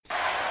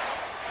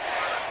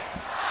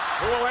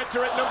Who will enter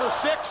at number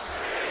 6?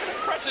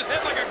 Crush his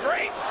head like a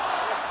grape.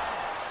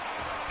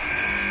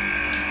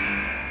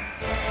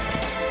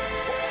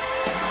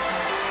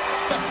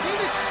 It's Beth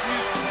Phoenix's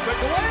music. The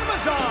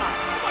Glamazon.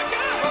 Oh my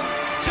God.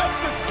 Just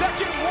the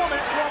second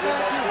woman.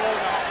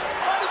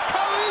 How does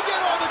Khali get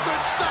all the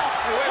good stuff?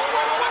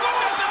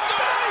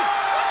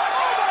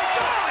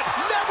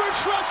 Never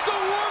trust a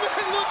woman.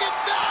 Look at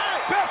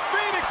that. Beth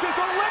Phoenix is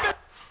a limit.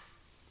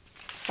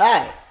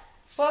 Hi.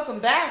 Welcome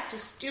back to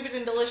Stupid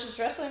and Delicious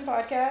Wrestling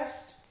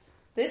Podcast.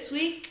 This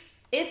week,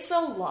 it's a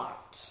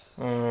lot.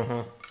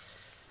 So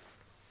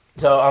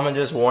I'm going to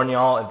just warn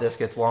y'all if this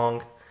gets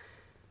long.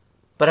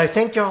 But I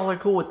think y'all are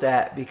cool with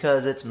that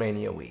because it's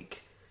Mania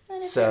week.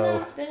 And if you're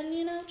not,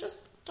 then,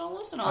 just don't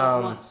listen all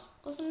at once.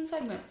 Listen in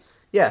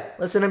segments. Yeah,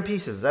 listen in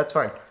pieces. That's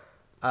fine.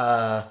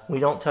 We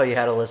don't tell you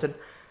how to listen.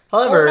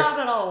 However, or not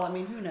at all. I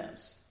mean, who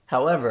knows?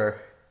 However,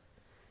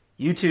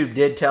 YouTube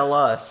did tell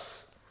us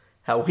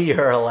how we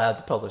are allowed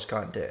to publish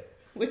content.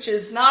 Which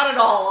is not at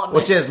all on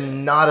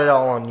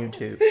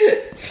YouTube.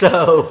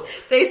 So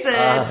they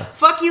said,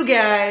 fuck you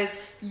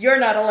guys, you're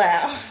not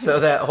allowed. So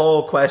that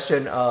whole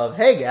question of,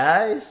 hey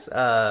guys,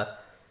 tell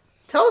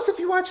us if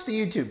you watch the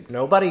YouTube.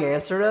 Nobody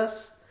answered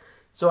us.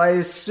 So I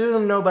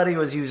assume nobody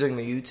was using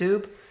the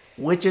YouTube,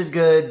 which is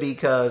good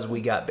because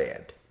we got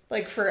banned.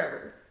 Like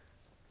forever.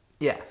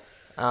 Yeah.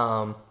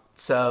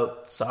 So,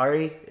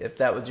 sorry if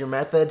that was your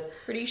method.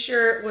 Pretty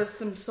sure it was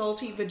some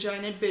salty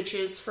vagina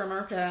bitches from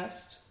our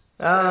past.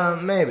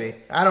 Maybe.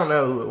 I don't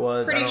know who it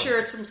was. Pretty sure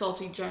it's some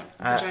salty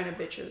vagina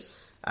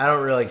bitches. I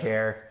don't really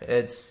care.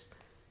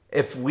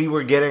 If we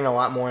were getting a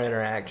lot more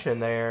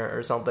interaction there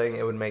or something,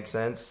 it would make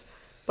sense.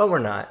 But we're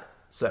not.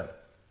 So,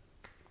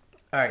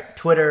 alright,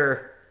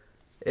 Twitter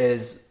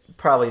is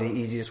probably the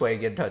easiest way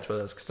to get in touch with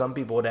us. Because some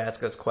people would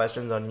ask us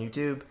questions on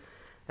YouTube,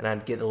 and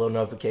I'd get a little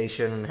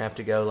notification and have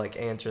to go,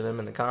 answer them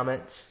in the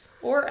comments.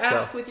 Or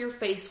ask with your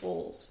face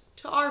holes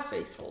to our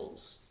face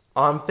holes.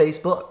 On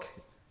Facebook.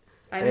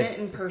 I meant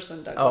in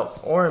person,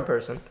 Douglas. Oh, or in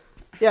person.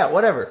 Yeah,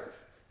 whatever.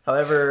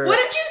 However... What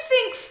did you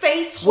think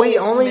face holes We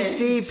only meant?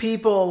 see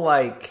people,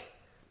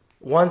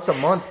 once a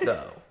month,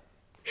 though.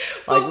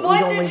 But what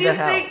did you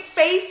think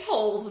face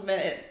holes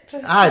meant?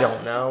 I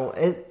don't know.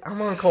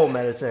 I'm on cold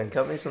medicine.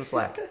 Cut me some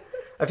slack.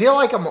 I feel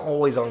like I'm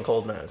always on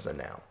cold medicine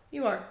now.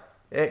 You are.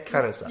 It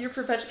kind of sucks. You're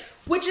perpetual.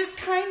 Which is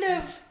kind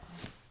of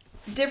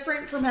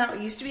different from how it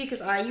used to be,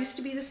 because I used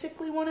to be the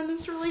sickly one in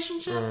this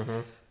relationship.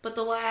 Mm-hmm. But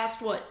the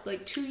last,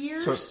 2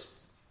 years? So,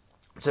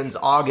 since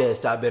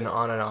August, I've been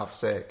on and off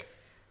sick.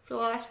 For the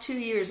last 2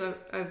 years,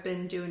 I've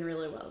been doing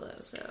really well,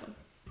 though, so...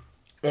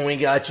 When we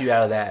got you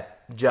out of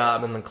that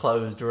job in the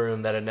closed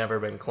room that had never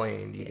been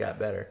cleaned, you got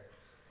better.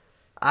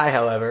 I,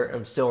 however,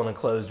 am still in a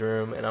closed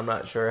room, and I'm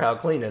not sure how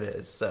clean it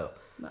is, so...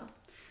 Well,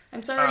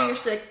 I'm sorry you're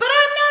sick, but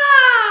I'm not!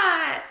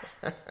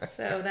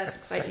 So that's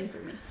exciting for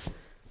me.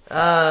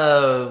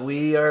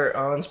 We are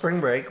on spring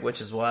break, which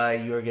is why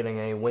you are getting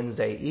a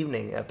Wednesday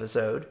evening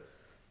episode.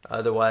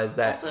 Otherwise,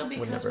 that also would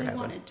because never we happen.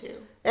 wanted to.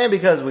 And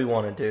because we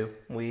wanted to.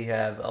 We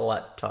have a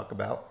lot to talk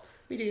about.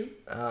 We do.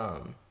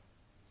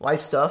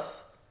 Life stuff.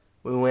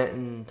 We went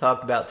and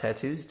talked about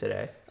tattoos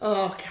today.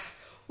 Oh, God.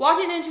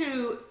 Walking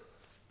into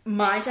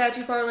my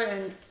tattoo parlor,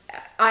 and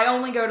I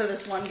only go to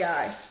this one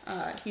guy.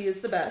 He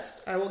is the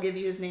best. I will give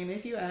you his name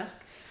if you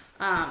ask.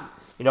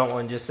 You don't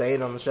want to just say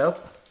it on the show?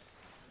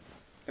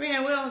 I mean, I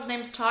will. His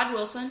name's Todd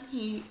Wilson.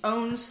 He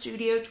owns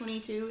Studio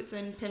 22. It's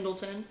in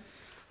Pendleton.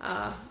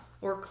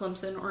 Or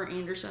Clemson, or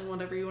Anderson,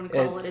 whatever you want to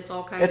call it. It's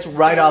all kinds of... It's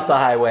right off the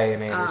highway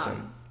in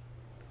Anderson.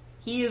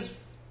 He is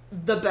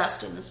the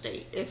best in the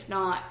state, if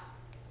not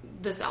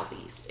the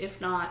Southeast,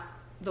 if not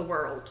the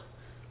world.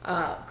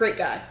 Great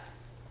guy.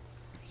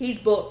 He's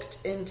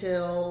booked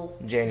until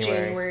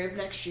January of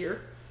next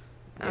year.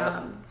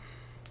 Yep.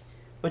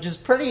 Which is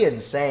pretty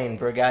insane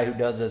for a guy who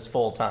does this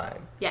full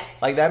time. Yeah.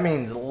 That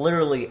means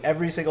literally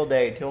every single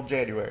day till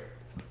January.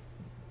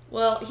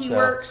 Well, he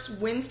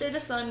works Wednesday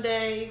to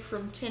Sunday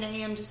from 10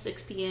 a.m. to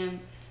 6 p.m.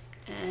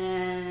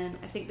 And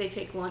I think they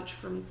take lunch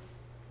from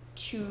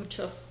 2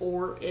 to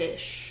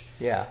 4-ish.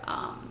 Yeah.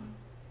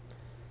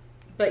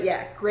 But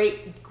yeah,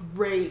 great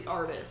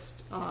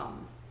artist.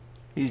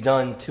 He's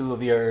done 2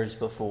 of yours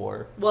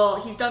before.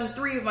 Well, he's done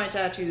 3 of my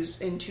tattoos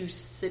in 2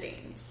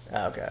 sittings.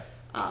 Okay.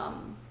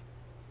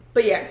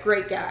 But yeah,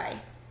 great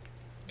guy.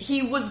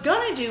 He was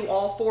gonna do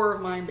all 4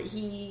 of mine, but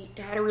he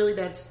had a really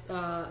bad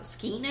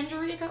skiing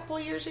injury a couple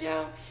of years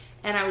ago,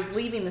 and I was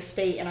leaving the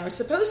state, and I was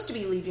supposed to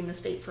be leaving the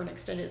state for an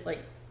extended,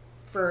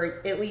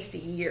 for at least a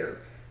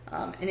year,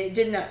 and it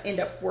didn't end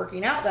up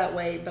working out that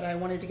way, but I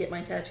wanted to get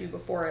my tattoo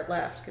before I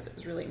left, because it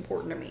was really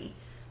important to me.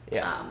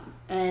 Yeah.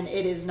 And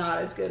it is not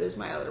as good as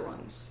my other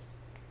ones.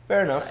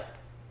 Fair enough. But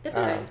it's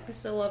okay. I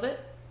still love it.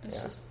 It's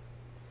just,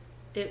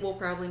 it will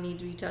probably need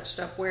to be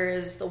touched up,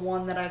 whereas the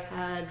one that I've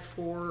had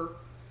for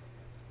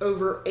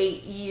over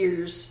 8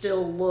 years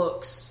still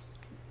looks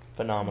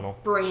phenomenal,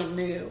 brand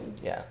new.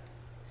 Yeah,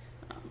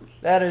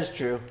 that is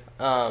true.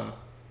 And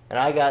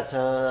I got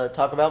to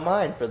talk about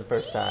mine for the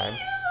first time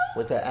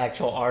with the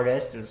actual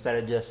artist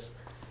instead of just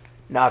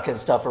knocking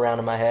stuff around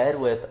in my head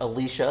with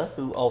Alicia,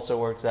 who also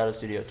works out of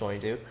Studio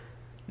 22.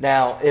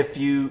 Now, if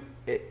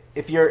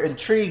you're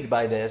intrigued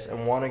by this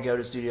and want to go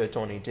to Studio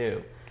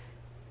 22,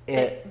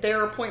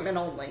 they're appointment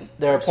only.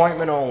 They're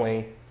appointment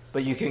only,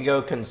 but you can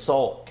go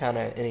consult kind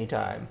of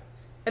anytime.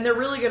 And they're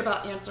really good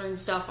about answering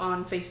stuff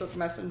on Facebook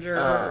Messenger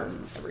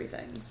and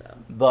everything. So,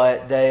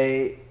 but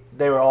they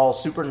were all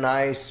super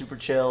nice, super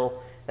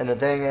chill. And the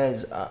thing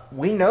is,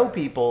 we know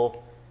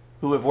people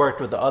who have worked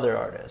with the other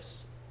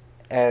artists,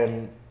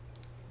 and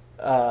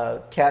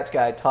Cat's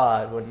guy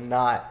Todd would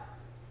not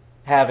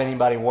have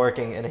anybody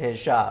working in his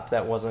shop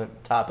that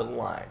wasn't top of the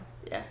line.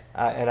 Yeah.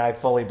 And I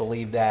fully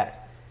believe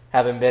that,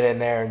 having been in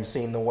there and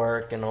seen the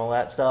work and all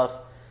that stuff.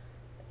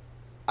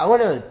 I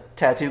went to a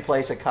tattoo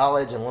place at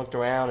college and looked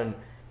around, and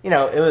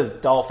it was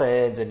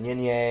dolphins and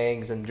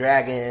yin-yangs and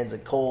dragons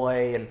and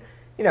koi and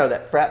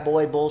that frat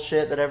boy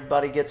bullshit that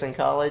everybody gets in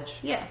college.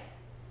 Yeah.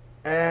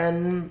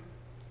 And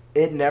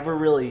it never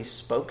really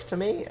spoke to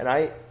me, and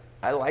I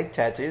like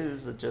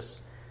tattoos.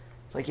 It's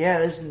like, yeah,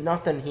 there's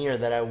nothing here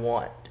that I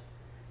want.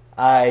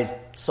 I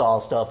saw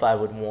stuff I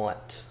would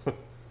want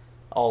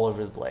all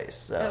over the place.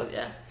 So. Oh,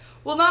 yeah.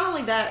 Well, not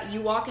only that,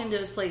 you walk into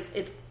his place,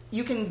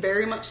 you can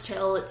very much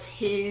tell it's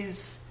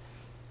his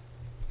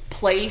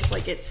place,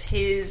 like it's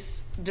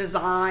his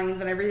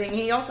designs and everything.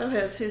 He also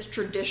has his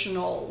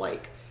traditional,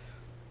 like,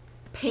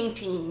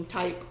 painting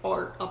type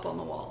art up on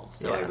the wall.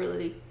 So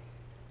yeah.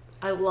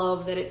 I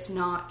love that it's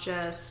not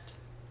just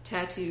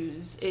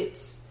tattoos.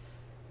 It's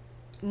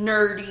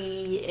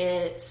nerdy.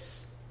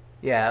 It's...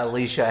 Yeah,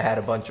 Alicia had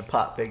a bunch of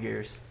pop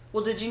figures.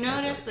 Well, did you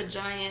notice the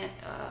giant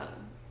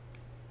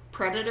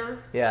predator?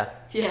 Yeah.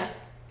 Yeah.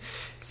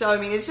 So, I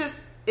mean,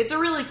 it's a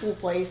really cool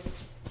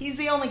place. He's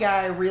the only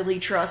guy I really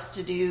trust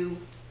to do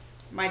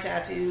my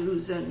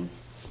tattoos, and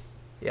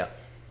yeah,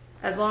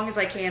 as long as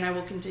I can, I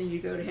will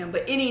continue to go to him.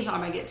 But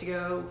anytime I get to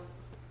go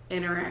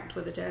interact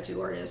with a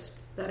tattoo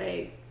artist that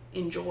I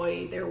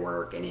enjoy their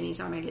work, and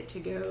anytime I get to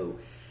go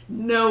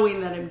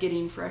knowing that I'm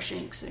getting fresh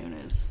ink soon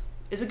is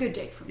a good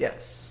day for me.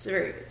 Yes. It's a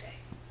very good day.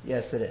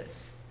 Yes, it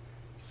is.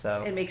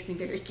 So it makes me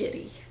very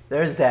giddy.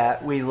 There's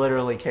that. We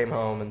literally came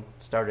home and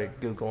started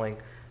Googling.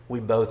 We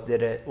both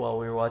did it while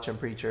we were watching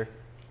Preacher.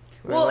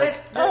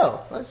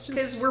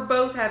 Because we're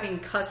both having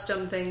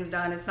custom things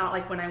done. It's not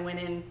like when I went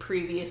in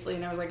previously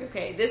and I was like,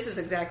 okay, this is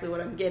exactly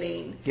what I'm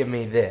getting. Give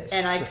me this.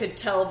 And I could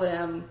tell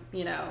them,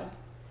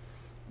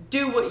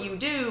 do what you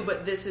do,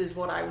 but this is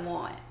what I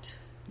want.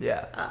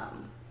 Yeah.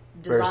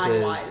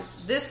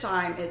 Design-wise. This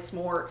time, it's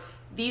more,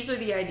 these are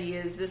the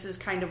ideas, this is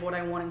kind of what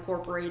I want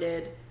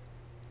incorporated,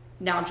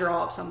 now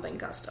draw up something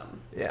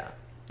custom. Yeah.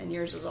 And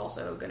yours is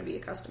also going to be a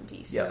custom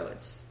piece,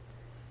 yep. So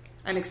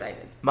I'm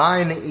excited.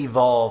 Mine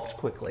evolved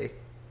quickly.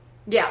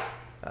 Yeah.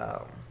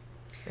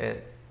 And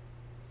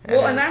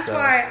that's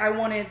why I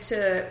wanted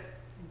to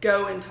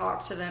go and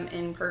talk to them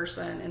in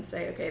person and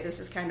say, okay, this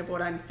is kind of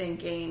what I'm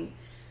thinking.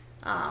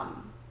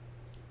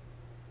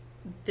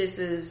 This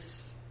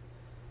is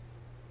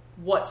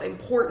what's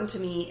important to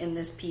me in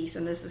this piece,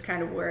 and this is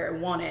kind of where I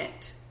want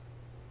it.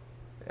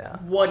 Yeah.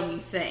 What do you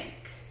think?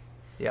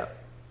 Yep.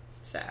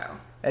 So.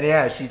 And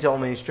yeah, she told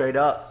me straight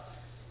up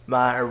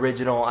my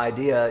original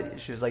idea.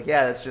 She was like,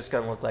 yeah, that's just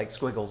going to look like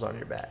squiggles on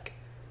your back.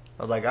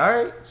 I was like,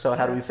 all right, so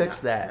how do we fix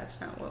that?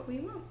 That's not what we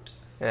want.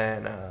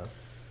 And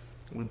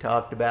we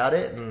talked about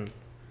it, and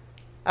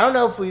I don't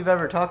know if we've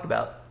ever talked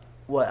about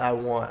what I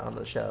want on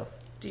the show.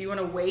 Do you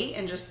want to wait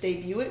and just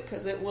debut it?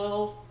 Because it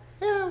will...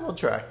 Yeah, we'll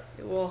try.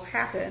 It will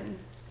happen.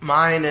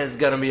 Mine is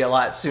going to be a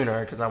lot sooner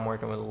because I'm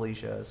working with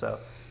Alicia, so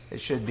it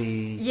should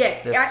be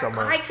this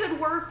summer. I could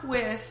work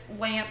with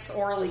Lance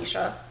or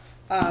Alicia,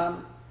 but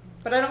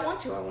I don't want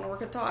to. I want to work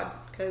with Todd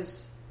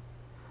because...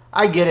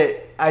 I get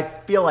it. I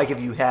feel like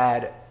if you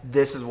had,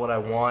 this is what I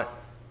want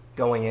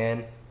going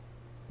in,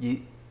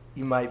 you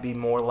might be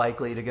more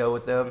likely to go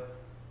with them.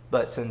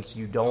 But since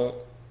you don't,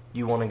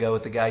 you want to go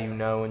with the guy you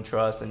know and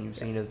trust, and you've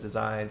seen his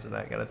designs and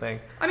that kind of thing.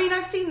 I mean,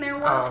 I've seen their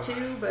work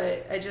too,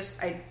 but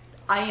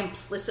I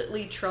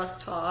implicitly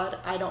trust Todd.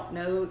 I don't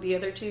know the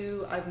other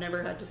two. I've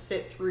never had to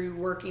sit through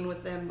working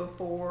with them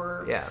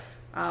before. Yeah.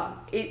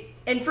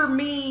 And for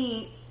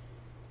me,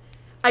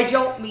 I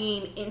don't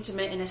mean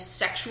intimate in a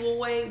sexual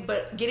way,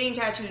 but getting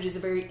tattooed is a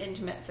very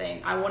intimate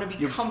thing. I want to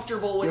be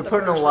comfortable with the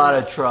person. You're putting a lot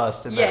of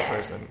trust in that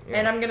person. Yeah.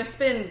 And I'm going to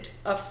spend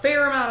a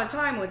fair amount of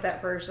time with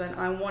that person.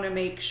 I want to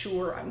make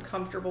sure I'm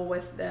comfortable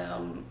with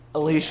them.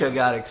 Alicia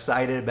got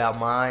excited about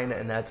mine,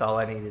 and that's all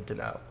I needed to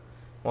know.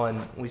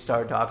 When we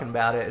started talking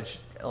about it,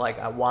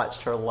 I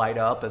watched her light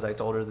up as I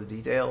told her the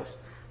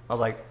details. I was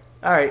like,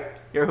 all right,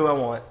 you're who I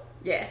want.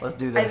 Yeah. Let's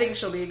do this. I think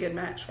she'll be a good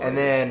match for me. And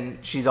then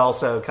she's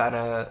also kind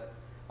of...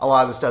 A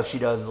lot of the stuff she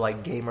does is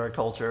like gamer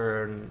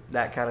culture and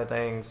that kind of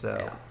thing. So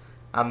yeah.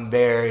 I'm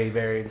very,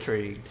 very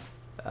intrigued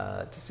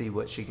to see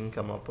what she can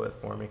come up with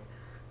for me.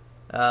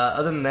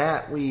 Other than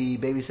that, we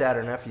babysat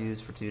our nephews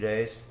for 2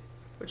 days.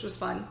 Which was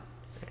fun.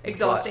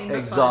 Exhausting, but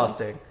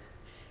exhausting. Fun.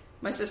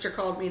 My sister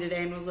called me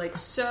today and was like,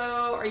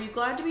 so are you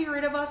glad to be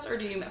rid of us or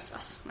do you miss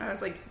us? And I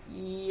was like,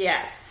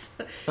 yes.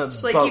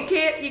 She's like,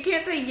 you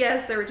can't say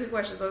yes. There were 2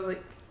 questions. I was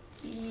like,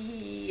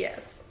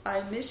 yes,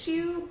 I miss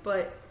you,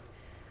 but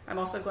I'm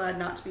also glad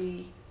not to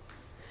be.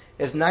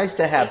 It's nice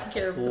to have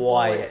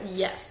quiet.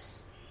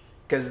 Yes.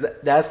 Because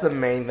that's the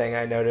main thing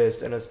I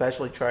noticed, and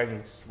especially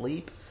trying to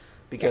sleep,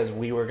 because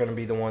we were going to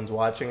be the ones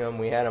watching them.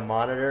 We had a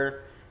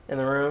monitor in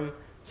the room,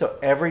 so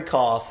every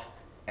cough,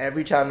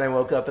 every time they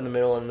woke up in the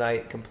middle of the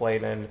night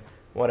complaining,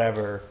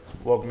 whatever,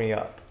 woke me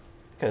up.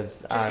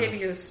 Just gave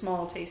you a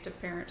small taste of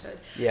parenthood.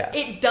 Yeah.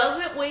 It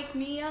doesn't wake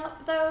me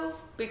up, though,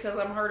 because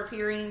I'm hard of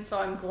hearing, so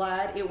I'm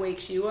glad it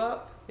wakes you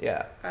up.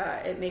 Yeah.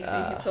 It makes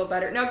me feel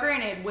better. Now,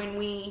 granted, when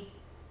we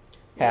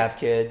have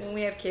kids,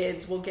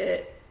 we'll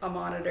get a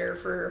monitor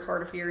for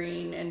hard of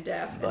hearing and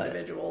deaf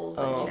individuals.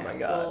 And, my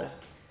God.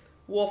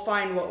 We'll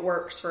find what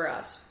works for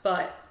us.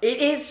 But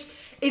it is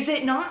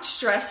it not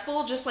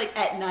stressful just like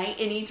at night,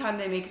 anytime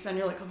they make a sound,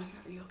 you're like, oh my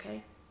God, are you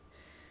okay?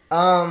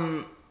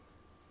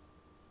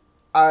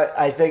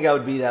 I think I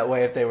would be that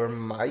way if they were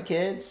my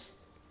kids.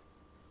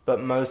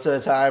 But most of the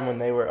time when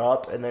they were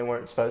up and they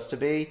weren't supposed to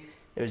be,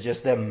 it was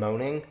just them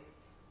moaning.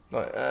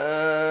 Like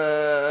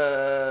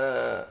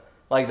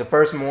the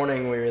first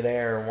morning we were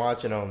there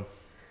watching them,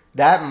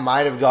 that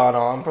might have gone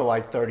on for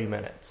like 30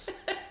 minutes.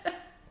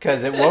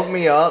 Because it woke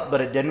me up, but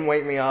it didn't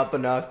wake me up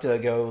enough to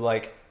go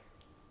like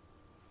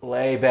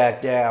lay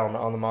back down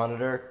on the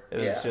monitor. It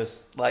was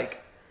just like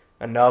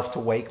enough to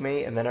wake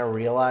me, and then I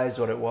realized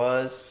what it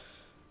was.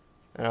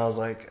 And I was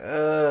like,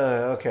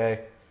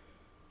 okay.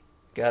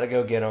 Gotta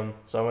go get him.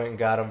 So I went and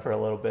got him for a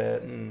little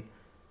bit, and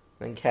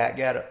then Kat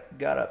got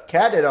up.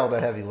 Kat did all the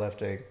heavy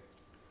lifting.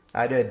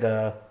 I did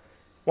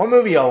what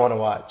movie y'all want to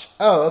watch?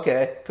 Oh,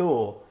 okay,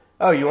 cool.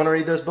 Oh, you want to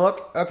read this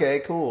book?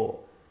 Okay,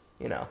 cool.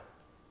 You know,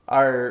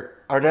 our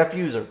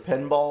nephews are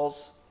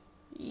pinballs.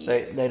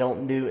 Yes. They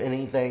don't do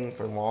anything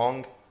for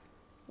long.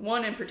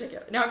 One in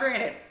particular. Now,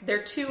 granted,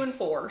 they're 2 and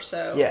 4,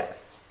 so yeah,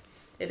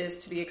 it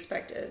is to be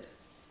expected.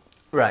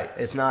 Right.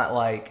 It's not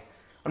like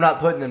I'm not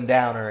putting them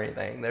down or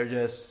anything.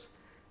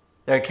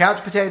 They're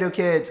couch potato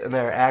kids and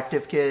they're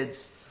active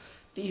kids.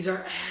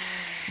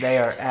 They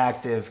are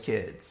active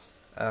kids.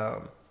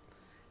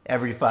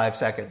 Every 5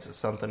 seconds is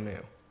something new.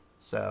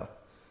 So,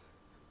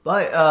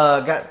 but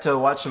got to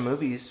watch some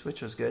movies,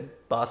 which was good.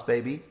 Boss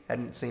Baby,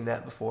 hadn't seen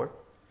that before.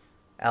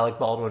 Alec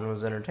Baldwin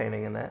was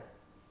entertaining in that.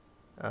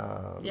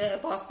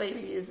 Boss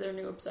Baby is their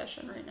new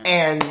obsession right now.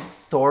 And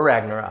Thor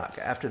Ragnarok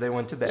after they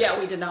went to bed. Yeah,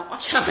 we did not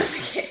watch that with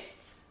the kids.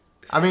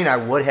 I mean, I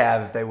would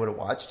have if they would have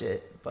watched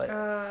it, but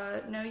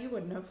no, you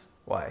wouldn't have.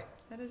 Why?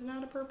 That is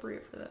not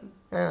appropriate for them.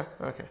 Yeah,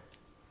 okay.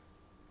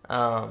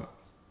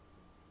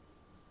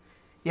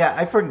 Yeah,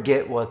 I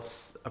forget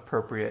what's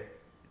appropriate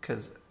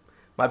because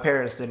my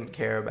parents didn't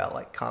care about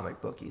like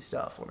comic booky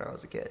stuff when I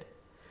was a kid.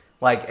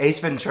 Like Ace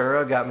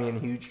Ventura got me in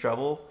huge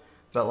trouble,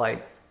 but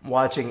like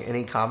watching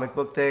any comic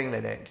book thing,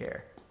 they didn't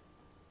care.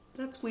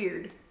 That's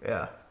weird.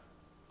 Yeah.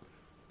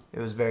 It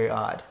was very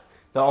odd.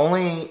 The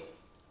only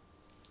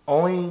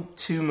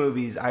 2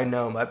 movies I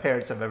know my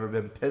parents have ever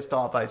been pissed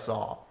off I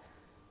saw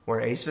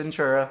were Ace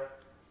Ventura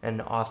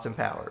and Austin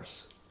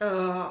Powers.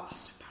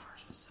 Austin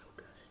Powers was so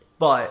good.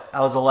 But I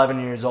was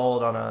 11 years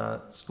old on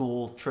a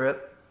school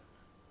trip,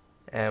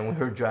 and we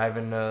were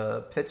driving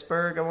to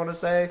Pittsburgh, I want to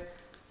say,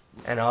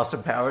 and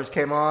Austin Powers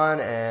came on,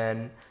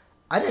 and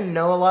I didn't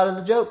know a lot of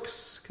the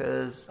jokes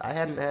because I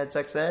hadn't had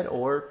sex ed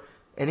or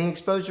any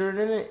exposure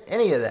to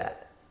any of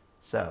that.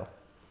 So,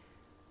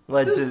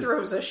 Who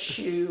throws a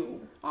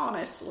shoe?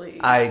 Honestly,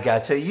 I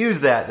got to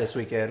use that this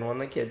weekend when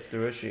the kids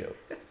threw a shoe.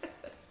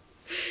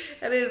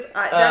 that is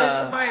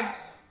my.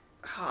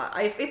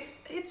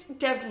 It's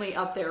definitely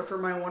up there for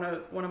my one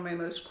of my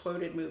most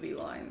quoted movie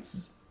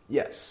lines.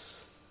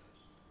 Yes.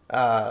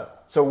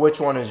 So which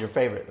one is your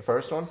favorite? The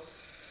first one?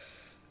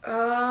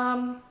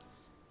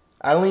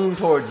 I lean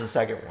towards the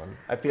second one.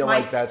 I feel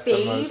like that's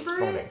the most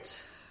funny. My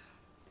favorite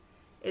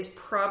is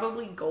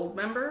probably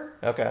Goldmember.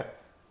 Okay.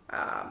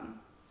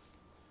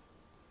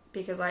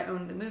 Because I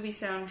own the movie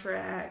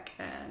soundtrack,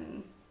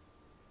 and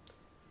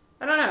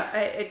I don't know.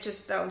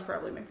 That one's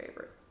probably my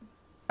favorite.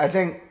 I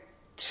think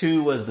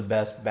 2 was the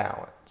best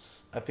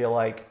balance. I feel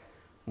like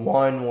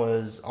 1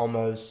 was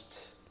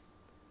almost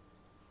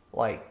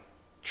like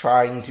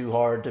trying too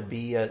hard to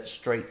be a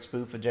straight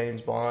spoof of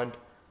James Bond.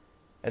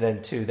 And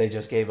then 2, they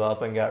just gave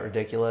up and got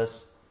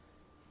ridiculous.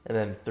 And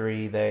then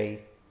 3,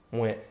 they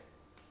went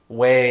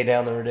way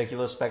down the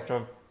ridiculous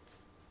spectrum.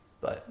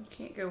 But you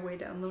can't go way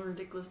down the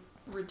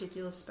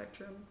ridiculous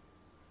spectrum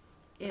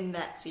in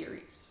that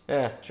series.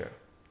 Yeah, true.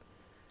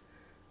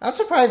 I'm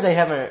surprised they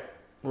haven't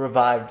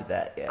revived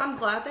that yet. I'm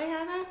glad they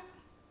haven't.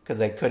 Because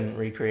they couldn't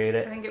recreate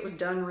it. I think it was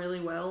done really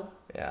well.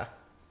 Yeah.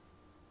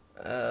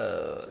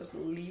 Just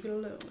leave it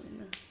alone.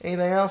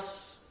 Anything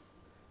else?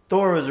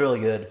 Thor was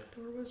really good.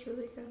 Thor was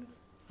really good.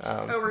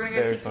 We're going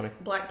to go see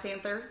Black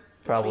Panther.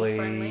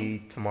 Probably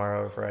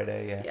tomorrow or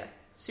Friday, yeah. Yeah.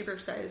 Super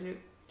excited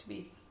to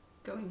be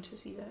going to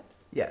see that.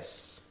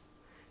 Yes.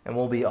 And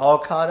we'll be all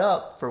caught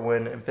up for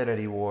when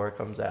Infinity War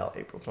comes out,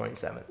 April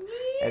 27th.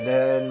 Yeah. And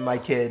then my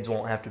kids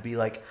won't have to be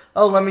like,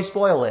 oh, let me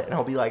spoil it. And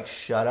I'll be like,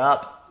 shut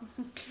up.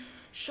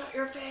 Shut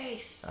your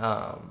face.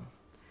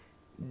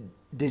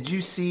 Did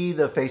you see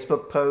the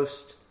Facebook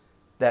post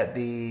that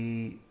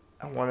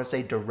I want to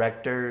say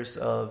directors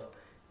of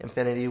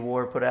Infinity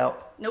War put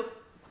out? Nope.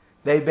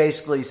 They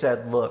basically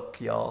said,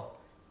 look, y'all,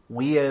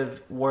 we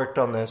have worked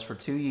on this for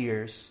 2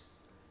 years,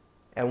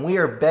 and we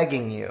are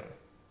begging you.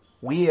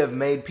 We have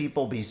made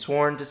people be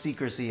sworn to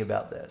secrecy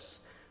about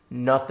this.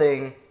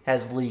 Nothing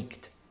has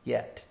leaked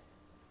yet.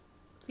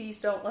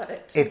 Please don't let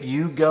it. If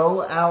you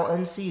go out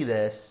and see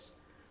this,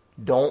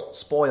 don't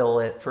spoil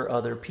it for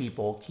other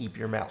people. Keep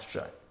your mouth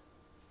shut.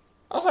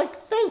 I was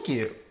like, thank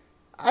you.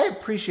 I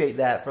appreciate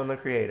that from the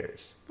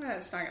creators.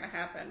 It's not going to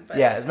happen. But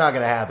yeah, it's not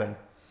going to happen.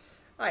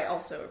 I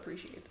also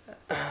appreciate that.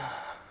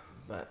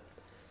 But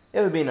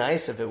it would be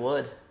nice if it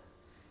would.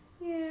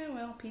 Yeah,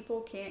 well,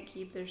 people can't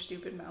keep their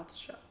stupid mouths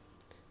shut.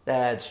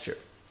 That's true.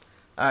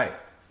 Alright,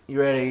 you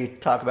ready to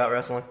talk about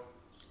wrestling?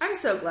 I'm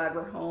so glad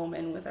we're home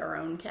and with our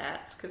own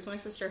cats, because my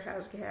sister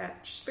has a cat.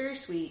 She's very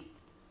sweet.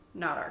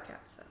 Not our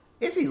cats,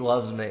 though. Izzy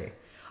loves me.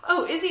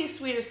 Oh, Izzy's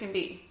sweet as can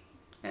be.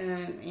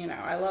 And,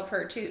 I love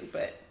her too,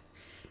 but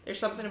there's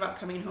something about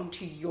coming home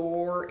to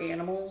your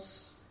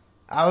animals.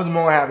 I was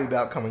more happy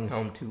about coming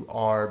home to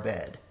our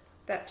bed.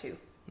 That too.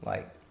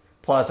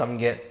 Plus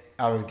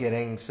I was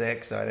getting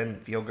sick, so I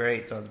didn't feel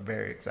great, so I was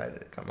very excited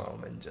to come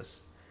home and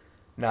just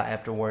not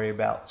have to worry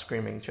about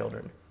screaming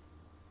children.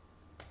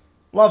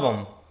 Love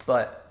them,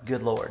 but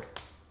good Lord.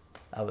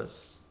 I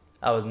was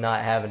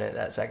not having it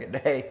that second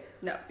day.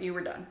 No, you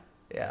were done.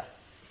 Yeah.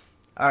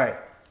 Alright.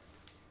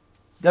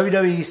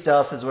 WWE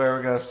stuff is where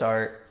we're going to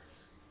start.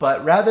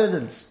 But rather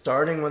than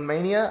starting with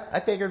Mania, I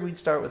figured we'd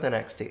start with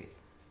NXT.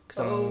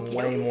 Because I'm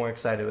way more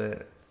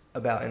excited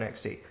about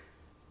NXT.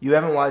 You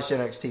haven't watched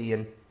NXT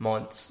in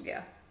months.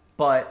 Yeah.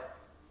 But,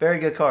 very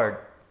good card.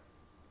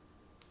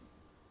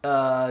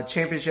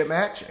 Championship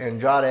match,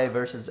 Andrade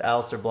versus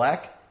Aleister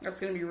Black. That's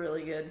going to be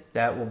really good.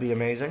 That will be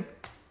amazing.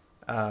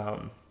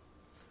 I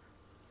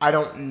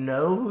don't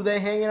know who they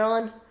hang it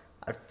on.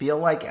 I feel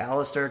like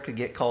Aleister could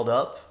get called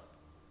up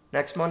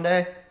next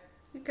Monday.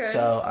 Okay.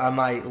 So I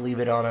might leave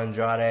it on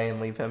Andrade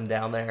and leave him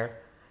down there.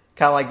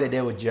 Kind of like they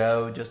did with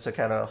Joe, just to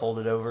kind of hold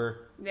it over.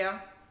 Yeah.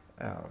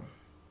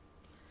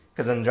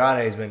 Because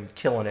Andrade's been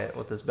killing it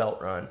with this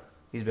belt run.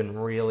 He's been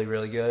really,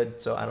 really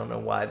good. So I don't know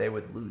why they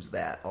would lose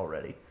that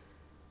already.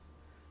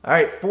 All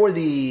right, for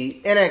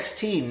the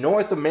NXT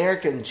North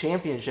American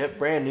Championship,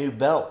 brand new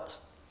belt.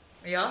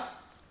 Yeah.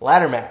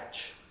 Ladder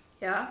match.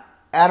 Yeah.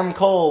 Adam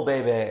Cole,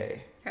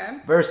 baby. Okay.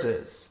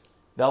 Versus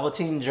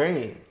Velveteen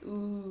Dream.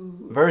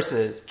 Ooh.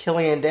 Versus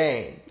Killian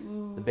Dane.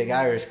 Ooh. The big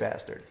Irish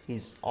bastard.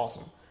 He's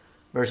awesome.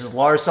 Versus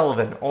Lars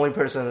Sullivan. Only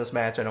person in this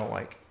match I don't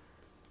like.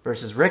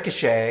 Versus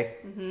Ricochet.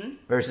 Mm-hmm.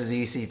 Versus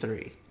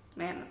EC3.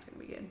 Man, that's going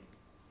to be good.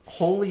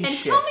 Holy and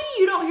shit. And tell me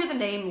you don't hear the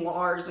name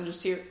Lars and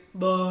just hear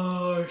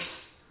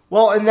Lars.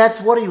 Well, and that's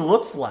what he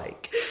looks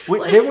like.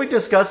 Didn't we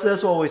discuss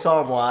this while we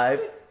saw him live?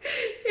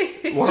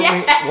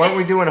 Weren't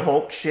we doing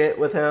Hulk shit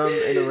with him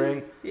in the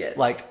ring? Yes.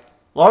 Like,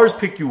 Lars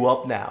pick you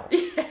up now.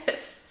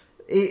 Yes.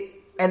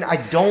 And I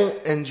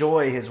don't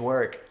enjoy his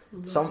work.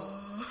 It's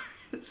impossible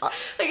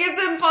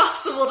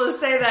to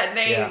say that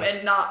name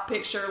and not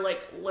picture,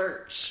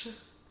 Lurch.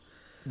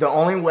 The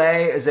only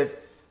way is if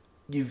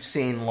you've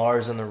seen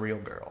Lars and the Real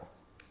Girl,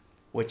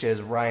 which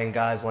is Ryan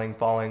Gosling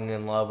falling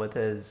in love with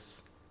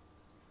his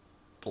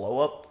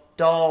blow-up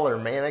doll or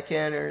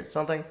mannequin or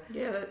something.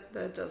 Yeah,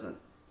 that doesn't...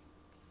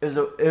 It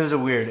was a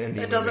weird indie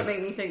That doesn't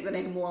make me think the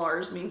name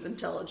Lars means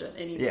intelligent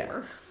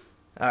anymore.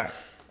 Yeah.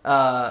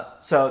 Alright.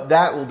 So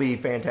that will be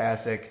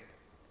fantastic.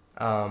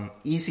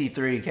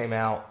 EC3 came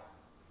out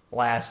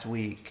last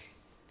week,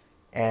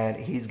 and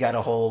he's got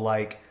a whole,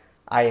 I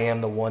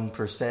am the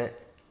 1%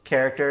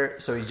 character,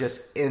 so he's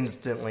just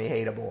instantly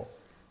hateable,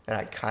 and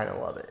I kind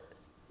of love it.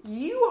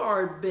 You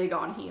are big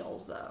on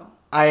heels, though.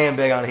 I am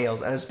big on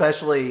heels, and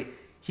especially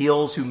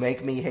heels who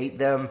make me hate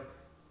them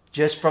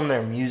just from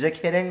their music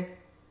hitting,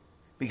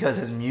 because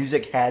his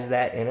music has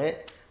that in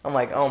it. I'm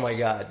like, oh my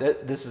god,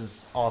 this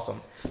is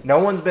awesome. No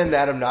one's been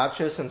that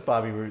obnoxious since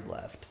Bobby Roode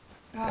left,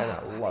 and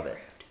I love it.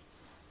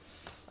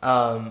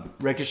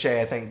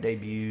 Ricochet, I think,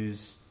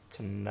 debuts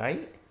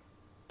tonight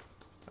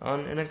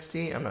on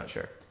NXT. I'm not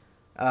sure.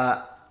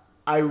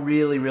 I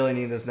really, really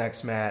need this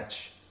next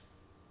match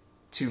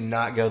to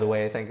not go the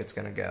way I think it's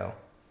going to go.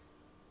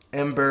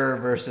 Ember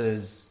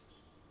versus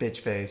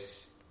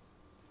Bitchface.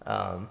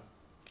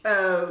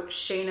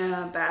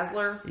 Shayna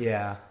Baszler?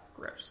 Yeah.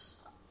 Gross.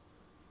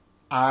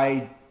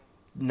 I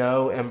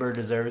know Ember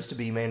deserves to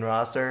be main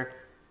roster,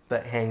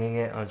 but hanging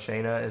it on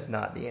Shayna is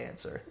not the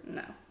answer.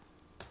 No.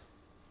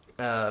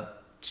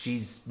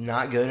 She's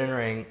not good in the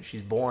ring.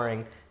 She's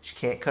boring. She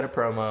can't cut a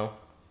promo.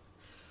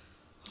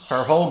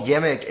 Her whole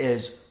gimmick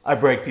is, I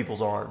break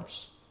people's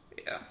arms.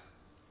 Yeah.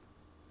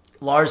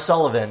 Lars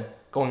Sullivan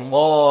going,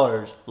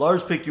 Lars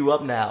pick you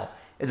up now,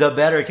 is a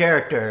better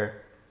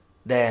character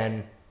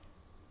than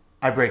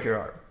I break your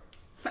arm.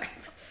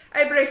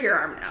 I break your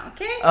arm now,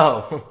 okay?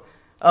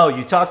 Oh,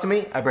 you talk to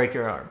me, I break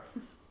your arm.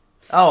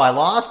 Oh, I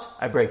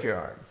lost, I break your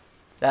arm.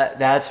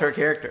 That's her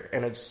character,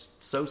 and it's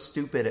so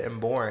stupid and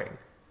boring.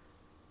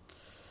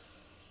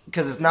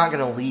 because it's not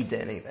going to lead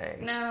to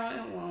anything. No,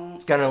 it won't.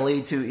 It's going to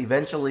lead to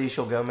eventually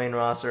she'll go main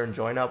roster and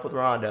join up with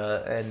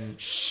Ronda, and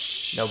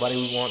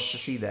nobody wants to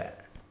see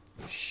that.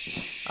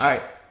 All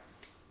right.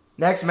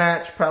 Next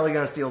match, probably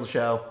going to steal the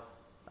show.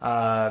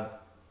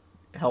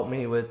 Help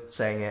me with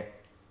saying it.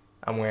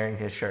 I'm wearing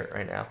his shirt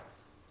right now.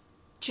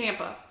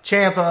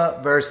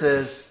 Ciampa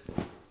versus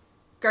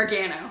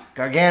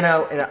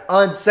Gargano in an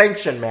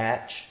unsanctioned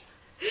match.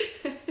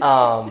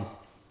 I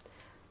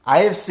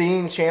have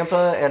seen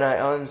Ciampa in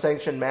an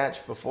unsanctioned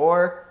match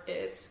before.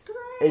 It's great.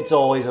 It's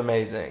always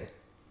amazing.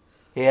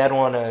 He had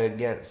one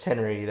against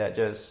Henry that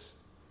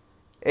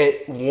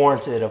it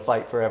warranted a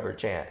fight forever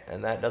chant,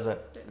 and that doesn't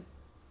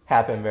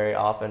happen very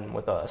often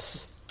with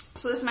us.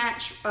 So this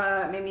match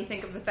made me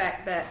think of the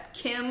fact that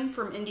Kim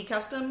from Indie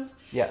Customs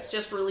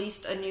just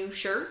released a new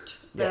shirt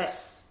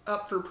that's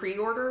up for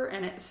pre-order,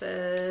 and it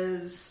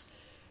says...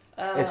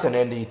 it's an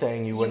indie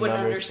thing you wouldn't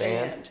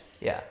understand.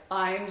 Yeah.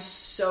 I'm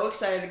so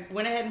excited.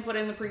 Went ahead and put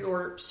in the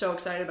pre-order. So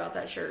excited about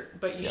that shirt.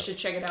 But you should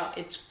check it out.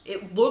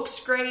 It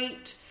looks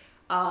great.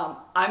 I'm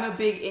a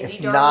big indie It's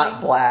darling.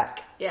 not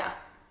black. Yeah.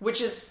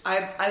 Which is...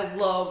 I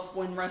love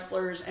when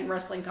wrestlers and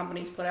wrestling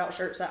companies put out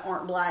shirts that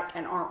aren't black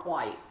and aren't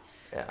white.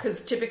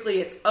 Because typically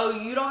it's,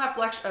 you don't have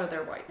black... oh,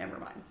 they're white. Never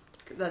mind.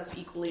 That's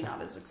equally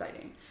not as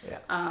exciting.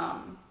 Yeah.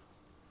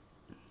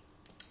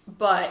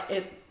 But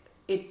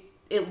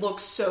it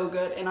looks so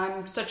good. And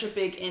I'm such a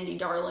big indie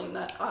darling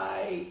that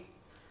I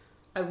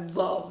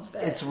love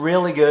that. It's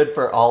really good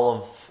for all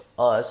of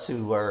us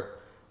who are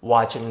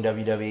watching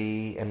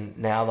WWE, and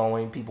now the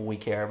only people we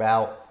care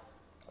about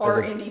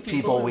are the indie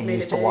people we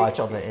used to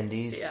watch on the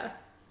indies. Yeah.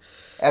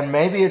 And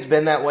maybe it's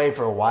been that way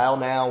for a while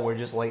now. We're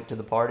just late to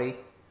the party.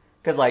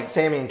 Because, like,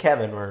 Sammy and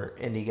Kevin were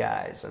indie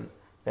guys, and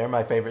they're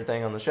my favorite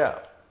thing on the show.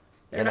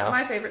 They're not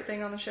my favorite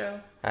thing on the show.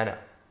 I know.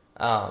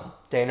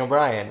 Daniel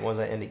Bryan was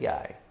an indie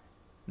guy.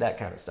 That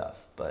kind of stuff.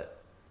 But,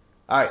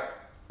 alright.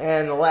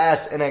 And the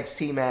last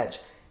NXT match,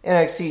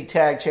 NXT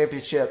Tag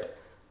Championship,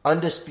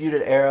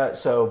 Undisputed Era.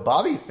 So,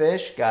 Bobby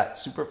Fish got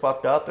super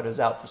fucked up and is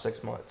out for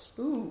 6 months.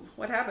 Ooh,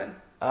 what happened?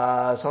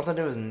 Something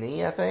to his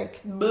knee, I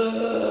think.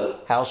 Buh.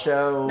 House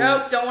show.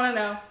 Nope, don't want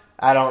to know.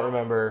 I don't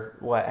remember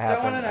what happened.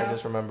 Don't want to know. I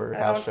just remember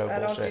house show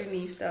bullshit. I don't do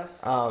knee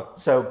stuff.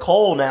 So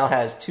Cole now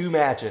has 2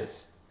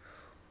 matches.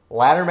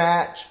 Ladder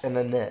match and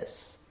then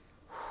this.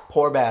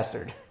 Poor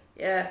bastard.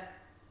 Yeah.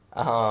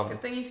 Good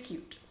thing he's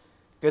cute.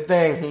 Good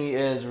thing he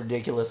is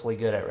ridiculously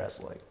good at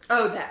wrestling.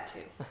 Oh, that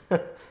too.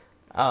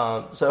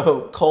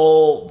 So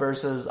Cole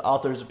versus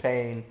Authors of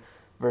Pain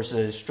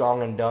versus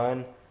Strong and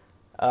Dunn.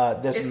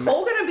 Is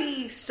Cole going to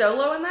be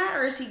solo in that,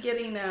 or is he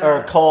getting...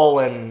 Or Cole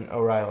and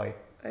O'Reilly.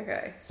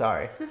 Okay.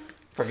 Sorry.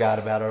 Forgot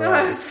about O'Reilly.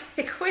 I was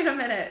like, wait a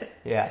minute.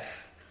 Yeah.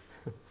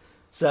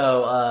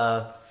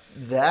 So,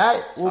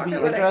 that will be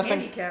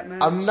interesting.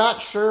 I'm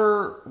not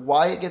sure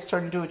why it gets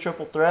turned into a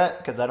triple threat,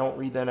 because I don't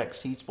read the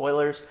NXT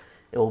spoilers.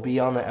 It will be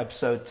on the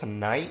episode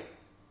tonight,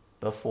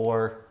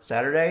 before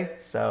Saturday,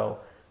 so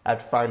I have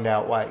to find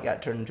out why it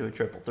got turned into a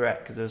triple threat,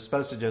 because it was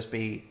supposed to just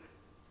be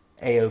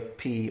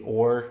AOP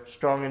or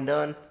Strong and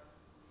Dunn.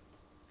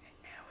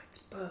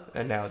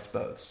 And now it's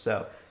both.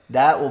 So,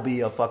 that will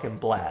be a fucking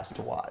blast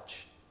to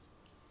watch.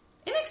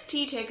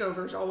 NXT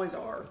takeovers always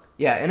are.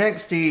 Yeah,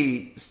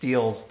 NXT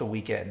steals the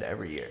weekend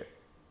every year.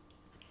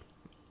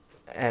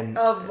 And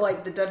of,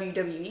 like, the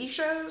WWE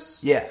shows?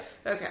 Yeah.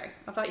 Okay.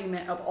 I thought you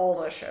meant of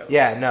all the shows.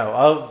 Yeah, no.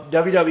 Of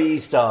WWE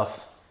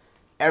stuff,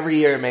 every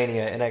year at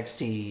Mania,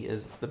 NXT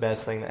is the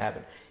best thing that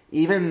happened.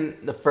 Even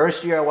the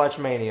first year I watched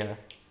Mania,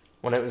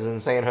 when it was in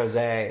San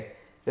Jose,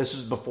 this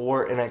was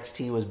before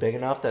NXT was big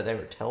enough that they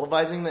were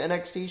televising the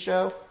NXT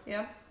show.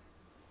 Yeah.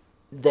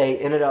 They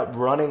ended up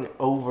running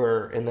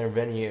over in their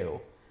venue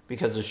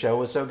because the show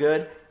was so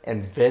good,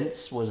 and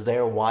Vince was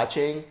there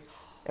watching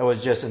and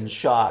was just in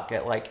shock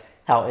at, like,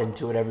 how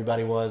into it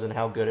everybody was and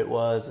how good it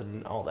was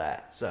and all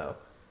that. So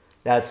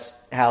that's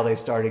how they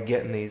started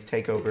getting these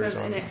takeovers because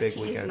on NXT big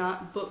weekends. Is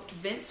not booked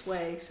Vince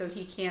way, so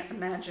he can't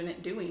imagine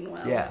it doing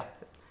well. Yeah.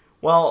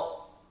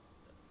 Well,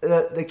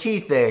 the key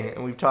thing,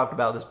 and we've talked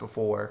about this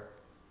before,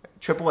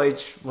 Triple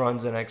H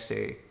runs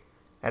NXT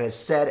and has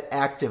said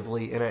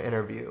actively in an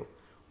interview,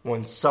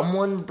 when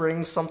someone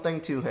brings something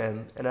to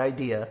him, an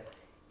idea,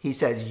 he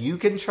says, you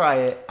can try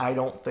it, I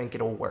don't think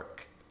it'll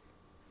work.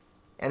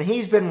 And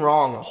he's been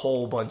wrong a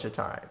whole bunch of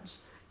times.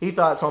 He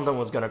thought something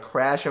was going to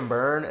crash and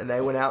burn, and they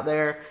went out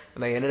there,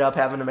 and they ended up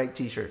having to make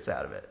t-shirts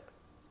out of it.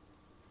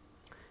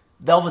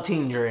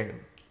 Velveteen Dream.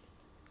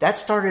 That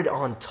started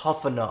on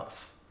Tough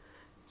Enough.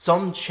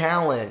 Some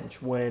challenge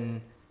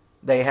when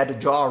they had to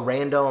draw a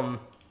random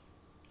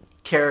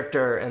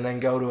character and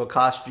then go to a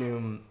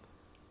costume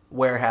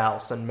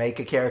warehouse and make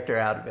a character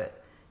out of it.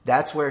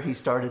 That's where he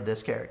started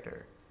this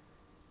character.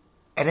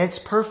 And it's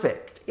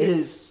perfect. It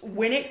is.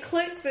 When it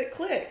clicks, it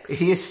clicks.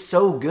 He is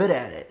so good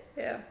at it.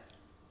 Yeah.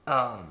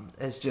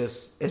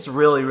 It's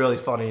really, really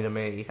funny to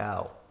me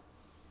how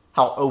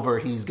over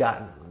he's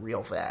gotten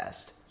real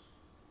fast.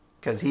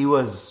 Because he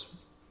was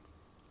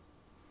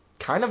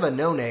kind of a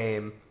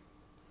no-name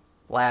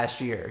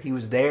last year. He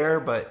was there,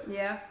 but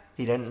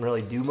he didn't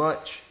really do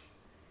much.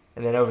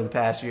 And then over the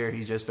past year,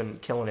 he's just been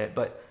killing it.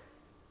 But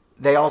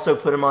they also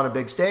put him on a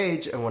big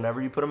stage, and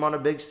whenever you put him on a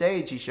big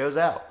stage, he shows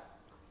out.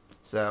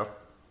 So,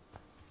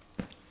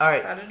 all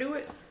right. How to do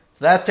it.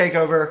 So that's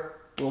TakeOver.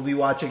 We'll be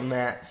watching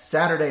that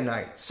Saturday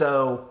night.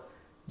 So,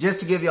 just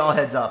to give you all a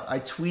heads up, I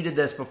tweeted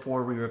this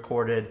before we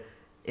recorded.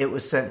 It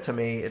was sent to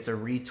me. It's a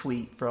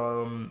retweet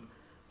from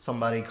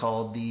somebody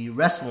called the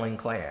Wrestling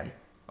Clan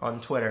on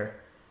Twitter.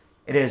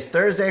 It is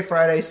Thursday,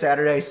 Friday,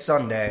 Saturday,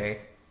 Sunday,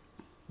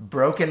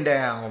 broken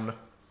down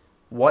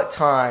what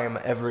time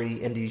every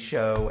indie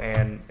show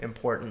and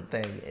important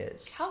thing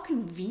is. How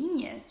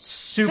convenient.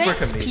 Super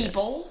Thanks, convenient.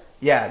 people.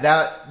 Yeah,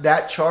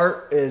 that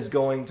chart is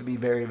going to be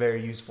very,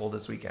 very useful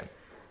this weekend.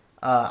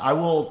 I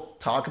will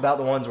talk about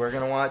the ones we're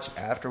going to watch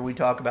after we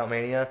talk about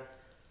Mania.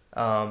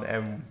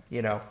 And,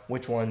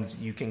 which ones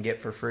you can get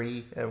for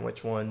free and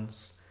which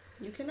ones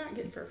you cannot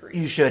get for free.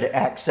 You should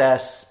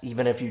access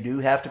even if you do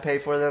have to pay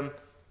for them,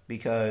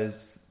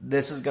 because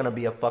this is going to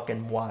be a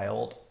fucking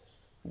wild,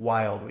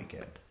 wild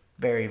weekend.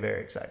 Very,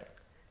 very exciting.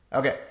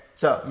 Okay,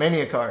 so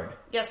Mania card.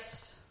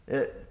 Yes.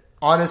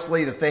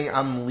 Honestly, the thing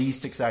I'm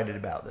least excited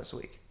about this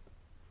week.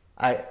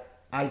 I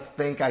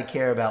think I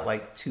care about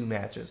like 2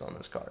 matches on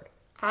this card.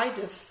 I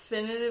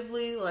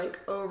definitively,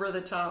 over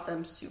the top,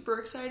 am super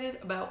excited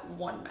about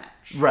 1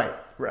 match.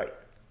 Right.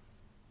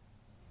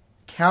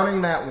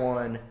 Counting that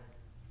one,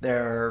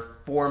 there are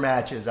 4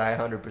 matches I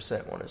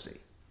 100% want to see.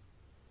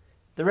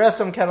 The rest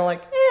I'm kind of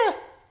like,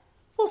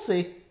 we'll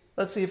see.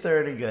 Let's see if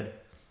they're any good.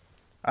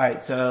 All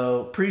right,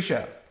 so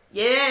pre-show.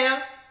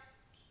 Yeah.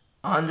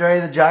 Andre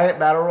the Giant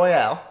Battle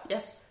Royale.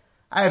 Yes.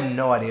 I have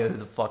no idea who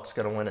the fuck's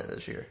going to win it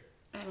this year.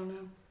 I don't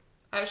know.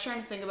 I was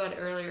trying to think about it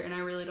earlier, and I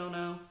really don't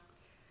know.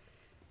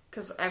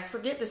 Because I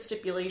forget the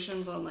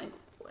stipulations on,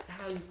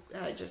 how you...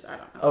 I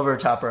don't know. Over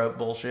top rope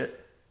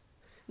bullshit.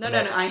 No.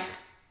 That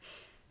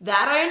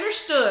I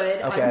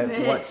understood. Okay, I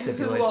meant what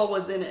stipulation? who all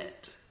was in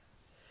it.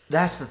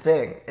 That's the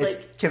thing.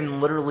 It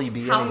can literally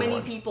be how anyone.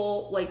 many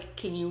people,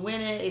 can you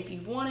win it if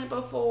you've won it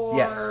before?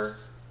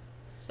 Yes.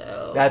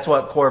 So... That's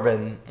what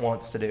Corbin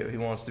wants to do. He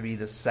wants to be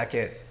the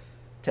second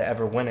to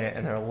ever win it,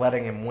 and they're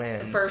letting him win.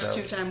 The first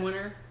 2-time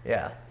winner?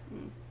 Yeah.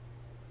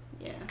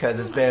 Yeah. Because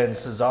it's been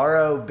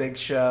Cesaro, Big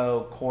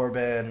Show,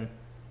 Corbin,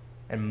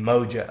 and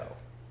Mojo.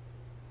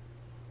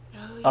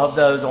 Oh, yeah. Of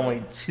those,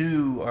 only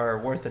 2 are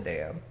worth a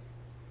damn.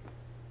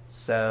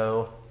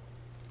 So,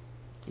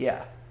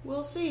 yeah.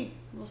 We'll see.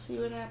 We'll see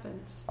what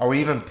happens. Are we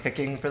even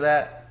picking for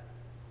that?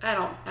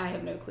 I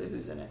have no clue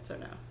who's in it, so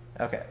no.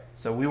 Okay,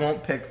 so we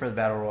won't pick for the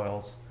Battle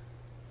Royals.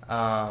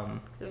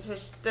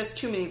 There's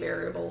too many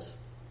variables.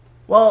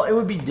 Well, it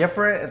would be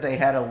different if they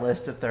had a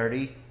list of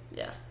 30.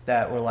 Yeah.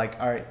 That were like,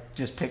 all right,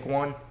 just pick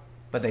one,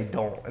 but they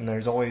don't. And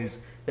there's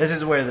always, this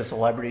is where the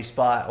celebrity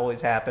spot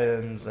always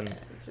happens, and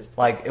it's just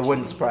it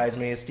wouldn't surprise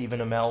me if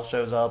Stephen Amell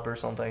shows up or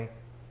something.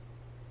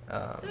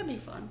 That'd be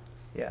fun.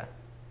 Yeah.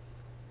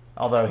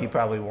 Although he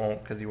probably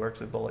won't, because he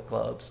works at Bullet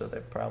Club, so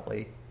they've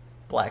probably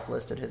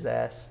blacklisted his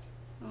ass.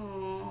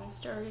 Oh,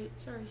 sorry,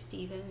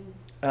 Stephen.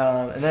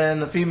 And then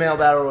the female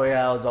Battle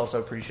Royale is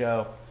also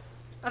pre-show.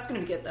 That's gonna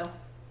be good, though.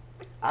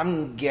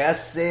 I'm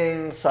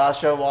guessing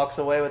Sasha walks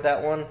away with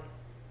that one.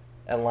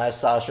 Unless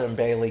Sasha and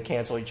Bayley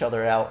cancel each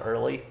other out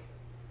early.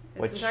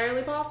 It's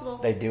entirely possible.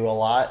 They do a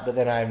lot, but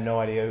then I have no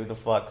idea who the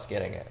fuck's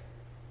getting it.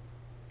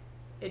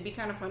 It'd be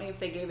kind of funny if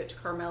they gave it to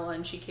Carmella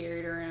and she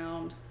carried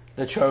around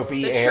the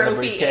trophy and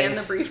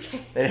the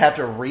briefcase. They'd have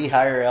to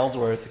rehire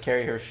Ellsworth to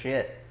carry her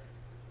shit.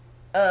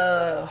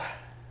 Alright,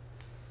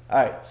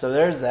 so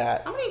there's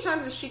that. How many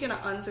times is she going to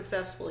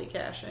unsuccessfully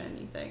cash in,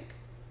 you think?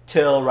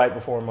 Till right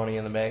before Money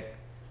in the Bank.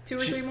 2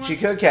 or 3 more? She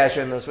could cash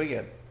in this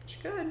weekend. She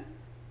could.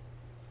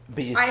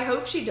 But I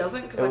hope she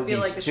doesn't, because I feel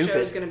like the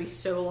show's going to be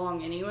so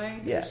long anyway.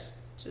 Yeah.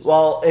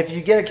 Well, if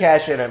you get a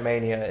cash in at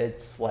Mania,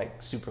 it's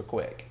super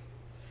quick.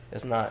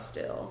 It's not...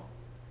 Still.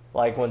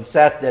 Like when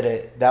Seth did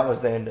it, that was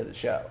the end of the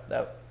show.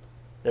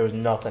 There was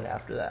nothing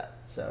after that.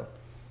 So,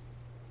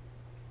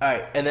 all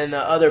right, and then the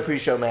other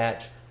pre-show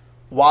match.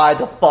 Why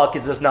the fuck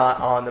is this not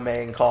on the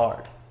main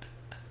card?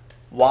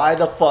 Why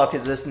the fuck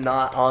is this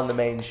not on the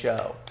main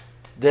show?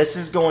 This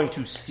is going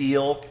to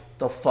steal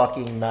the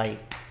fucking night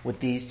with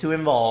these 2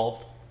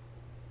 involved.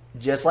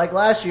 Just like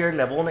last year,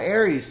 Neville and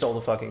Aries stole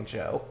the fucking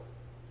show.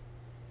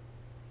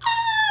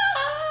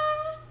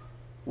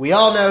 We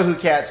all know who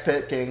Kat's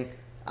picking.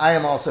 I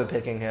am also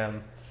picking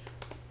him.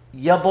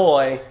 Our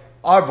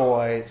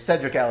boy,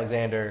 Cedric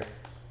Alexander,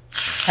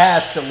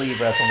 has to leave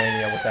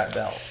WrestleMania with that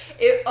belt.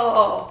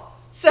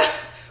 So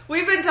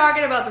we've been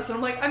talking about this, and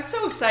I'm like, I'm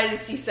so excited to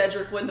see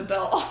Cedric win the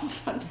belt on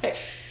Sunday.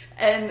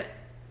 And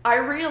I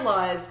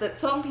realize that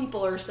some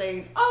people are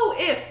saying,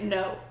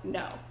 no.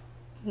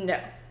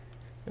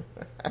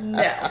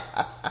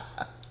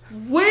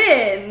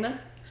 When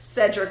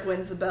Cedric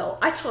wins the belt,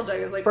 I told Doug,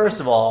 I was like... First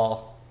of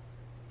all,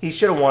 he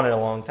should have won it a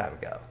long time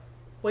ago.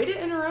 Way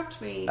to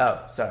interrupt me.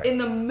 Oh, sorry. In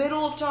the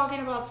middle of talking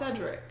about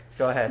Cedric.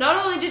 Go ahead.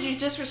 Not only did you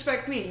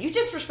disrespect me, you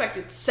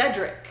disrespected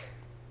Cedric.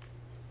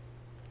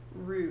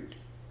 Rude.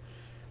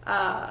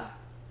 I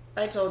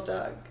told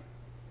Doug,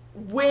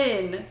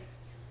 when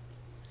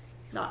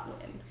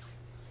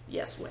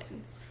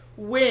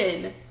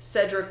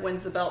Cedric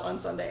wins the belt on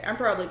Sunday, I'm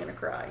probably going to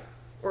cry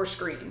or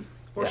scream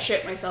or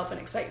shit myself in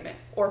excitement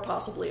or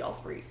possibly all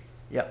three.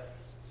 Yep.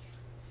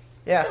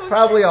 Yeah, So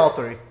probably excited. all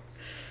three.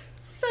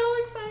 So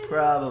excited.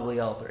 Probably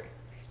all three.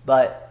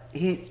 But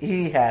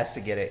he has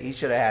to get it. He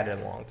should have had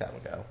it a long time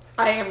ago.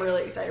 I am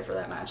really excited for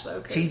that match,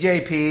 though.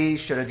 TJP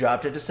should have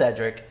dropped it to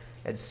Cedric,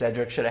 and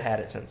Cedric should have had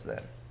it since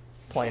then.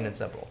 Plain and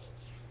simple.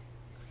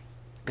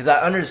 Because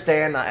I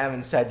understand not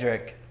having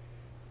Cedric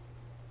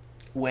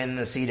win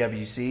the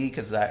CWC,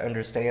 because I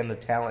understand the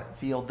talent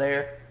field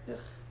there. Ugh.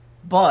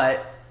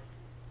 But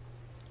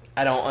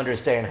I don't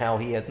understand how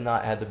he has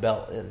not had the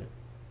belt in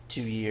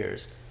 2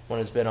 years when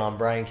it's been on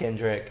Brian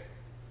Kendrick,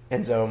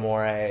 Enzo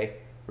Amore,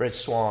 Rich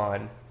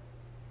Swann.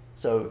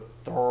 So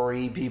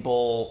 3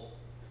 people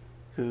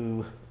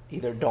who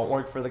either don't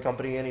work for the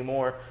company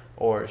anymore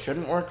or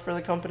shouldn't work for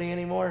the company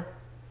anymore.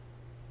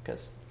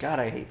 Because, God,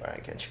 I hate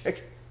Brian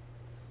Kendrick.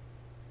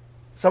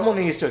 Someone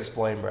needs to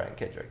explain Brian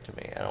Kendrick to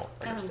me. I don't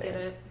understand. I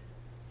don't get it.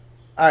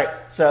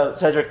 Alright, so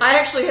Cedric... I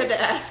actually had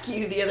to ask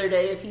you the other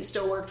day if he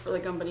still worked for the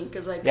company,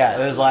 because I...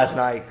 Yeah, it was last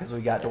night, because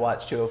we got to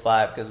watch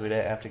 205, because we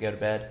didn't have to go to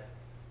bed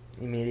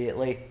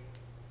immediately.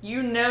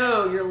 You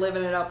know you're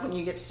living it up when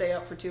you get to stay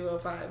up for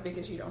 205,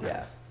 because you don't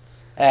have...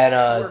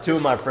 And 2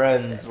 of my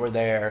friends were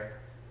there,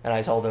 and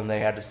I told them they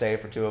had to stay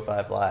for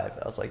 205 Live.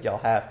 I was like, y'all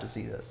have to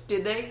see this.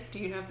 Did they? Do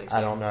you know if they stayed?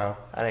 I don't know.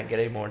 I didn't get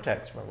any more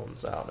texts from them,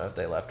 so I don't know if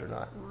they left or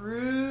not.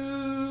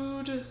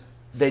 Rude.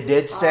 They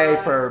did stay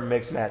for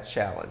Mixed Match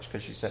Challenge,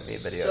 because she sent me a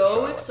video.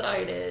 So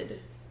excited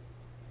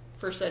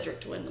for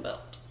Cedric to win the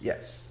belt.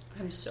 Yes.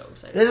 I'm so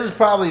excited. This is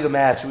probably the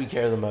match we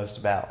care the most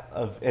about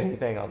of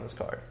anything on this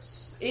card.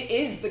 It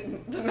is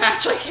the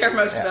match I care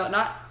most about.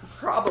 Not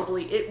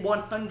probably. It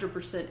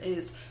 100%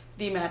 is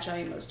the match I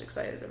am most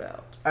excited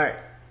about. Alright.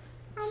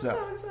 I'm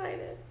so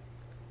excited.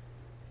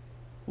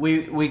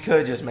 We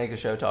could just make a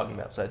show talking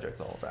about Cedric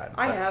the whole time.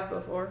 I have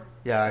before.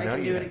 Yeah, I know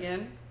can you do it have.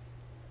 again.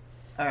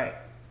 Alright.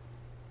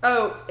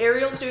 Oh,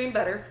 Ariel's doing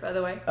better, by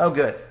the way. Oh,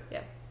 good.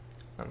 Yeah.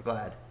 I'm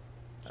glad.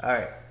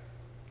 Alright.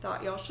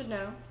 Thought y'all should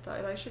know.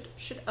 Thought I should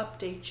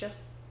update you.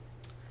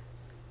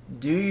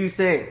 Do you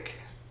think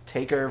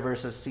Taker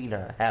versus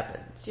Cena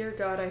happens? Dear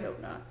God, I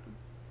hope not.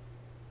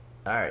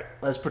 Alright,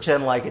 let's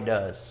pretend like it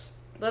does.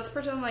 Let's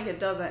pretend like it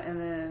doesn't,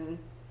 and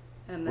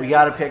then We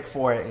gotta pick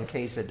for it in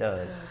case it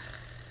does.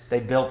 They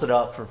built it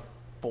up for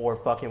 4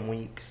 fucking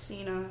weeks.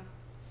 Cena.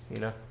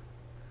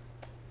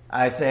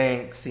 I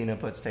think Cena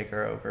puts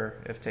Taker over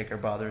if Taker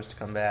bothers to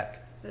come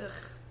back. Ugh.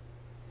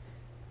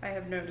 I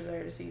have no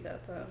desire to see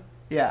that, though.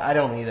 Yeah, I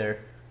don't either.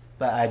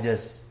 But I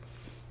just...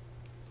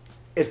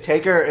 If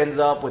Taker ends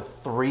up with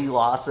 3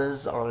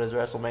 losses on his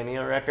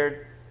WrestleMania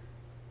record,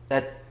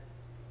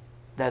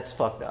 that's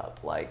fucked up.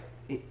 Like,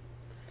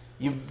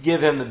 you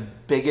give him the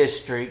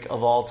biggest streak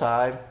of all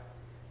time,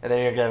 and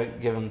then you're going to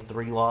give him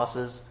 3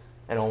 losses,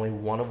 and only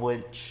one of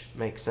which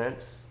makes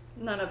sense.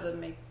 None of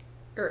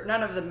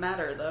them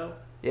matter, though.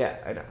 Yeah,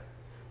 I know.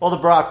 Well, the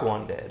Brock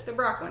one did. The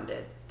Brock one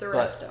did. The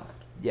rest don't.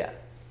 Yeah.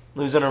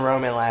 Losing to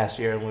Roman last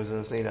year and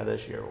losing to Cena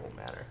this year won't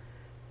matter.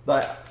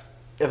 But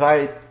if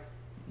I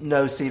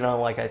know Cena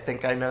like I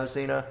think I know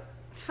Cena...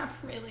 I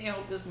really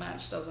hope this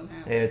match doesn't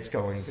happen. It's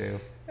going to.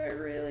 I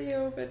really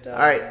hope it does.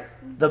 Alright,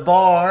 The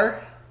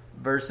Bar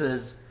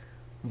versus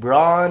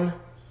Braun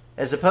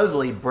and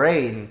supposedly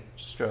Brain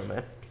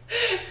Strowman.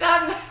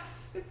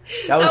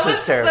 That was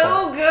hysterical.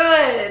 So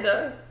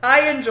good.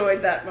 I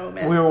enjoyed that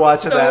moment. We were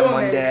watching that one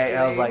immensely. day,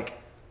 and I was like,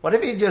 what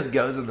if he just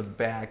goes in the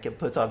back and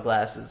puts on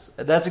glasses?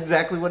 And that's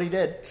exactly what he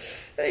did.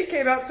 Then he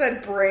came out and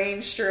said Brain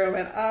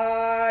Strowman.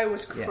 I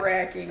was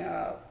cracking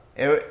up.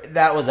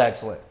 That was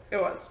excellent. It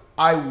was.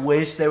 I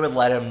wish they would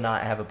let him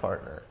not have a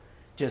partner.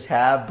 Just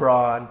have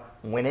Braun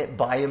win it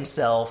by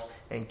himself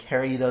and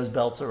carry those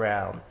belts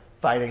around,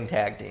 fighting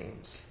tag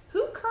teams.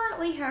 Who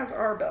currently has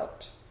our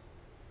belt?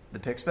 The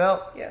Pix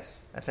belt?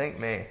 Yes. I think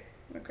me.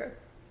 Okay.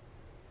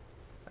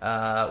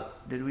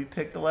 Did we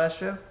pick the last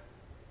show?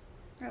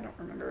 I don't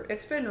remember.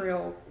 It's been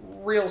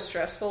real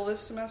stressful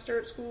this semester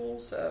at school,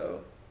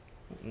 so...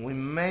 We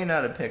may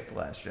not have picked the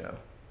last show.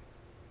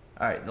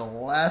 Alright, the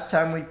last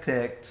time we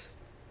picked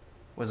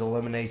was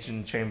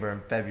Elimination Chamber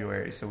in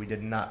February, so we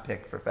did not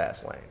pick for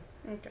Fastlane.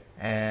 Okay.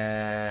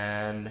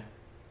 And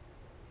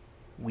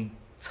we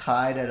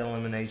tied at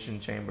Elimination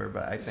Chamber,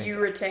 but I think... You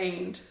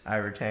retained. I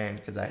retained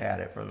because I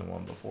had it from the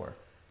one before.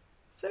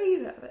 So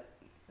you have it.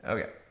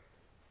 Okay.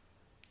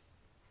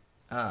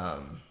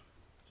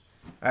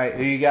 Alright,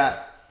 who you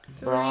got?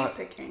 Who are you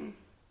picking?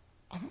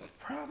 I'm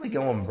probably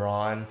going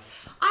Braun.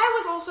 I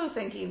was also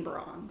thinking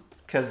Braun.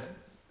 Because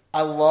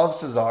I love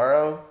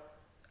Cesaro.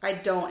 I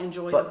don't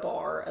enjoy the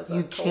Bar as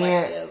a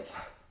collective.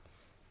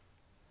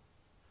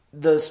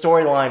 The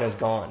storyline is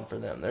gone for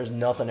them. There's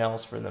nothing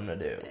else for them to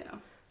do. Yeah.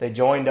 They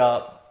joined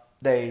up.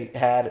 They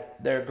had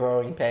their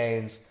growing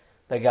pains.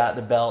 They got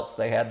the belts.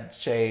 They had the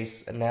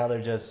chase. And now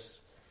they're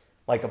just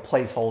like a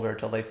placeholder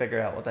till they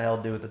figure out what the hell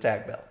to do with the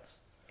tag belts.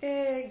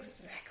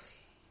 Exactly.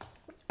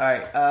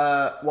 Alright,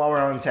 while we're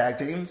on tag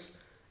teams,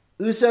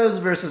 Usos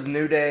versus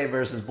New Day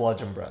versus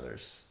Bludgeon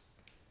Brothers.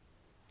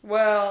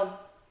 Well,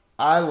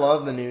 I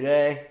love the New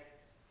Day,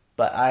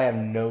 but I have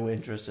no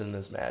interest in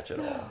this match at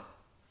all.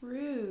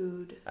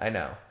 rude. I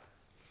know.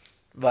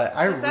 But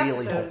I This really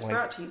episode don't is like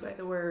brought to you by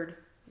the word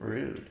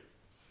rude.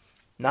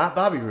 Not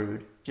Bobby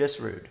Roode, just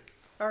rude.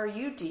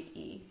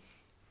 R-U-D-E.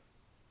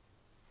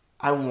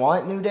 I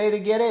want New Day to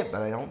get it,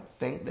 but I don't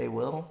think they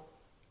will.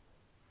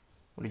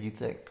 What do you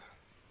think?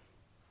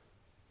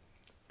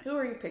 Who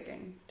are you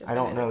picking? I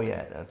don't know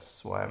yet.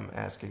 That's why I'm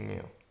asking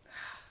you.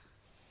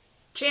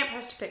 Champ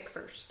has to pick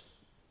first.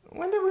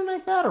 When did we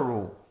make that a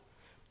rule?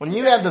 When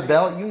you have the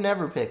belt, you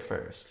never pick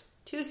first.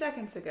 2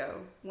 seconds ago,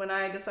 when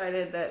I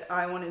decided that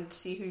I wanted to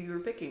see who you were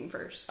picking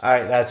first.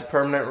 Alright, that's a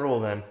permanent rule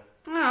then.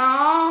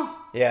 Aww.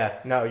 Yeah,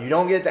 no, you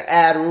don't get to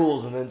add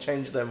rules and then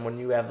change them when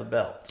you have the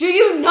belt. Do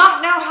you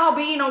not know how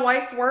being a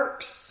wife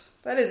works?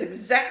 That is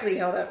exactly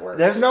how that works.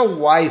 There's no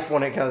wife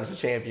when it comes to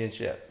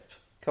championship.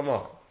 Come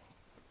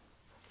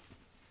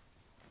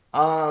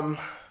on.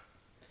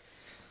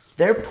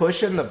 They're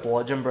pushing the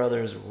Bludgeon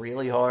Brothers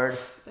really hard.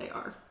 They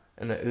are.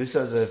 And the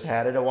Usos have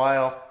had it a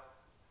while.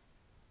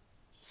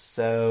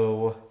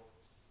 So...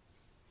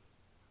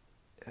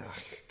 Ugh,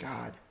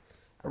 God.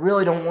 I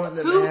really don't want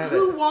them to have it.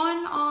 Who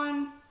won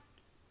on...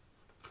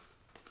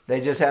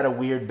 They just had a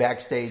weird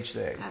backstage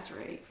thing. That's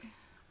right.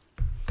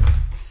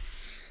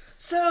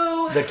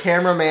 So... The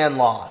cameraman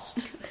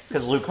lost.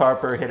 Because Luke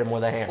Harper hit him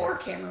with a hammer. Poor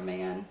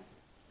cameraman.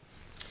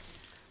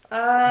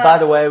 By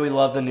the way, we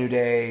love the New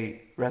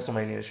Day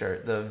WrestleMania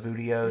shirt. The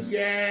Vudios.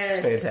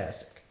 Yes. It's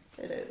fantastic.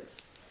 It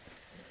is.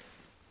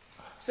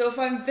 So if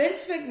I'm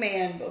Vince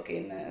McMahon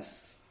booking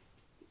this,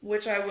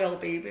 which I will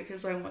be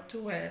because I want to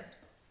win,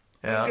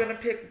 Yeah. I'm going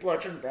to pick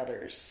Bludgeon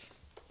Brothers.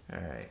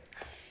 Alright.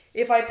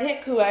 If I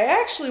pick who I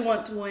actually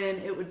want to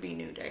win, it would be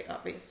New Day,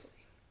 obviously.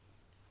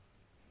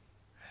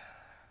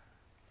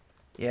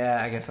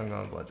 Yeah, I guess I'm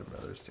going Bludgeon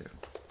Brothers too.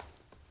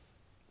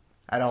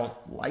 I don't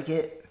like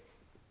it.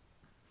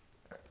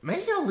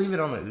 Maybe I'll leave it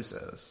on the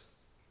Usos.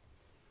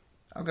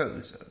 I'll go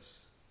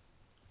Usos.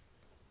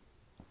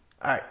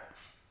 Alright.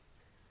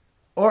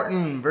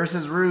 Orton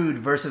versus Rude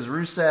versus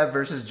Rusev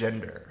versus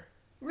Jinder.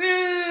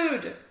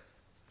 Rude!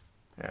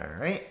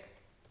 Alright.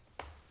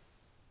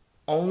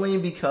 Only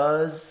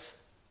because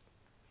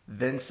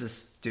Vince is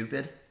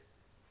stupid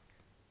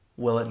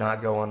will it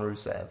not go on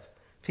Rusev.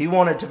 If he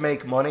wanted to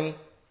make money,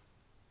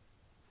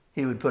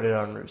 he would put it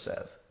on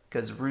Rusev.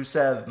 Because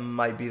Rusev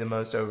might be the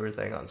most over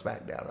thing on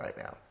SmackDown right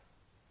now.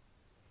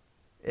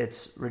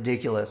 It's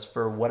ridiculous.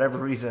 For whatever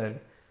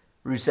reason,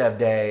 Rusev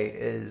Day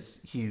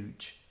is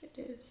huge. It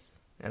is.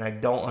 And I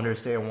don't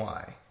understand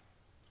why.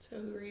 So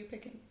who are you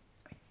picking?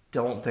 I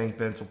don't think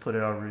Vince will put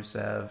it on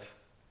Rusev.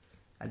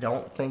 I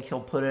don't think he'll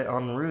put it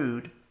on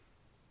Rude.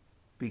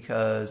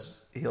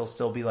 Because he'll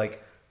still be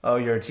like, oh,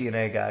 you're a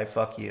TNA guy,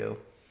 fuck you.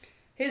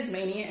 His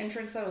Mania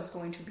entrance, though, is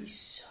going to be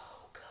so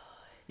good.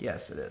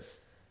 Yes, it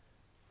is.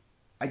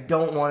 I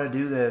don't want to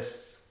do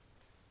this.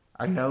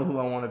 I know who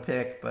I want to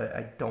pick, but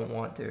I don't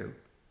want to.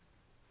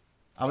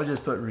 I'm going to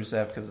just put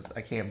Rusev because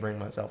I can't bring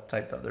myself to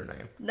type the other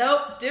name.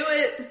 Nope, do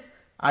it.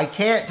 I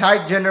can't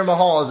type Jinder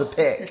Mahal as a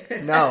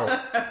pick.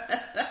 No.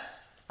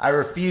 I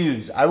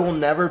refuse. I will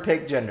never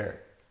pick Jinder.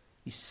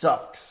 He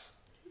sucks.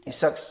 He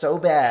sucks so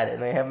bad,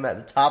 and they have him at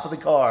the top of the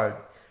card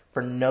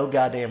for no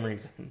goddamn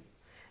reason.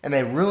 And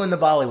they ruined the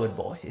Bollywood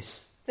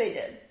Boys. They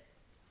did.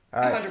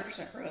 All right.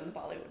 100% ruined the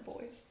Bollywood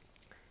Boys.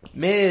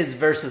 Miz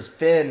versus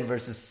Finn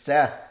versus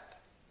Seth.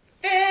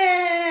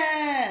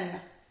 Finn!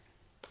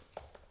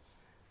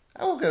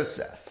 I will go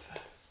Seth.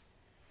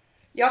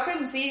 Y'all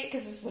couldn't see it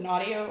because this is an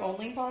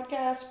audio-only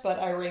podcast, but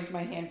I raised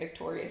my hand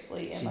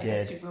victoriously in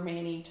a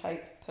Superman-y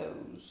type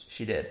pose.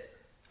 She did.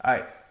 All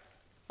right.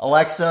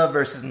 Alexa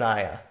versus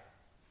Nia.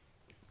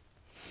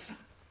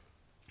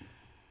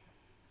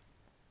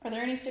 Are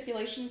there any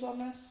stipulations on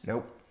this?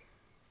 Nope.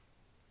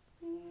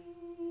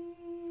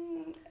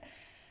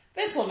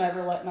 Vince will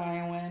never let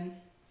Nia win.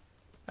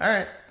 All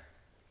right.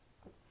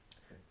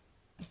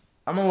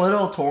 I'm a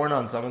little torn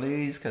on some of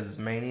these because it's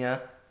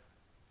Mania,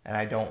 and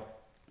I don't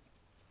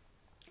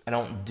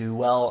do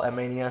well at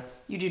Mania.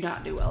 You do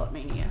not do well at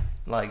Mania.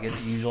 Like,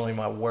 it's usually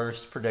my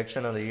worst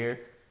prediction of the year.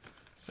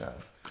 So,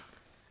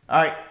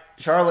 all right.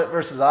 Charlotte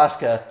versus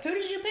Asuka. Who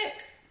did you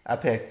pick? I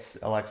picked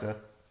Alexa.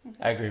 Okay.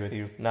 I agree with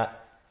you.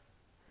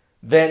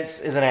 Vince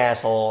is an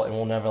asshole and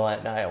will never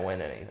let Nia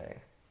win anything.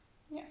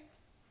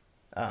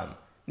 Yeah.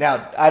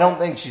 Now, I don't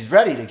think she's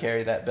ready to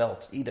carry that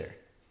belt either.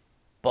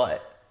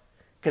 But,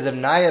 because if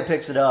Nia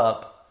picks it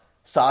up,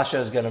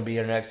 Sasha's going to be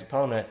her next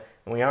opponent.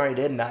 And we already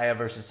did Nia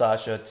versus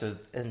Sasha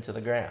into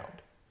the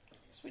ground.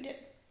 Yes, we did.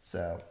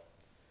 So,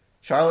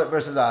 Charlotte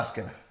versus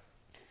Asuka.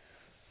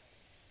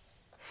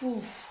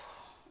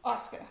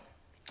 Asuka.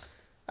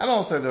 I'm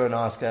also going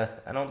Asuka.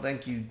 I don't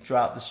think you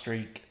dropped the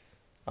streak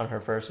on her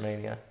first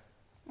Mania.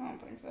 I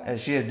don't think so. And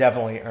she has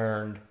definitely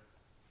earned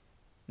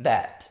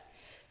that.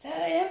 The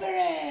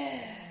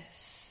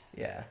Empress.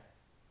 Yeah.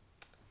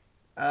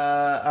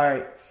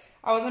 Alright.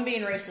 I wasn't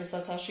being racist.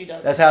 That's how she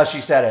does it. That's how she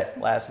said it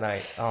last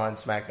night on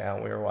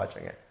SmackDown. We were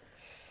watching it.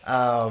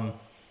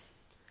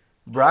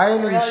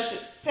 Brian I realized it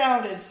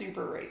sounded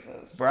super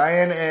racist.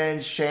 Brian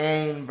and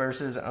Shane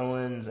versus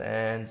Owens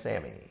and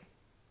Sammy.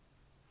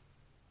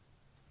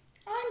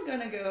 I'm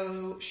gonna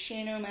go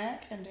Shane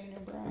O'Mac and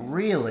Daniel Bryan.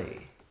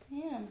 Really?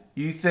 Yeah.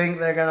 You think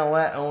they're gonna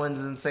let Owens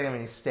and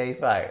Sammy stay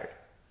fired?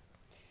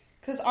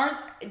 Because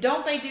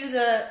don't they do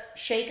the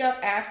shake-up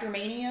after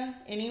Mania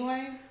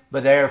anyway?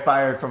 But they're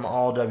fired from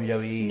all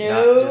WWE, No,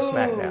 not just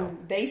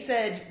SmackDown. They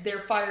said they're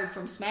fired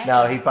from SmackDown.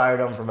 No, he fired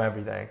them from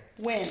everything.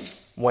 When?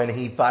 When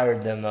he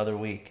fired them the other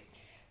week.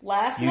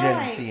 Last you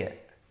night. didn't see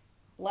it.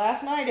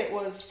 Last night it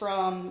was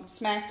from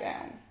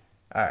SmackDown.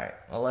 Alright,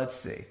 well, let's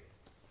see.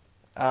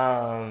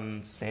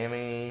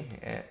 Sammy...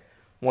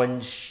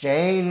 When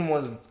Shane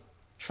was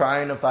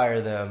trying to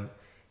fire them,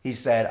 he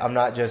said, I'm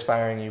not just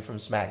firing you from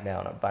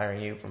SmackDown, I'm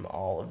firing you from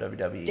all of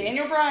WWE.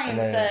 Daniel Bryan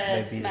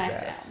said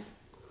SmackDown.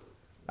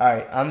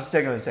 Alright, I'm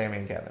sticking with Sammy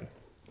and Kevin.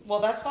 Well,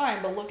 that's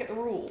fine, but look at the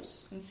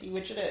rules and see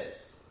which it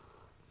is.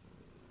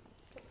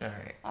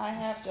 Alright. I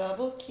have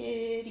double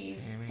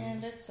kitties, Sammy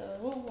and it's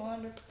so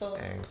wonderful.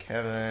 And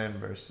Kevin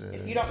versus...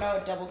 If you don't know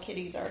what double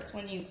kitties are, it's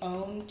when you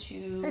own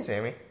two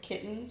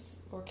kittens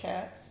or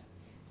cats,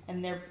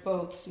 and they're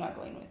both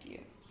snuggling with you.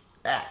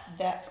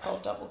 That's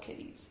called double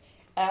kitties.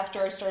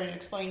 After I started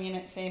explaining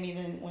it, Sammy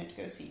then went to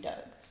go see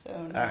Doug.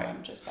 So now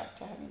I'm just back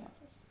to having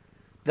office.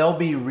 They'll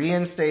be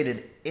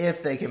reinstated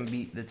if they can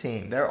beat the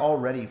team. They're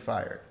already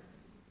fired.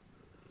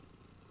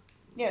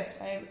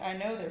 Yes, I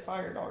know they're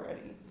fired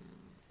already.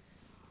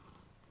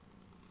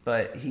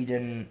 But he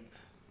didn't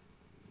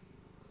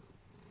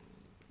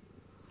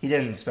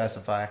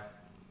specify.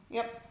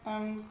 Yep,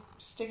 I'm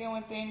sticking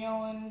with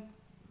Daniel and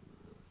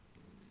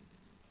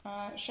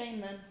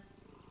Shane then.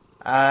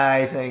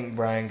 I think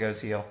Brian goes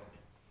heel.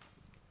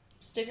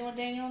 Sticking with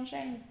Daniel and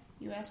Shane.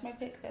 You asked my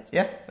pick.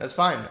 That's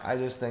fine. I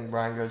just think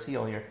Brian goes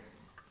heel here.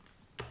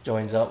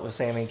 Joins up with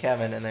Sammy and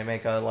Kevin, and they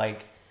make a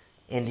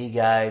indie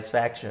guys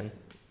faction.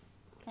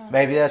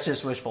 Maybe that's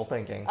just wishful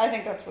thinking. I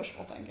think that's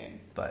wishful thinking.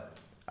 But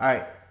all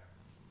right,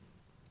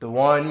 the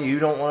one you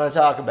don't want to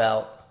talk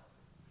about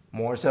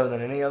more so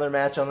than any other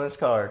match on this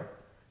card,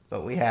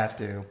 but we have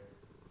to.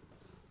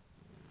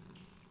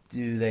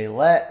 Do they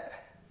let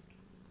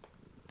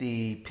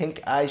the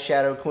pink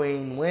eyeshadow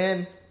queen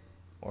win?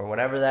 Or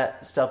whatever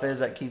that stuff is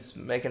that keeps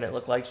making it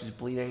look like she's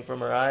bleeding from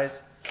her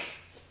eyes?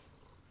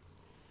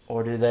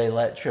 Or do they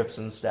let Trips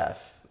and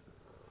Steph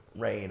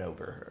reign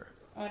over her?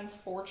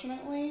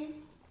 Unfortunately,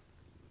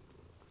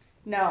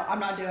 no, I'm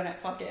not doing it.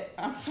 Fuck it.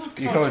 I'm not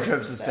going You're going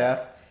Trips and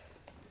Steph?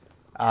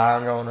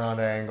 I'm going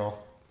Ronda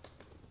Angle.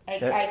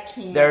 I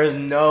can't. There is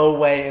no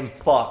way in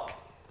fuck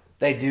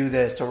they do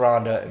this to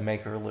Ronda and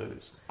make her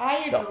lose.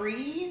 I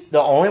agree.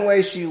 The only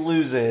way she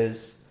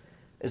loses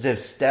is if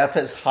Steph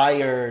has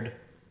hired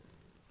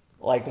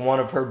one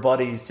of her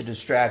buddies to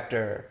distract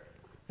her,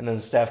 and then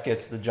Steph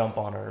gets the jump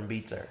on her and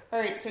beats her.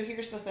 Alright, so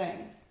here's the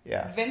thing.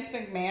 Yeah. Vince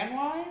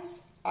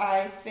McMahon-wise,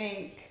 I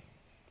think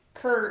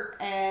Kurt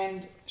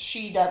and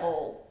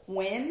She-Devil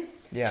win.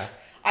 Yeah.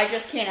 I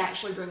just can't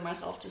actually bring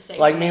myself to say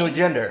like me with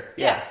gender.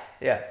 Yeah.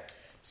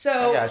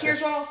 So gotcha.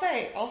 Here's what I'll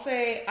say. I'll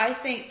say I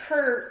think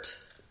Kurt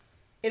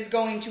is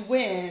going to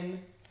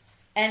win,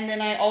 and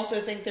then I also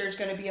think there's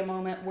going to be a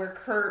moment where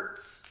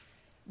Kurt's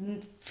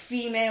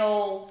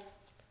female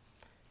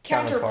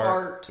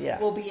counterpart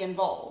will be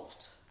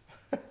involved.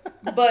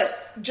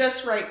 But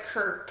just write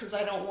Kurt, because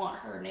I don't want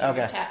her name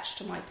attached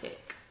to my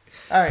pick.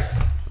 Alright.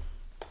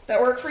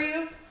 That work for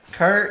you?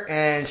 Kurt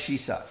and She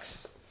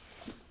Sucks.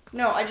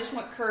 No, I just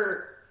want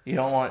Kurt. You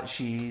don't want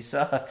She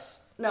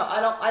Sucks? No,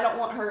 I don't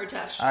want her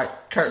attached to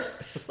Alright,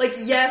 Kurt.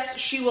 Yes,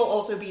 she will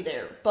also be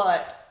there,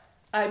 but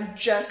I'm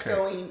just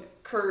going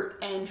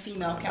Kurt and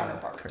female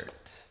counterpart.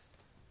 Kurt.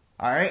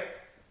 Alright.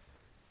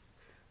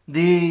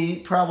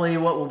 Probably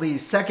what will be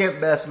second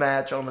best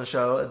match on the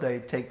show if they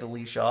take the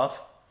leash off.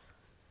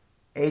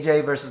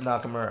 AJ versus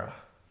Nakamura.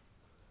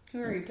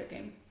 Who are you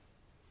picking?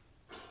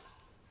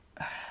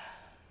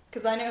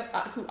 Because I know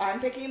who I'm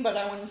picking, but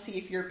I want to see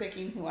if you're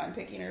picking who I'm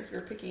picking, or if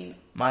you're picking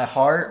my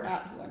heart,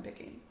 not who I'm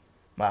picking.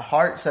 My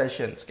heart says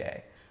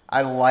Shinsuke.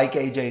 I like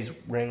AJ's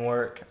ring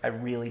work. I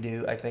really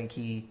do. I think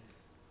he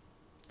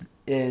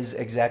is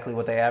exactly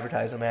what they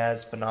advertise him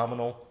as,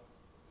 phenomenal.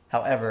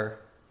 However,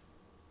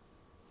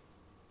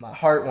 my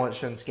heart wants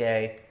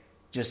Shinsuke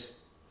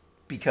just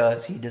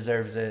because he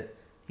deserves it.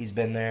 He's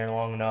been there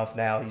long enough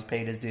now. He's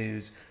paid his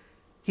dues.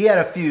 He had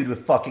a feud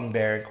with fucking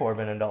Baron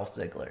Corbin and Dolph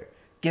Ziggler.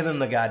 Give him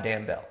the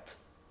goddamn belt.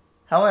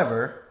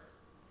 However,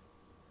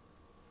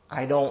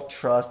 I don't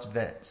trust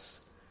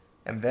Vince.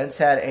 And Vince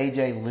had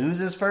AJ lose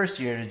his first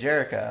year to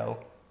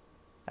Jericho.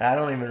 And I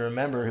don't even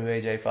remember who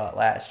AJ fought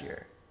last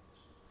year.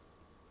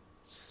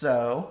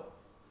 So,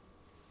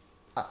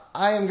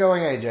 I am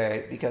going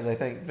AJ because I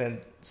think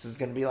Vince is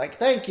going to be like,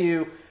 thank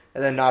you.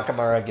 And then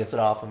Nakamura gets it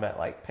off him at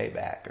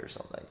Payback or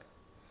something.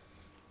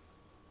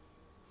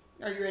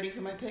 Are you ready for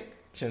my pick?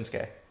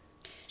 Shinsuke.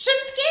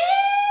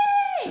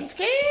 Shinsuke!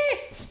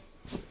 Shinsuke!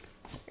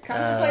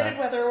 contemplated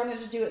whether I wanted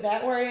to do it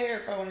that way or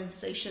if I wanted to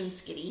say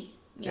Shinsuke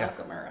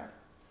Nakamura.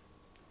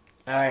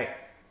 All right.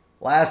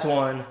 Last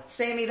one.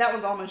 Sammy, that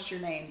was almost your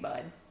name,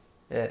 bud.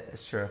 Yeah,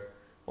 it's true.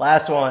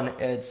 Last one.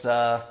 It's,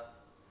 I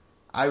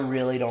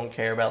really don't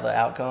care about the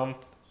outcome,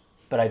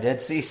 but I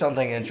did see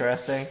something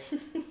interesting.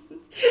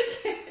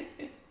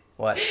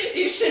 What?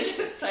 You should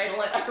just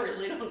title it, I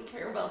really don't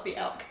care about the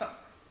outcome.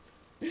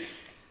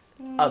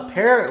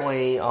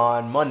 Apparently,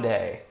 on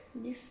Monday,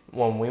 Yes.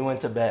 when we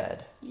went to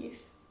bed,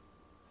 Yes.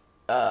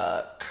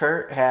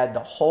 Kurt had the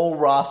whole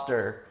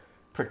roster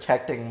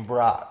protecting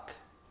Brock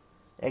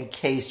in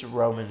case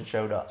Roman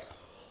showed up.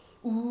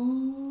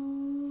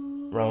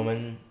 Ooh.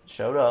 Roman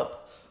showed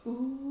up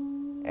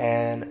Ooh.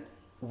 and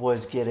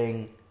was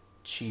getting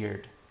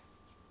cheered.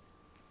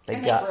 I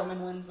think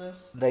Roman wins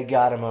this. They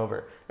got him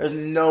over. There's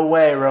no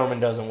way Roman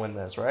doesn't win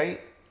this, right?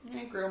 I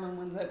think Roman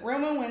wins it.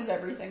 Roman wins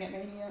everything at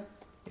Mania.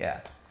 Yeah.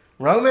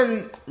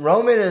 Roman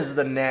is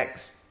the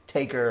next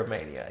taker of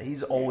Mania.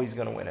 He's always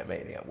going to win at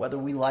Mania. Whether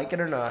we like it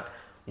or not,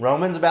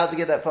 Roman's about to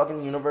get that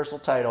fucking Universal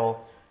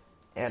title.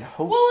 And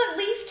Well, at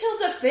least he'll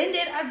defend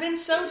it. I've been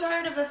so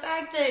tired of the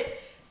fact that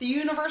the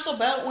Universal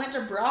belt went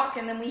to Brock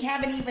and then we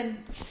haven't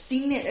even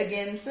seen it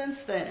again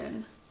since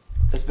then.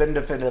 It's been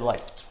defended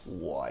like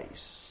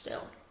twice.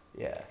 Still.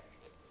 Yeah.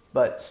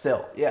 But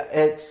still, yeah,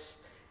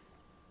 it's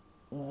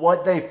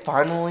what they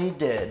finally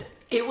did.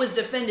 It was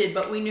defended,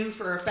 but we knew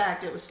for a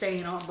fact it was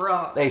staying on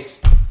Brock. They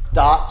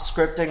stopped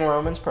scripting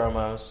Roman's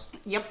promos.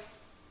 Yep.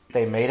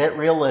 They made it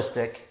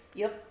realistic.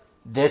 Yep.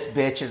 This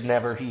bitch is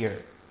never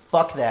here.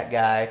 Fuck that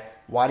guy.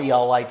 Why do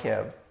y'all like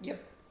him?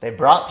 Yep. They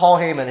brought Paul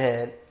Heyman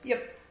in.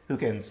 Yep. Who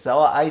can sell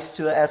ice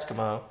to an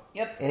Eskimo.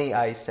 Yep. Any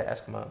ice to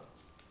Eskimo.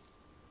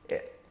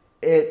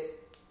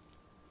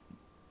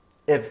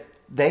 If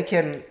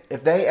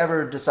they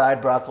ever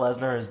decide Brock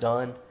Lesnar is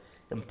done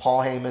and Paul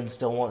Heyman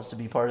still wants to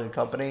be part of the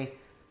company,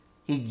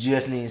 he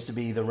just needs to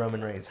be the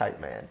Roman Reigns hype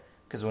man.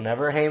 Because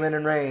whenever Heyman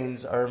and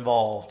Reigns are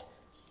involved,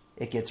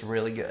 it gets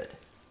really good.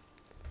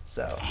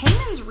 So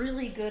Heyman's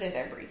really good at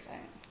everything.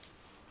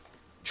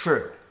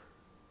 True.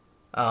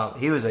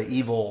 He was an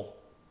evil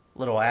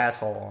little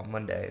asshole on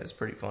Monday. It was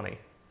pretty funny.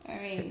 I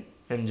mean,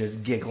 Him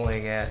just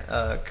giggling at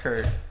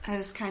Kurt. that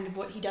is kind of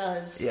what he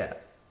does. Yeah.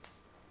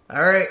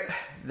 All right.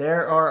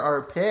 There are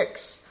our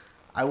picks.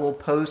 I will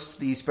post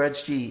the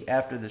spreadsheet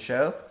after the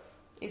show.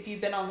 If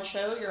you've been on the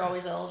show, you're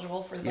always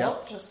eligible for the Yep.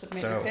 belt. Just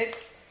submit your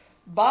picks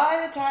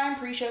by the time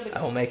pre-show begins.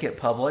 I will make it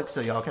public so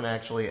y'all can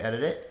actually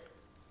edit it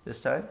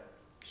this time.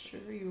 Sure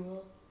you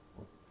will.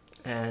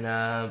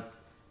 And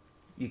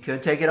you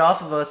could take it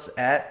off of us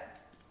at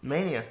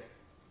Mania.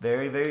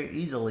 Very, very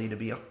easily, to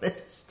be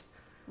honest.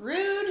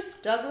 Rude,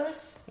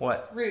 Douglas.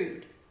 What?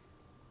 Rude.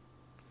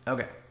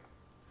 Okay.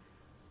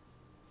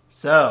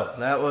 So,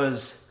 that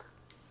was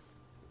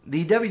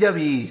the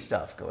WWE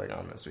stuff going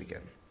on this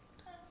weekend.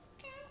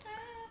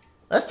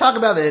 Let's talk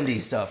about the indie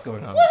stuff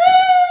going on this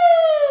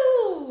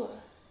weekend. Woo!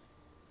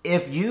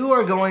 If you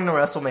are going to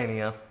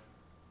WrestleMania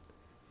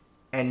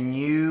and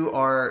you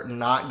are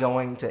not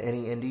going to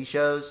any indie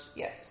shows,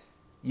 Yes.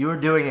 you are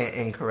doing it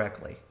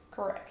incorrectly.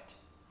 Correct.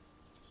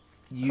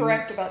 You,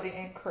 Correct about the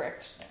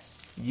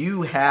incorrectness.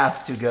 You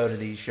have to go to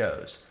these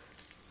shows.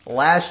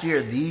 Last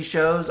year, these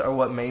shows are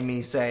what made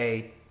me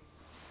say,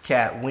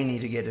 Kat, we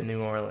need to get to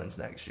New Orleans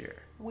next year.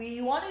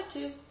 We wanted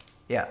to.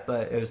 Yeah,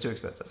 but it was too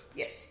expensive.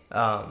 Yes.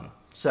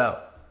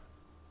 So,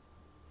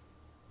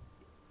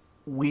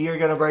 we are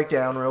going to break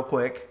down real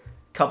quick.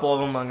 A couple of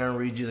them, I'm going to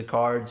read you the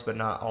cards, but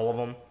not all of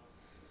them.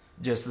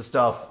 Just the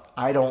stuff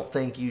I don't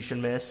think you should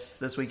miss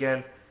this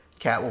weekend.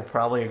 Kat will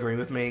probably agree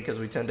with me because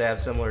we tend to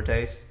have similar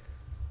tastes.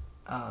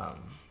 All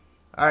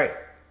right.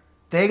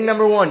 Thing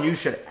number one you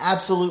should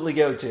absolutely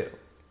go to.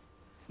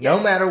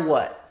 No matter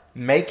what.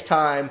 Make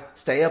time,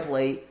 stay up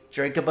late,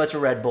 drink a bunch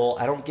of Red Bull.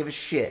 I don't give a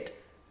shit.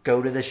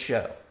 Go to this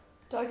show.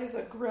 Doug is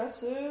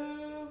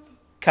aggressive.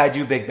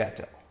 Kaiju Big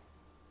Battle.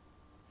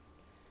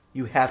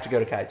 You have to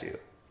go to Kaiju.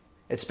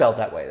 It's spelled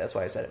that way. That's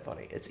why I said it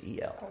funny. It's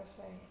E-L. I was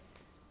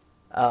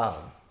saying.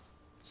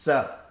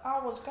 So.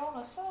 I was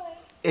gonna say.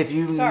 If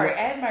you Sorry, I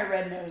had my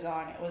red nose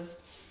on. It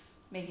was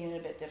making it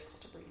a bit difficult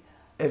to breathe.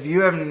 If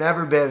you have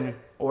never been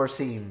or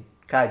seen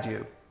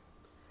Kaiju,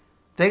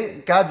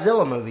 think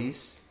Godzilla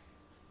movies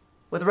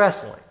with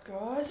wrestling.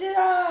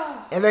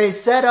 Godzilla! And they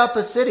set up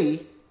a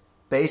city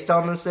based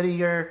on the city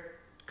you're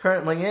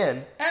currently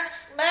in. And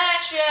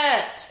smash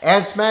it!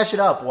 And smash it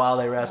up while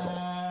they wrestle.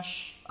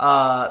 Smash.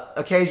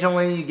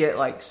 Occasionally you get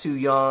like Su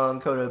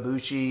Yung, Kota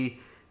Ibushi,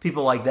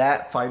 people like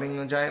that fighting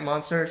the giant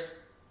monsters.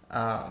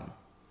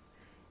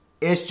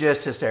 It's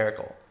just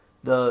hysterical.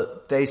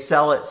 They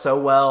sell it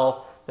so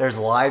well. There's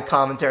live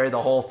commentary,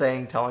 the whole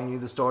thing, telling you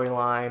the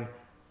storyline.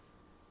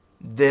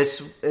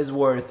 This is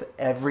worth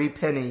every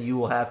penny you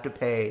will have to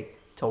pay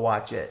to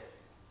watch it.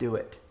 Do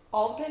it.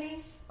 All the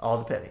pennies? All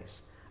the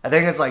pennies. I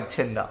think it's like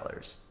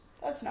 $10.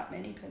 That's not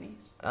many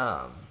pennies.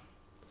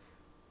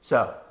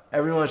 So,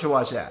 everyone should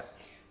watch that.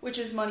 Which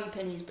is Money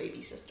Penny's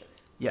baby sister.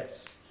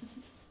 Yes.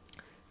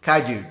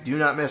 Kaiju. Do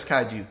not miss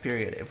Kaiju,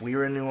 period. If we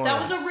were in New Orleans... That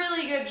was a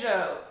really good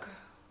joke.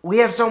 We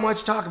have so much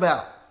to talk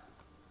about.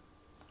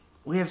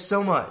 We have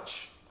so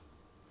much.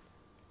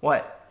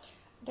 What?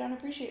 I don't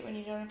appreciate when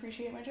you don't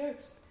appreciate my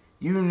jokes.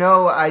 You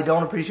know I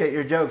don't appreciate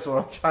your jokes when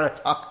I'm trying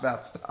to talk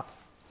about stuff.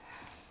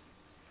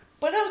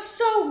 But that was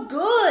so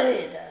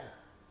good.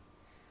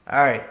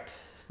 Alright.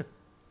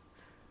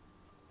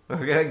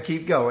 We're going to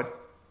keep going.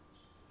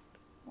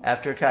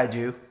 After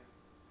Kaiju,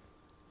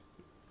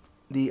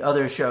 the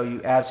other show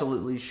you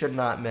absolutely should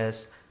not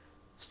miss,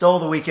 stole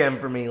the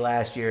weekend for me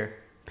last year.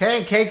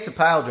 Pancakes of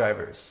Pile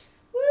Drivers.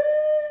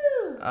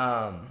 Woo!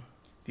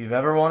 If you've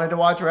ever wanted to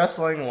watch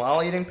wrestling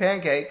while eating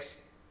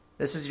pancakes,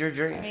 this is your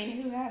dream. I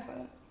mean, who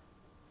hasn't?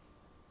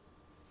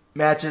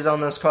 Matches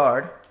on this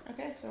card.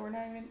 Okay, so we're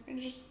not even...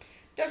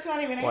 Doug's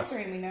not even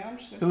answering me now. I'm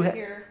just going to sit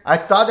here. I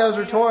thought that was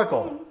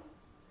rhetorical. No,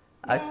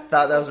 I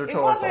thought that was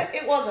rhetorical.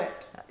 It wasn't.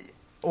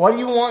 What do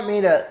you want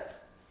me to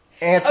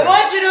answer? I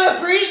want you to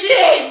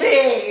appreciate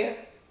me!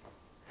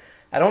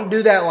 I don't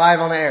do that live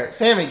on the air.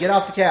 Sammy, get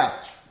off the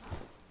couch.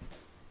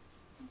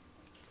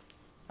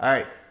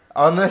 Alright,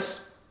 on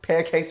this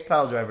Pancakes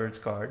Pile Drivers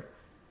card,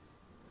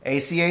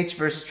 ACH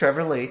versus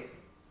Trevor Lee.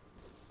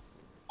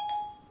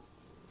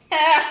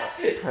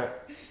 Aberdeen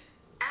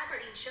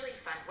Chili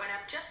Fund went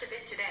up just a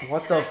bit today.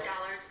 What to the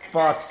 $9.09.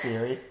 fuck,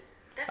 Siri?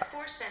 That's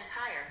 4 cents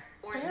higher,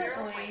 or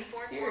Apparently,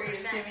 Siri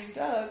is 0.44%. giving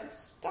Doug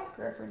stock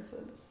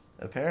references.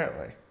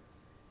 Apparently.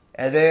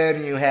 And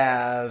then you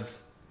have...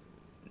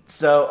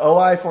 So,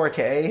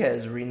 OI4K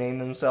has renamed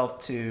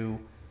themselves to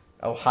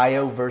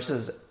Ohio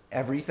versus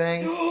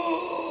Everything.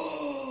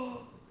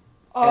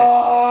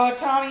 Oh,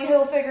 Tommy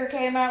Hilfiger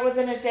came out with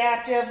an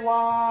adaptive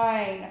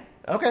line.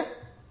 Okay.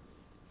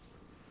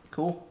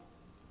 Cool.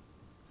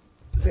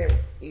 Sammy,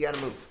 you gotta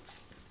move.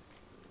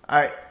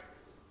 Alright.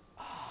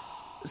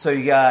 So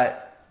you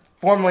got,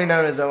 formerly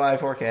known as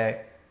OI4K,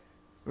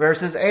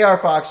 versus AR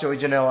Fox, Joey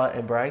Janela,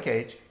 and Brian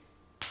Cage.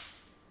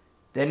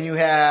 Then you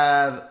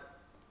have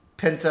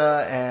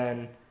Penta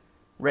and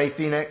Ray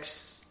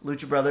Phoenix,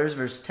 Lucha Brothers,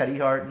 versus Teddy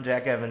Hart and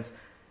Jack Evans.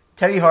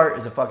 Teddy Hart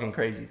is a fucking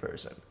crazy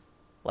person.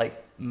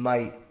 Like,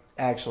 might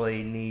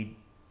actually need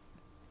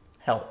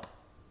help.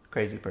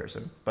 Crazy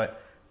person.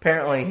 But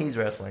apparently he's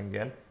wrestling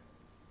again.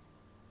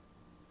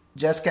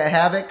 Jessica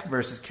Havoc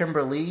versus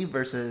Kimberly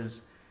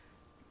versus,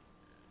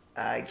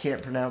 I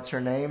can't pronounce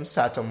her name,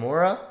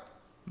 Satomura.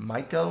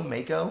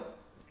 Mako.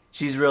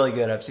 She's really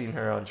good. I've seen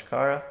her on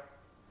Chikara.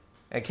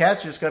 And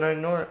Kat's just going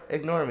to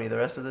ignore me the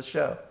rest of the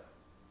show.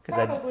 Because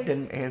I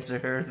didn't answer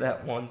her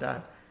that one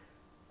time.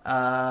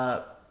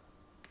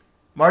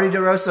 Marty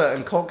DeRosa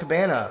and Colt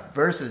Cabana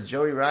versus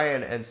Joey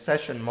Ryan and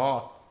Session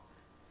Moth.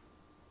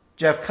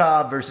 Jeff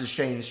Cobb versus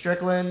Shane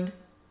Strickland.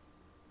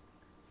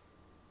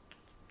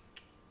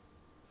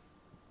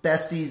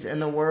 Besties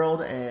in the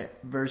World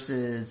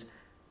versus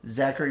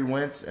Zachary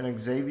Wentz and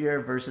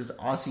Xavier versus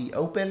Aussie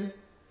Open.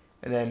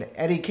 And then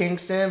Eddie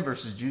Kingston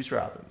versus Juice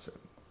Robinson.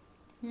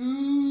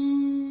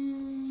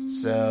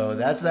 So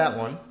that's that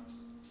one.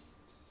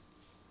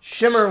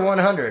 Shimmer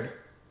 100.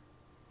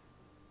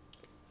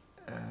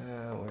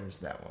 Where's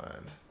that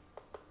one?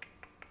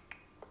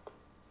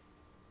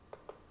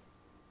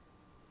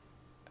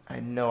 I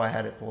know I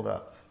had it pulled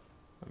up.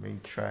 Let me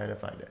try to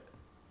find it.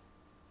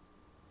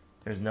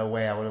 There's no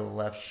way I would have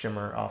left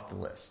Shimmer off the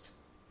list.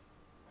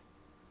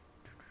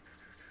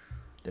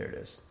 There it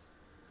is.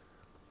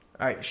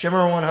 Alright,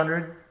 Shimmer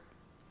 100.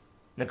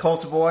 Nicole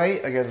Savoy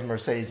against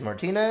Mercedes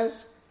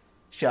Martinez.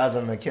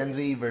 Shazza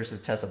McKenzie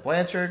versus Tessa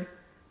Blanchard.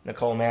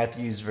 Nicole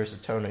Matthews versus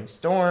Toni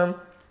Storm.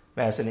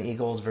 Madison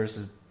Eagles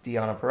versus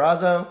Deonna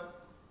Purrazzo.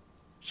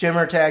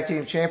 Shimmer Tag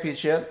Team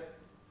Championship.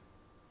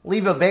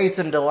 Leva Bates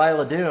and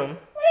Delilah Doom.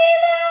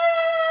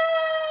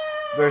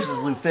 Versus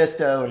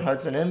Lufisto and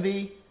Hudson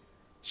Envy.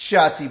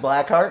 Shotzi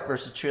Blackheart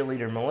versus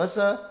Cheerleader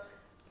Melissa.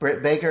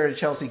 Britt Baker and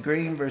Chelsea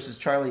Green versus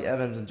Charlie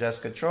Evans and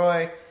Jessica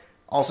Troy.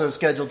 Also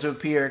scheduled to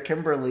appear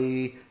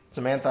Kimberly,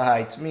 Samantha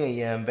Heights, Mia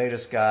Yim, Veda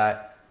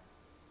Scott.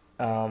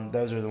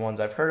 Those are the ones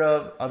I've heard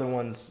of. Other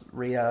ones,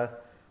 Rhea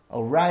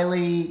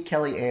O'Reilly,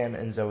 Kelly Ann,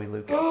 and Zoe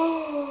Lucas.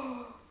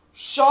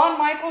 Shawn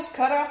Michaels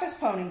cut off his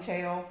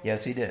ponytail.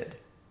 Yes, he did.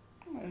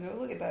 I'm going to go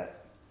look at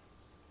that.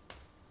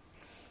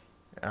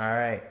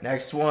 Alright,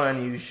 next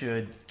one you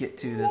should get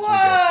to this weekend.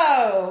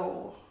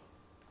 Whoa!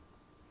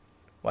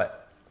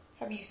 What?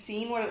 Have you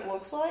seen what it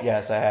looks like?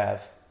 Yes, I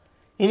have.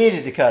 He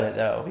needed to cut it,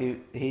 though.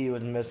 He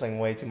was missing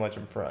way too much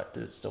in front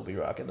to still be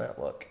rocking that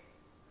look.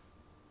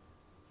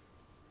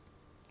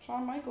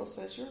 Shawn Michaels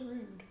says you're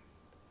rude.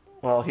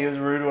 Well, he was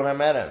rude when I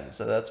met him,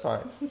 so that's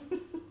fine.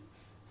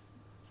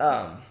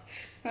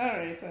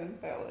 Alright then,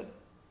 valid.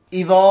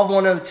 Evolve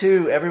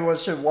 102, everyone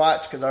should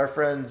watch because our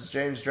friends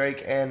James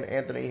Drake and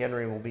Anthony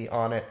Henry will be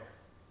on it.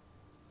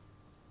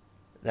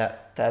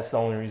 That's the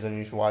only reason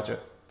you should watch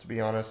it, to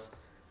be honest.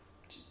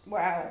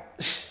 Wow.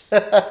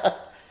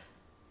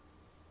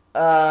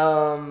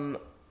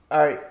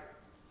 Alright.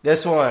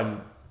 This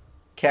one,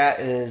 Kat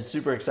is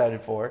super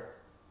excited for.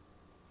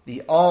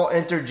 The all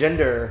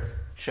intergender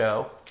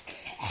show.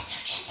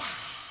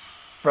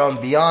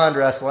 From Beyond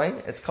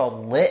Wrestling. It's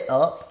called Lit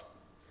Up.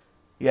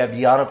 You have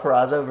Deonna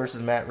Purrazzo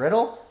versus Matt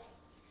Riddle.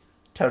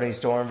 Tony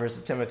Storm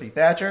versus Timothy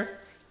Thatcher.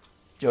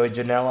 Joey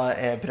Janela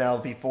and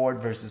Penelope Ford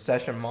versus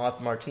Session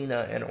Moth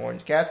Martina and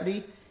Orange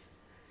Cassidy.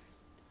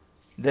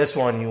 This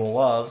one you will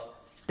love.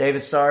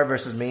 David Starr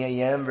versus Mia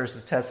Yim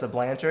versus Tessa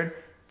Blanchard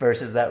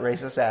versus that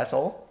racist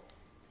asshole.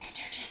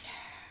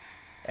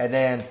 And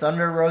then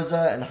Thunder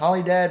Rosa and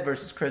Holly Dead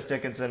versus Chris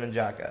Dickinson and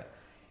Jaka.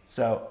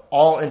 So,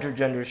 all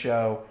intergender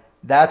show.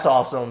 That's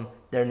awesome.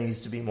 There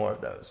needs to be more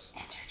of those.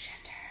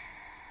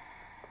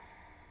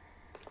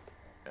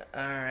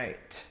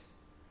 Alright.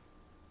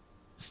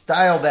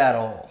 Style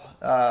Battle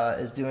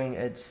is doing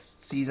its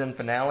season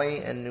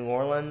finale in New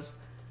Orleans.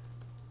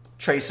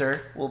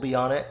 Tracer will be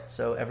on it,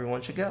 so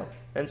everyone should go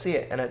and see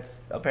it. And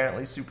it's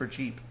apparently super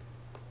cheap.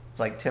 It's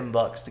like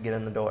 $10 to get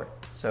in the door.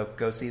 So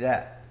go see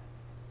that.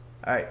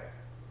 Alright.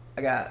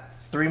 I got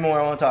 3 more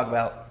I want to talk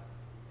about.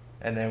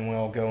 And then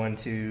we'll go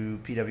into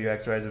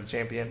PWX Rise of a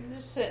Champion. I'm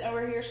just sitting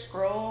over here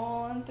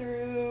scrolling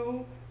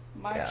through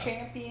my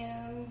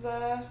Champion's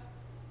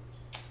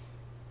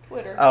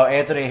Twitter. Oh,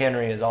 Anthony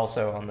Henry is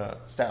also on the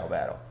Style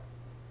Battle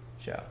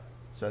show.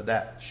 So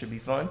that should be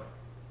fun.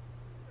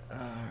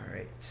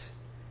 Alright.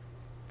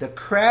 The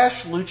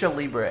Crash Lucha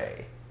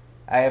Libre.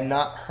 I have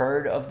not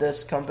heard of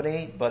this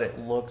company, but it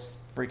looks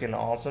freaking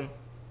awesome.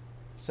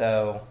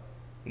 So,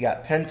 you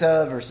got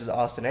Penta versus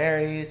Austin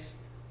Aries.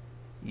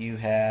 You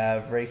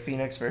have Rey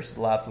Fenix versus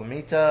La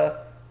Flamita.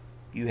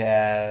 You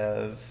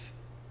have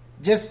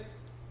just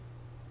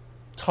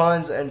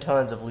tons and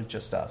tons of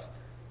lucha stuff.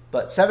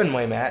 But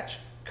 7-way match,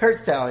 Kurt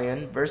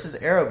Stallion versus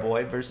Arrow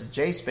Boy versus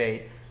Jay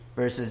Spade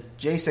versus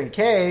Jason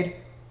Cade.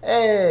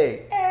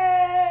 Hey!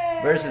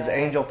 Versus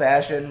Angel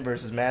Fashion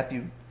versus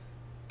Matthew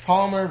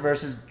Palmer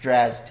versus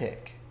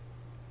Draztik.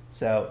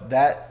 So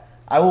that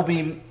I will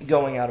be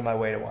going out of my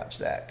way to watch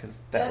that because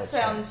that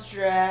sounds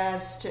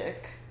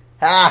drastic.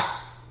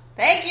 Ha!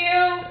 Thank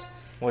you.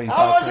 What are you that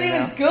talking wasn't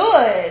even now?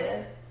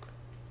 good.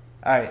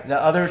 All right, the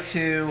other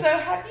two. So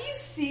have you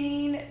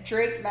seen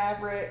Drake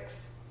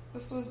Maverick's?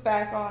 This was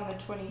back on the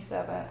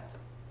 27th.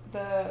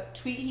 The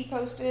tweet he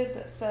posted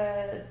that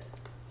said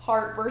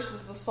 "Heart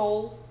versus the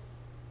Soul."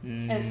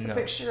 And it's the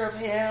picture of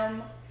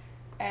him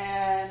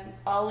and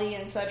Ali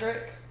and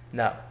Cedric.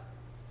 No.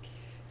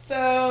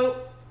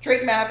 So,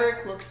 Drake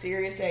Maverick looks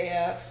serious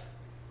AF.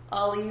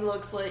 Ali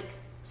looks like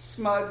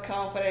smug,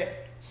 confident.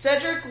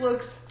 Cedric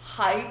looks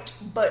hyped,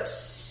 but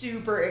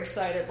super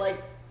excited.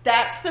 Like,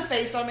 that's the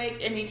face I make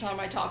anytime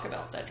I talk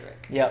about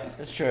Cedric. Yep,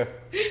 it's true.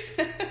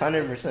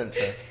 100%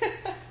 true.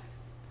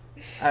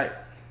 Alright.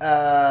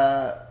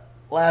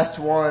 Last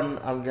one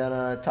I'm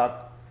going to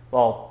talk...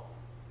 Well...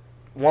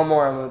 One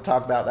more I'm going to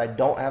talk about that I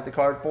don't have the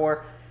card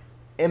for.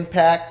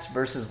 Impact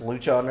versus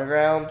Lucha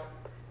Underground.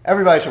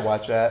 Everybody should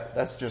watch that.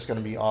 That's just going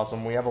to be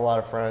awesome. We have a lot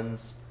of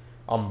friends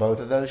on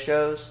both of those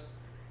shows.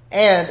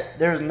 And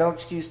there's no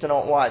excuse to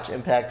not watch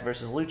Impact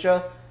versus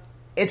Lucha.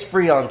 It's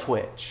free on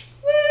Twitch.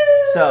 Woo!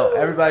 So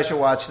everybody should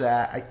watch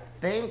that. I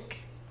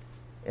think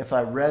if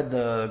I read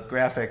the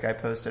graphic I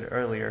posted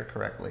earlier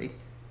correctly,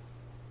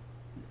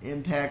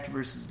 Impact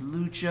versus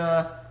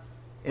Lucha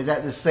is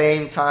at the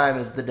same time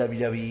as the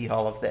WWE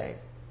Hall of Fame.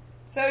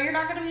 So you're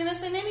not going to be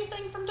missing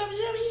anything from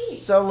WWE.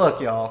 So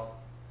look, y'all.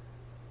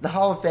 The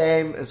Hall of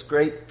Fame is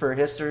great for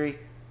history,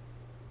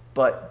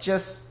 but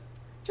just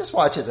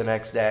watch it the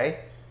next day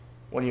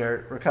when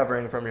you're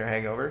recovering from your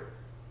hangover.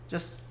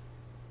 Just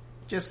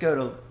go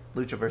to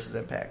Lucha vs.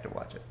 Impact and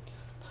watch it.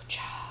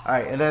 Lucha.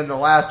 Alright, and then the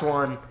last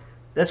one.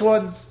 This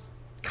one's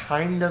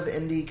kind of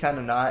indie, kind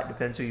of not.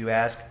 Depends who you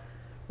ask.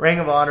 Ring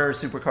of Honor,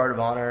 Supercard of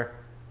Honor.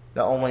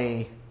 The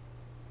only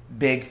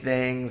big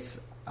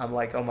things I'm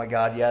like, oh my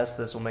god, yes,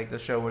 this will make the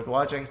show worth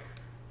watching.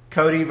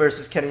 Cody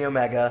versus Kenny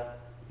Omega,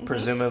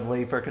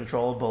 presumably for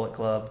control of Bullet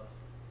Club,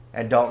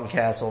 and Dalton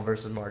Castle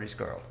versus Marty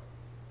Scurll.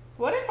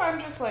 What if I'm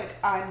just like,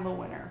 I'm the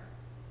winner?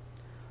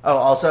 Oh,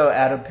 also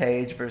Adam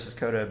Page versus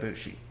Kota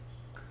Ibushi.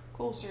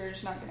 Cool, so you're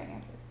just not going to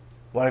answer.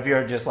 What if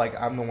you're just like,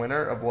 I'm the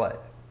winner of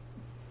what?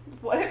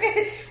 What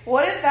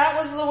if that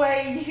was the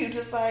way you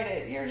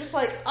decided? You're just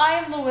like, I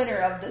am the winner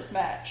of this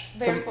match.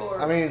 Therefore,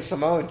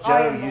 Samoa I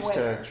Joe am the used to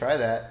winner. try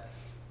that.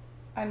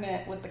 I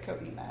meant with the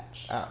Cody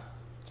match. Oh.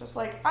 Just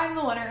like, I'm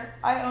the winner.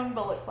 I own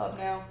Bullet Club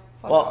now.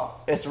 Fuck Well,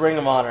 off. it's Ring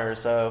of Honor,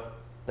 so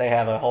they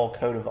have a whole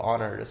code of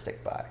honor to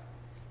stick by.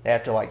 They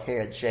have to, like,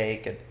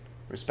 handshake and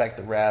respect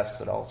the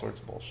refs and all sorts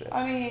of bullshit.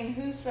 I mean,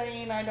 who's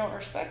saying I don't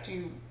respect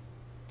you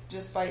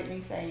despite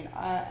me saying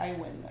I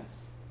win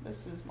this?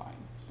 This is mine.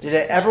 Did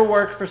it ever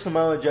work for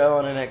Samoa Joe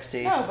on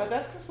NXT? No, but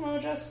that's because Samoa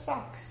Joe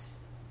sucks.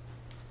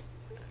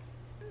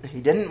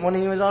 He didn't when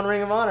he was on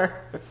Ring of Honor.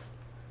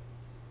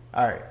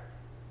 Alright.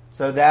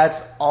 So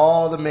that's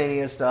all the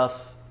Mania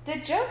stuff.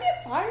 Did Joe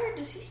get fired?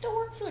 Does he still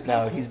work for the No,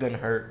 company? he's been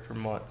hurt for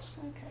months.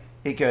 Okay.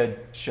 He could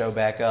show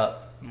back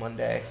up one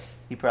day.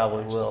 He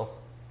probably will.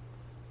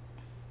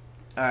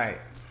 Alright.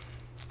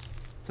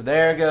 So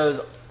there goes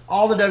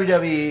all the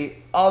WWE,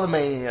 all the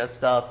Mania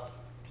stuff.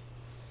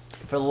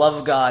 For the love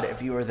of God,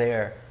 if you are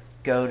there,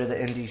 go to the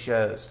indie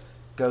shows.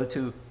 Go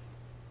to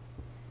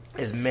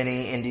as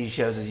many indie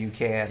shows as you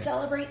can.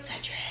 Celebrate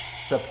Cedric.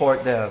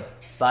 Support them.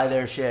 Buy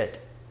their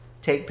shit.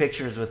 take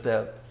pictures with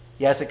them.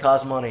 Yes, it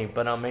costs money,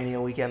 but on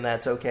Mania weekend,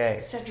 that's okay.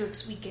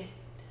 Cedric's Weekend.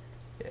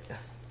 Yeah.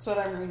 That's what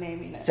I'm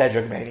renaming it.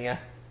 Cedric Mania.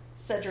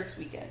 Cedric's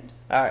Weekend.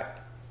 All right.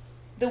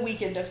 The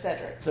weekend of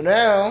Cedric. So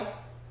now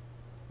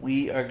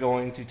we are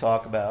going to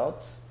talk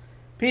about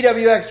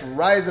PWX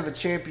Rise of a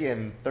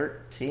Champion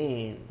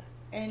 13.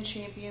 And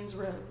Champions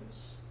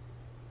Rose.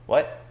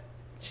 What?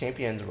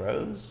 Champions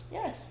Rose?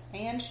 Yes,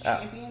 and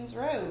Champions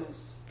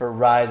Rose. For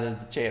Rise of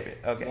the Champion.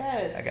 Okay.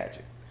 Yes. I got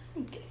you.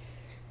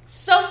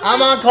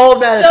 I'm on cold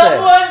medicine.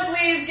 Someone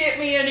please get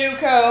me a new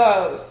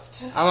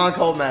co-host. I'm on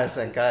cold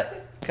medicine. Cut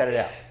it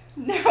out.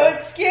 No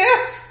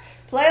excuse.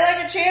 Play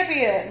like a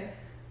champion.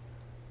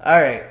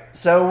 Alright,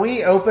 so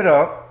we open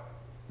up.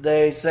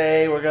 They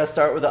say we're going to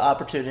start with the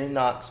Opportunity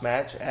Knocks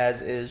match,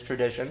 as is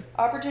tradition.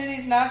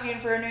 Opportunity's knocking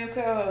for a new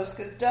co-host,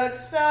 because Doug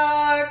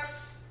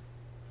sucks.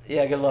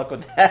 Yeah, good luck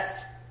with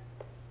that.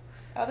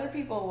 Other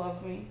people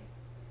love me.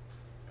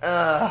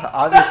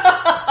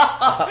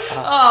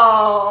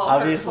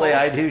 Obviously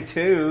I do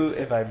too,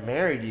 if I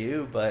married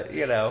you, but,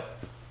 you know.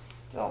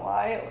 Don't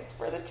lie, it was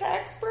for the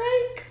tax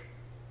break.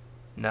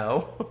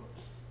 No.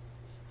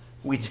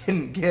 We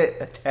didn't get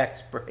a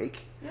tax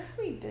break. Yes,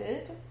 we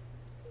did.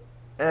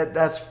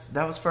 That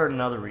was for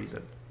another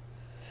reason.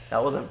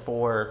 That wasn't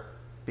for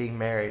being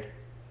married.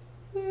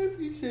 If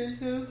you say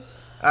so.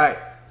 Alright.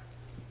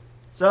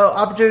 So,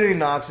 Opportunity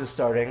Knocks is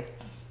starting.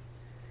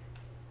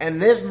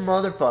 And this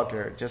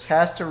motherfucker just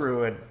has to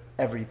ruin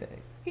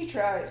everything. He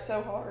tries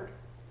so hard.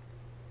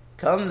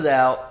 Comes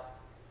out,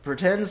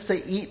 pretends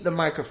to eat the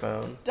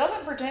microphone.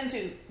 Doesn't pretend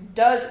to,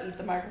 does eat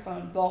the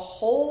microphone the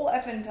whole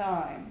effing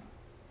time.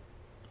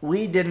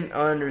 We didn't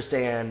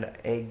understand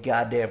a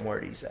goddamn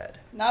word he said.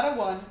 Not a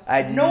one.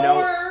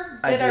 Nor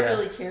did I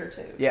really care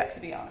to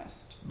be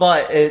honest.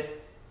 But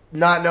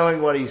not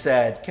knowing what he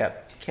said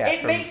kept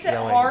it makes it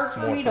hard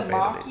for me to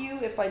mock you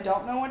if I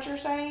don't know what you're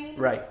saying.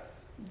 Right.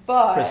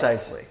 But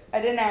precisely. I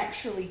didn't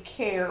actually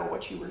care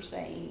what you were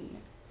saying.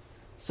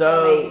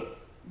 So, from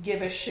a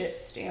give a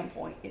shit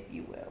standpoint, if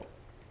you will.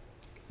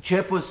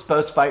 Chip was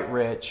supposed to fight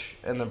Rich,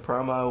 and the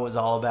promo was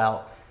all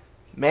about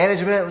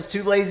management was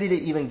too lazy to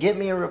even get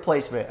me a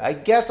replacement. I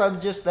guess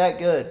I'm just that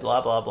good.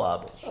 Blah, blah,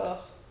 blah. Ugh.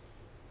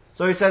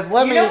 So he says,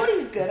 You know what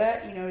he's good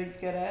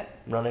at?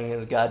 Running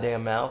his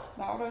goddamn mouth.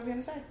 Not what I was going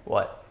to say.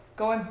 What?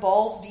 Going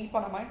balls deep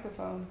on a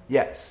microphone.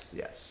 Yes.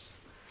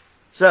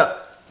 So,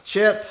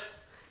 Chip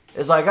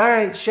is like, all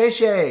right,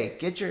 Shay,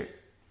 get your...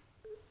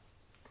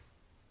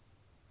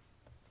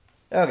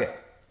 Okay.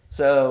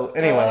 So,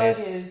 anyways.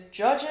 Doug is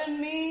judging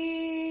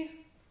me.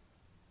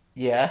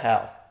 Yeah,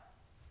 how?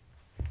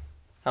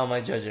 How am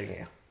I judging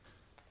you?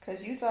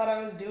 Because you thought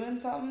I was doing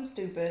something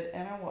stupid,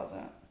 and I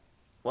wasn't.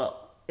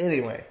 Well,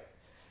 anyway.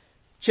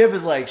 Chip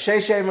is like, Shay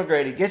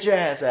McGrady, get your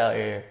ass out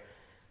here.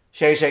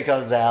 Shay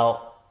comes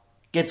out,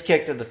 gets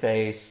kicked in the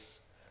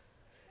face,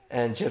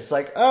 and Chip's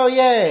like, oh,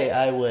 yay,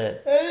 I win.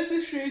 As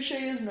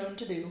Shay is known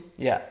to do.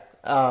 Yeah.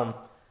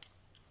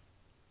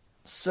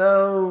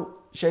 So,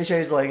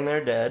 Shay's laying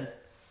there dead.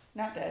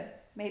 Not dead.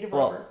 Made of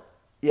rubber.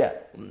 Yeah,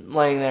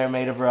 laying there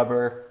made of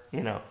rubber,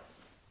 you know,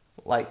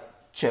 like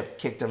Chip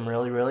kicked him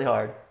really, really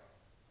hard.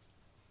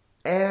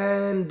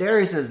 And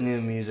Darius's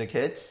new music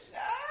hits.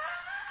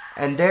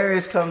 And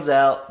Darius comes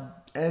out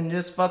and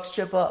just fucks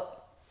Chip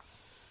up.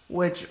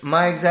 Which,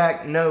 my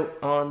exact note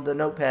on the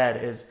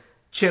notepad is,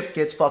 Chip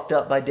gets fucked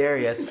up by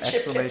Darius,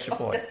 exclamation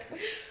point.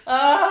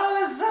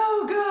 Oh,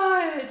 so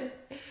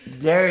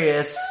good!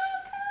 Darius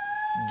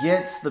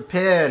gets the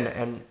pin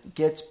and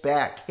gets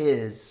back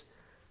his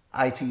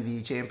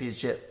ITV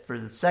championship for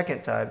the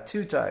second time,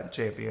 two-time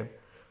champion.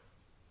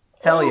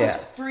 Hell yeah.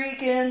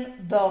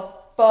 Freaking the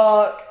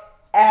fuck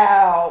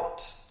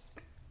out.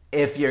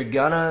 If you're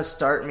gonna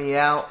start me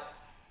out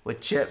with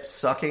Chip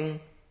sucking,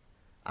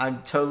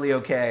 I'm totally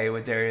okay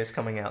with Darius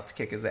coming out to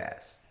kick his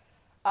ass.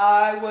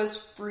 I was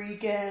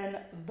freaking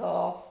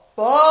the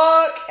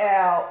fuck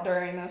out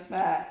during this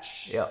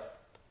match. Yep.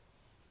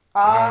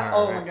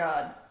 Oh my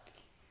god.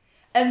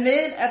 And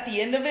then at the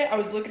end of it, I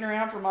was looking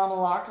around for Mama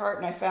Lockhart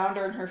and I found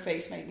her and her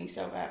face made me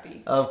so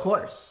happy. Of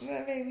course.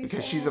 That made me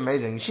because so she's happy.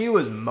 amazing. She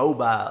was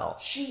mobile.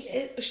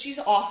 She's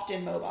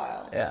often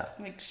mobile. Yeah.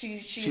 Like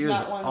she's She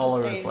not was one all to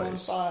over stay the in one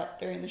place. spot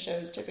during the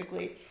shows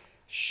typically.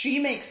 She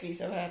makes me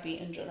so happy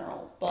in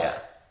general. But Yeah.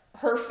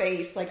 her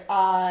face, like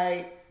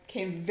I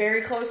came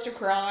very close to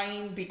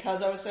crying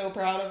because I was so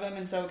proud of him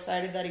and so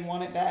excited that he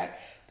won it back.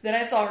 But then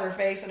I saw her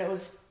face and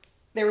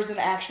there was an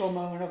actual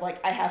moment of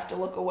like, I have to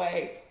look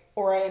away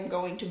or I am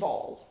going to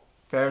bawl.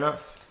 Fair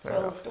enough. So I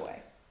looked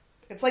away.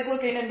 It's like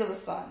looking into the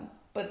sun,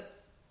 but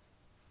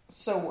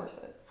so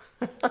worth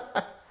it.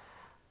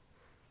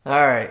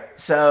 Alright,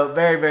 so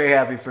very, very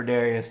happy for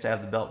Darius to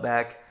have the belt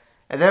back.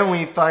 And then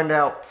we find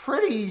out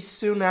pretty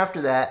soon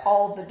after that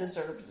All that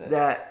deserves it.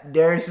 that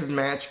Darius'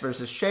 match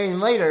versus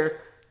Shane later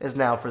is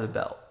now for the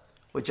belt,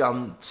 which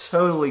I'm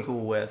totally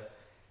cool with.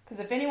 Because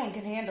if anyone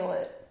can handle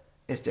it,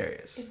 It's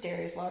Darius. it's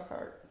Darius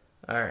Lockhart.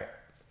 Alright.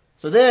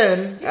 So then...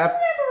 Do you remember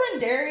when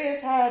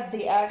Darius had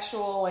the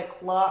actual,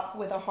 like, lock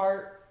with a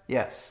heart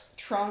Yes.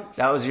 trunks?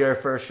 That was your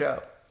first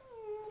show.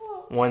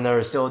 when there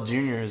was still a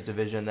juniors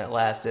division that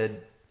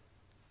lasted,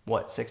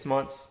 6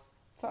 months?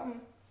 Something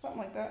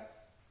like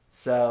that.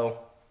 So,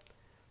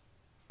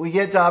 we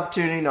get to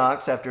Opportunity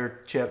Knocks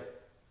after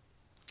Chip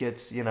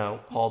gets,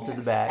 hauled to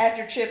the back.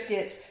 After Chip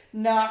gets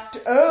knocked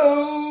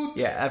out.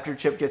 Yeah, after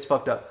Chip gets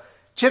fucked up.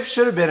 Chip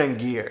should have been in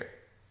gear.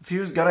 If he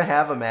was going to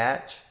have a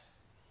match.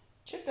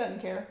 Chip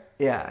doesn't care.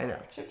 Yeah, I know.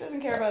 Chip doesn't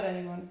care about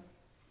anyone.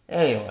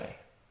 Anyway,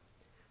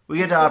 we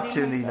get to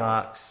Opportunity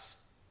Knocks.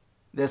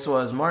 This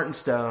was Martin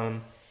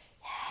Stone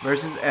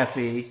versus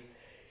Effie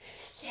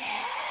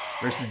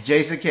versus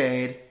Jason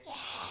Cade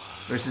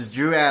versus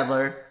Drew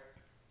Adler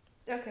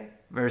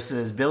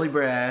versus Billy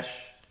Brash.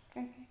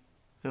 Okay.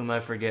 Who am I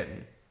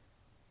forgetting?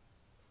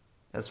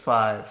 That's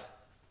 5.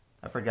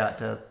 I forgot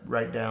to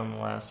write down the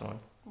last one.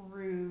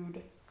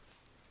 Rude.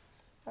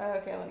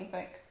 Okay, let me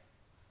think.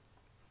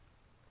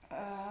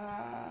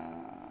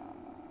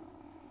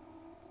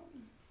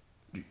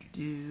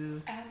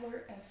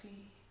 Adler,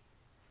 Effie,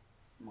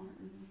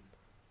 Martin,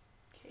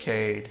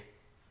 Cade.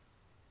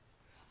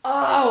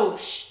 Oh,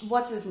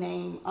 what's his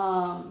name?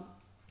 I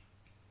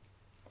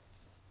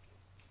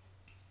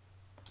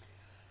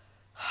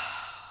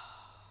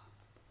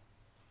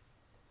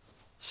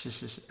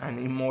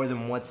need more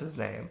than what's his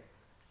name.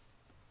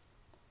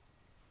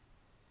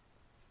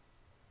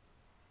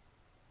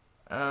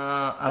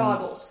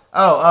 Goggles.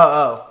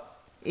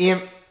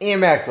 Ian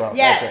Maxwell.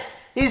 Yes. That's it.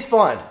 He's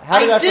fun. How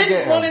did I forget him?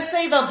 didn't want to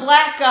say the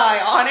black guy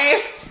on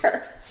air.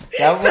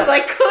 Because I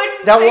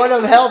couldn't. That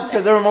wouldn't have helped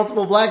because there were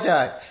multiple black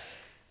guys.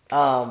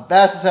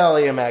 Fast as hell,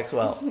 Ian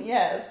Maxwell.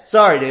 Yes.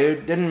 Sorry,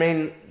 dude. Didn't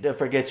mean to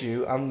forget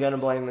you. I'm going to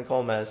blame the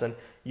cold medicine.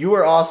 You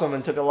were awesome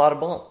and took a lot of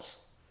bumps.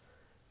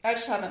 I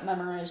just haven't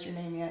memorized your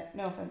name yet.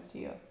 No offense to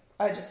you.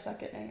 I just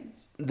suck at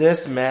names.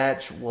 This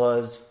match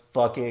was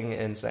fucking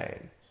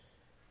insane.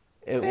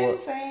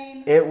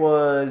 Insane. It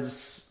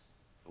was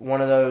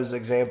one of those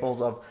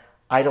examples of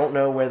I don't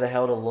know where the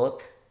hell to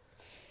look.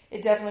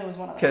 It definitely was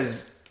one of those.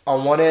 Because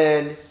on one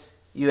end,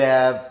 you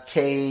have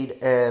Cade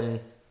and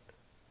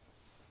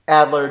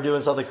Adler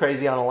doing something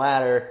crazy on a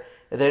ladder,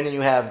 and then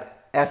you have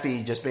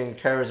Effie just being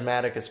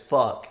charismatic as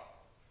fuck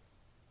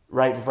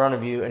right in front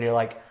of you, and you're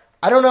like,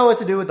 I don't know what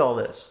to do with all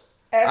this.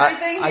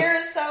 Everything here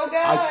is so good.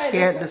 I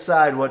can't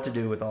decide what to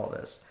do with all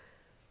this.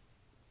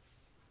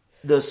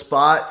 The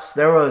spots,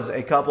 there was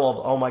a couple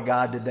of, oh my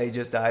god, did they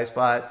just die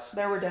spots.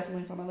 There were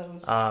definitely some of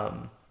those.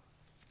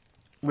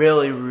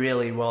 Really,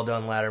 really well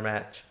done ladder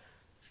match.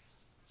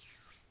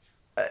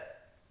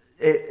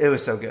 It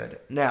was so good.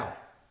 Now,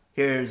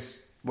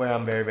 here's where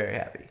I'm very, very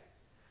happy.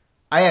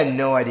 I had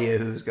no idea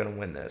who was going to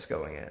win this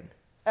going in.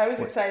 I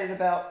was excited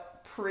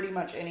about pretty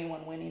much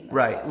anyone winning this.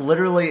 Right. Though.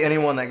 Literally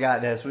anyone that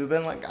got this, we've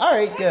been like, all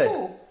right, good.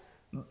 Cool.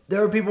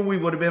 There were people we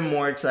would have been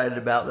more excited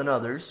about than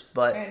others,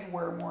 but... And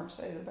we're more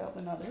excited about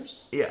than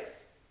others. Yeah.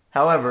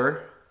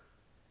 However,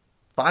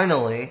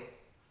 finally,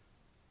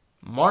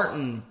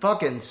 Martin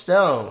fucking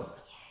Stone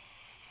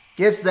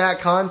gets that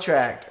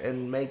contract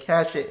and may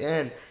cash it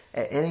in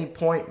at any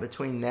point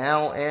between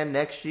now and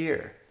next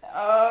year.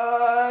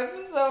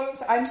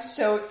 I'm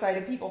so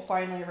excited people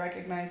finally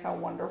recognize how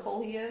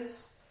wonderful he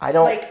is. I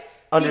don't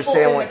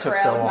understand what took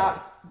so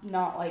long.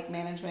 Not like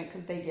management,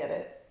 because they get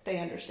it. They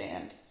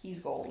understand. He's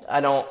gold.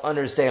 I don't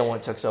understand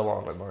what took so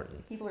long with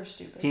Martin. People are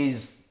stupid.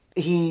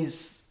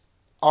 He's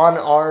on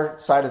our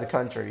side of the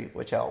country,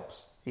 which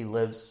helps. He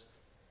lives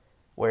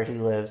where he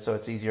lives, so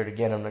it's easier to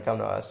get him to come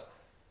to us.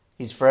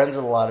 He's friends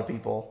with a lot of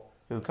people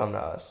who come to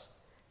us.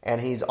 And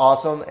he's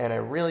awesome and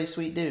a really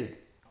sweet dude.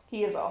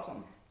 He is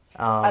awesome.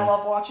 I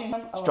love watching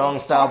him. I strong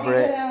love style talking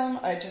Brit. to him.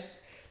 I just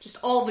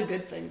all the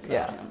good things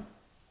about him.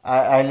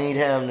 I need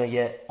him to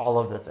get all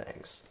of the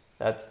things.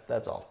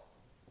 That's all.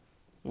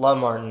 Love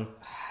Martin.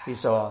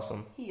 He's so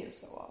awesome. He is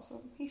so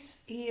awesome. He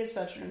is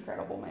such an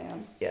incredible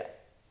man. Yeah.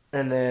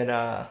 And then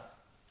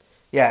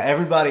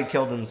everybody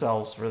killed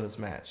themselves for this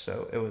match,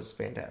 so it was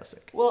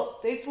fantastic. Well,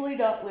 thankfully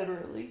not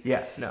literally.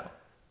 Yeah, no.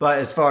 But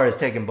as far as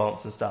taking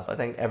bumps and stuff, I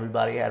think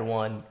everybody had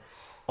one,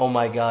 oh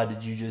my god,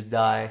 did you just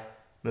die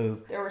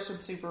move. There were some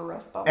super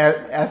rough bumps.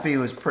 Effie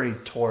was pretty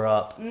tore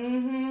up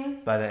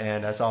by the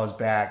end. I saw his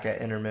back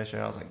at intermission.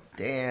 I was like,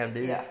 damn,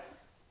 dude. Yeah.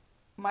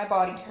 My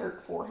body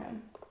hurt for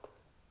him.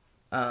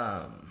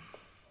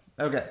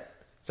 Okay.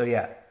 So,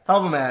 yeah. Hell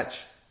of a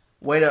match.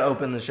 Way to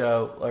open the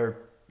show. Or,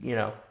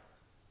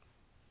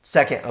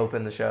 second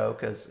open the show.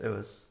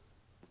 Because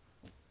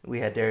we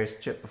had Darius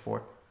Chip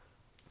before.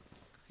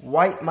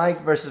 White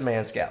Mike versus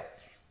Man Scout.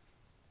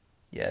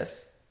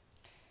 Yes.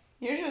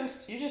 You're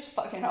just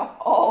fucking up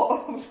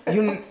all over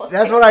the place.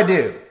 That's what I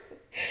do.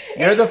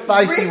 You're the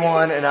feisty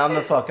one, and I'm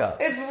the fuck up.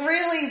 It's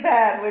really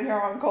bad when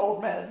you're on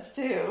cold meds,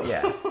 too.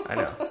 Yeah, I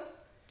know.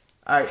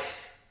 Alright.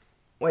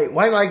 Wait,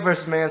 White Mike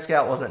versus Man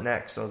Scout wasn't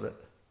next, was it?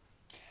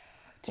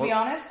 To be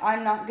honest,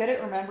 I'm not good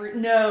at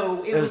remembering.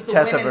 No, it was the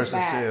Tessa women's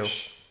versus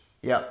match. Sue.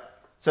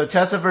 Yep. So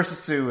Tessa versus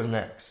Sue was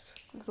next.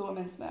 It was the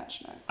women's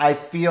match next. I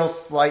feel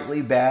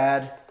slightly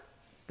bad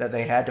that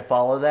they had to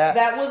follow that.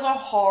 That was a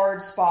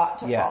hard spot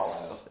to follow.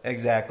 Yes,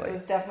 exactly. It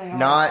was definitely a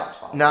hard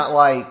spot to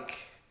follow.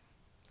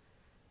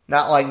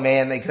 Not like,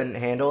 man, they couldn't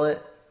handle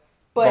it.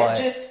 But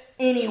just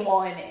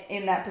anyone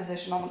in that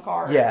position on the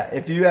card. Yeah,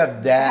 if you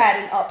have that...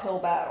 had an uphill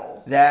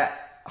battle.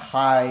 That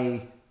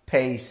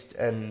high-paced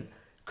and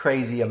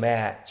crazy a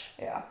match.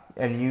 Yeah.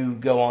 And you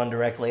go on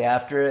directly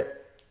after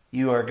it,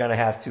 you are going to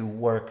have to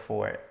work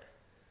for it.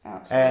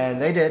 Absolutely.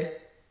 And they did.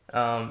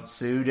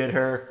 Sue did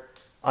her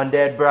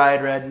Undead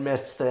Bride Red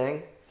Mist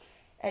thing.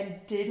 And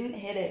didn't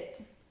hit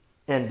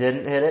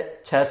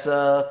it.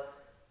 Tessa...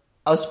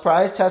 I was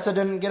surprised Tessa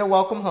didn't get a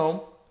welcome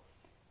home.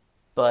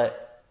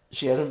 But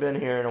she hasn't been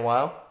here in a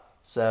while.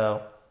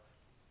 So...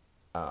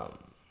 I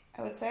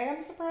would say I'm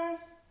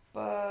surprised,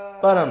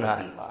 but I'm not.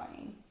 I'd be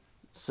lying.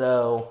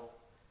 So...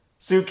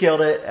 Sue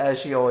killed it, as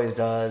she always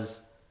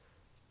does.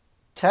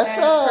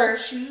 Tessa...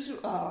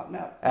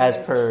 As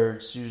per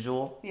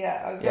usual.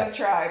 Yeah, I was going to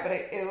try, but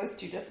it was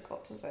too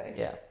difficult to say.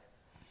 Yeah.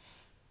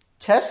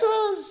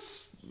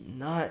 Tessa's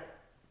not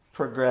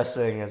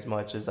progressing as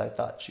much as I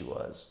thought she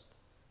was.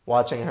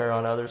 Watching her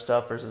on other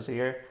stuff versus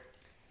here.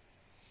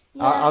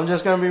 Yeah. I'm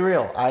just going to be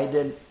real. I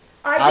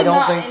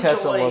don't think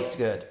Tessa looked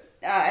good.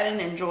 I didn't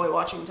enjoy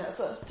watching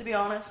Tessa, to be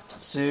honest.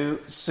 Sue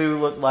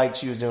looked like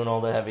she was doing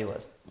all the heavy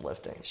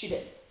lifting. She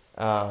did.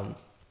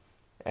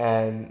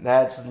 And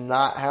that's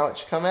not how it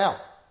should come out.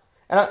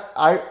 And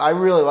I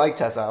really like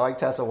Tessa. I like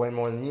Tessa way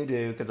more than you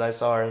do because I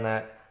saw her in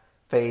that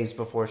phase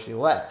before she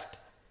left.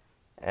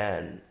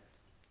 And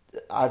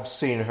I've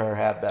seen her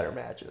have better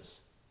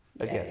matches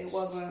against.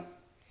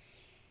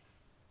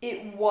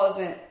 It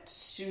wasn't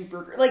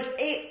super great. Like,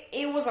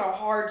 it was a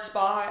hard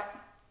spot.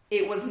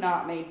 It was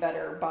not made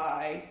better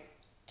by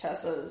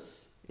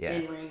Tessa's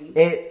in-ring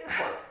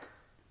work.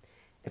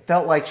 It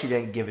felt like she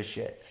didn't give a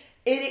shit.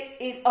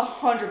 It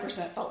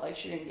 100% felt like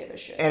she didn't give a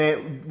shit. And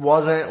it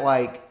wasn't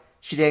like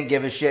she didn't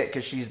give a shit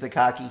because she's the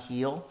cocky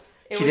heel.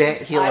 She didn't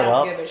just, heel it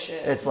up. I don't give a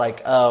shit. It's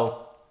like,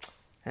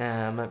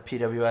 I'm at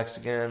PWX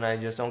again and I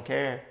just don't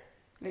care.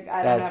 Like,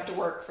 I don't have to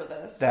work for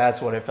this.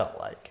 That's what it felt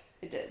like.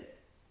 It did.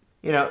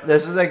 You know,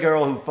 this is a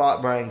girl who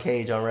fought Brian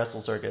Cage on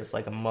Wrestle Circus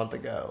like a month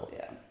ago.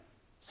 Yeah.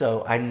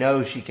 So I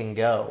know she can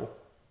go,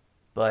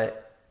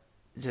 but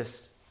it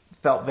just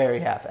felt very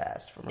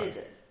half-assed from her. It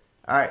did.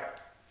 All right.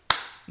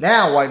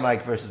 Now, White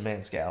Mike versus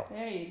Man Scout.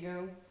 There you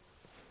go.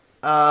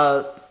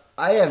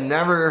 I have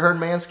never heard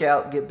Man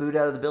Scout get booed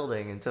out of the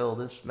building until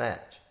this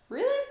match.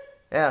 Really?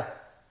 Yeah.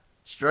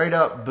 Straight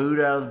up booed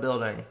out of the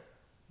building.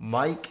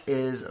 Mike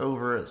is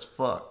over as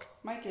fuck.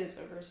 Mike is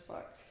over as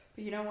fuck.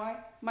 But you know why?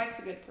 Mike's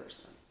a good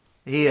person.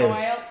 He is. You know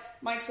why else?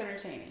 Mike's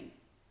entertaining.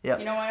 Yep.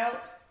 You know why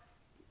else?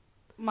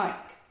 Mike.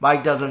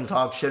 Mike doesn't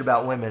talk shit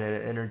about women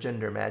in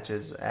intergender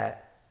matches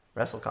at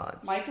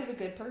WrestleCons. Mike is a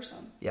good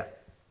person. Yep.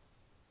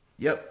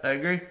 Yep, I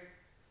agree.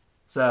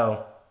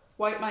 So...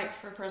 White Mike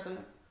for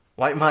president.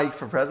 White Mike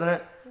for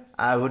president? Yes.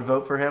 I would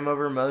vote for him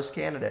over most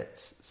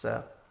candidates,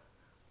 so...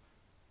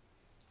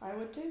 I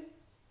would too.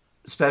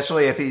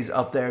 Especially if he's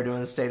up there doing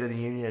the State of the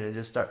Union and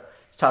just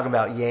starts talking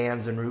about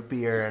yams and root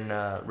beer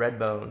and red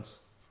bones.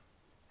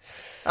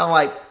 I'm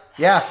like,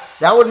 yeah,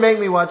 that would make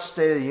me watch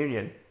State of the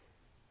Union.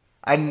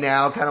 I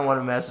now kind of want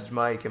to message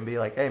Mike and be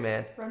like, hey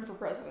man, run for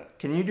president.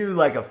 Can you do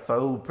like a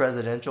faux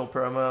presidential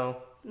promo?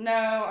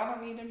 No, I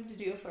don't need him to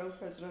do a faux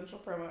presidential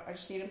promo. I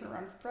just need him to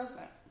run for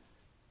president.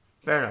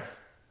 Fair enough.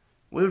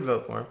 We would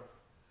vote for him.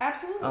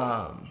 Absolutely.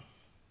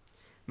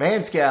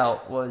 Man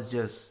Scout was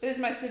just... It is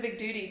my civic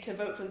duty to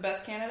vote for the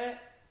best candidate.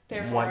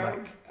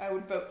 Therefore, I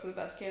would vote for the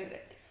best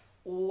candidate.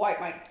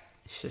 White Mike.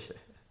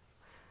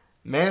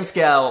 Man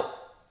Scout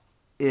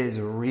is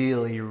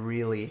really,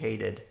 really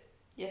hated.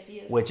 Yes, he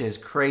is. Which is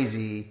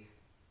crazy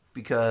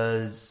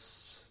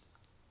because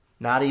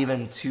not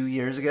even 2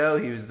 years ago,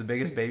 he was the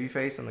biggest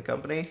babyface in the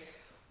company.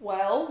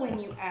 Well, when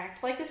you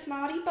act like a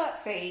snotty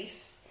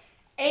buttface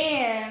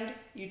and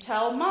you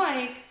tell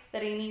Mike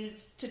that he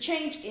needs to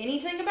change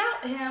anything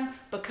about him,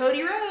 but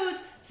Cody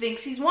Rhodes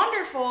thinks he's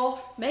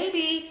wonderful,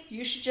 maybe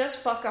you should just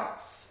fuck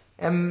off.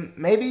 And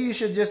maybe you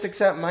should just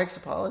accept Mike's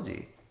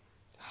apology.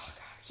 Oh,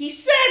 God. He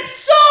said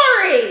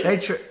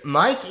sorry!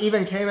 Mike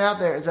even came out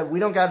there and said, we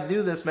don't got to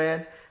do this,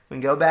 man. We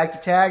can go back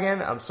to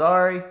tagging. I'm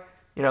sorry.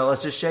 You know,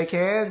 let's just shake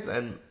hands.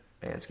 And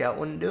Man Scout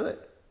wouldn't do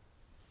it.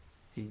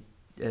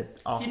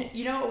 Awful.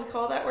 You know what we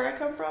call that where I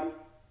come from?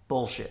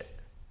 Bullshit.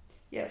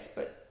 Yes,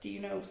 but do you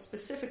know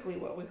specifically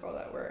what we call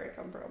that where I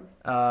come from?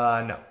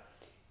 No.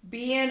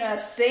 Being a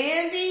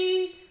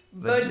sandy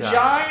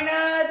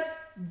vagina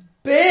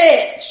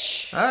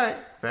bitch. Alright,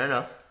 fair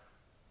enough.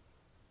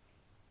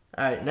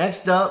 Alright,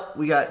 next up,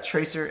 we got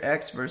Tracer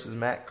X versus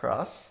Matt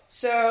Cross.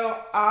 So,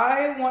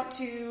 I want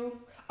to...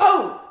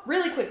 Oh,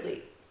 really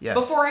quickly. Yes.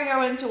 Before I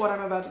go into what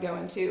I'm about to go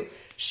into,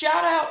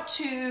 shout out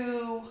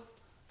to...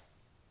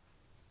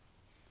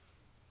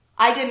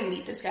 I didn't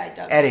meet this guy,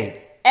 Doug.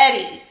 Eddie.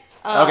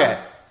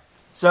 Okay.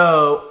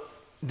 So,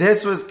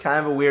 this was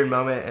kind of a weird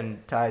moment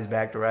and ties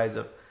back to Rise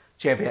of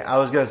Champion. I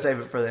was going to save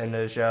it for the end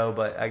of the show,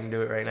 but I can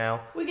do it right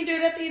now. We can do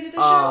it at the end of the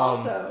show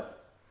also.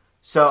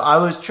 So, I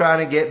was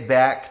trying to get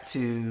back to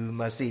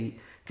my seat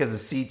because the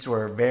seats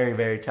were very,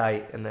 very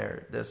tight in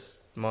there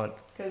this month.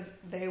 Because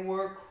they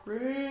were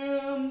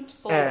crammed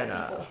full And,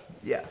 of people.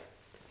 yeah.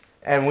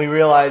 And we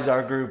realize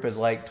our group is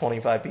like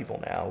 25 people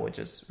now, which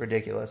is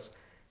ridiculous,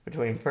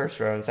 between first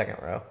row and second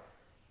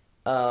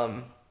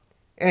row.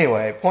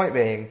 Anyway, point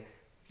being,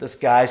 this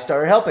guy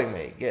started helping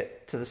me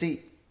get to the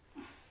seat.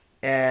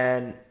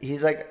 And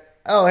he's like,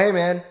 oh, hey,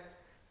 man,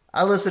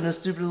 I listen to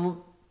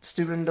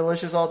Stupid and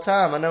Delicious all the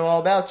time. I know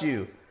all about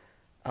you.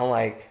 I'm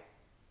like,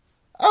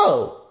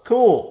 oh,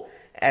 cool.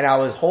 And I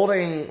was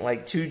holding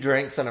like 2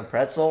 drinks and a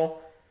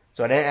pretzel,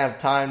 so I didn't have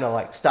time to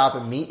like stop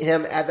and meet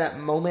him at that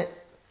moment.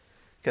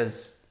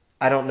 Because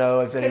I don't know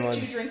if anyone's...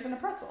 2 drinks and a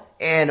pretzel.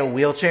 And a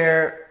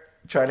wheelchair,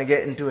 trying to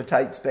get into a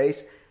tight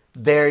space,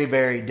 very,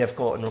 very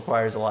difficult and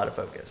requires a lot of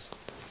focus.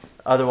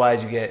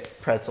 Otherwise, you get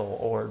pretzel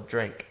or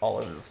drink all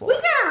over the floor. We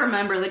gotta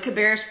remember that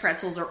Cabarrus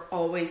pretzels are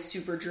always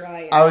super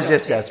dry. And I was don't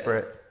just taste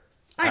desperate.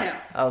 good. I know.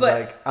 I was but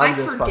like, I'm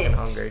just forget. fucking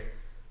hungry.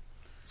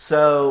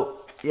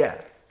 So,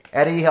 yeah.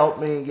 Eddie helped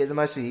me get to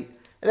my seat.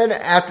 And then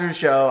after the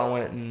show, I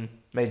went and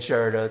made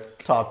sure to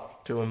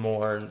talk to him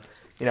more and,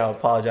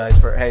 apologize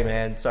for, hey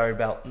man, sorry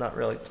about not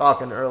really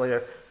talking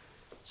earlier.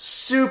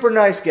 Super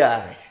nice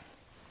guy.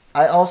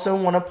 I also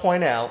want to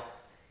point out,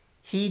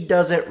 he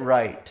does it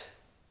right.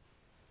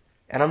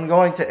 And I'm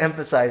going to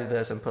emphasize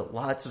this and put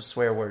lots of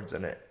swear words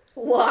in it.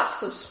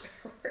 Lots of swear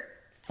words.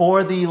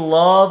 For the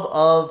love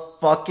of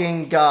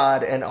fucking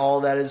God and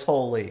all that is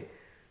holy,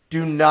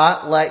 do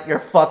not let your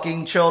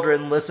fucking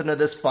children listen to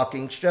this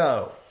fucking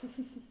show.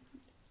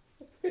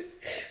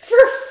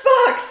 For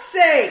fuck's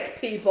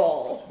sake,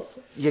 people.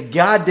 You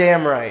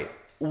goddamn right.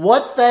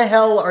 What the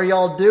hell are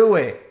y'all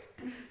doing?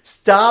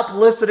 Stop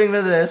listening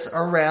to this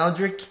around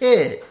your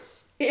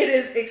kids. It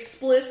is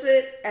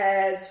explicit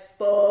as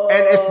fuck.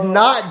 And it's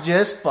not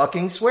just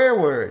fucking swear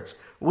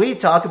words. We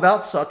talk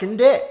about sucking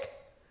dick.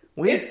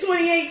 It's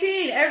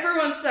 2018.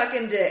 Everyone's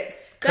sucking dick.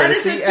 That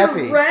is Courtesy a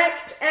Effie.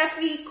 direct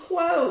Effie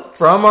quote.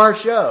 From our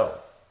show.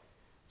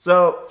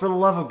 So, for the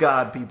love of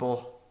God,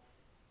 people,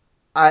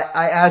 I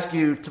ask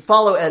you to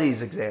follow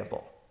Eddie's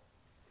example.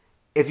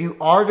 If you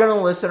are going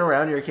to listen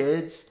around your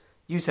kids,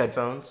 use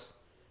headphones.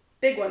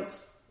 Big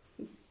ones.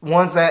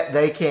 Ones that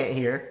they can't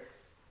hear.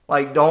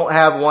 Like, don't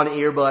have one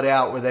earbud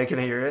out where they can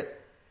hear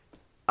it.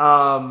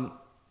 I'm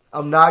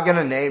not going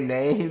to name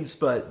names,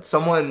 but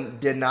someone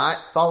did not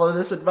follow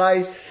this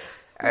advice.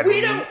 And We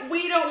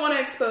don't want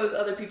to expose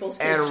other people's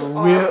kids to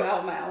our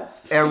foul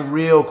mouth. And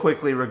real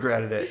quickly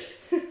regretted it.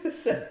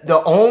 The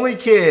only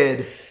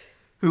kid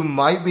who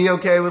might be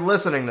okay with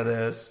listening to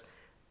this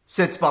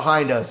sits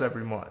behind us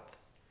every month.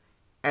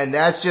 And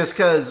that's just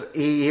because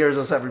he hears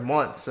us every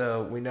month,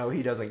 so we know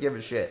he doesn't give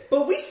a shit.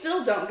 But we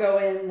still don't go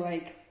in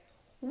like,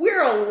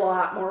 we're a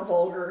lot more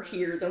vulgar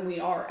here than we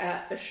are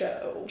at the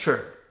show.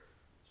 Sure.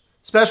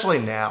 Especially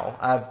now.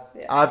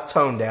 I've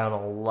toned down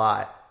a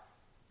lot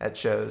at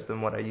shows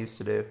than what I used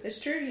to do. It's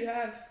true, you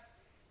have.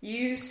 You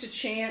used to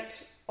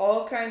chant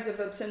all kinds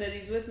of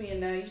obscenities with me, and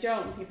now you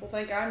don't. And people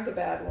think I'm the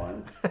bad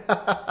one.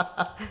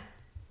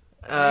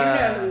 You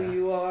know who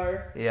you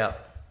are.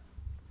 Yep.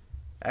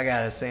 I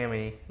got a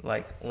Sammy,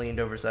 leaned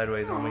over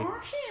sideways on me.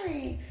 Aw,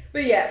 Sammy.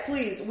 But yeah,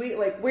 please,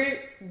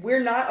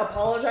 we're not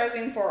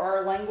apologizing for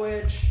our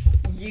language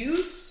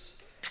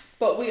use,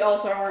 but we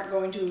also aren't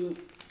going to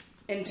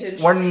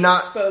intentionally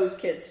expose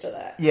kids to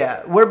that.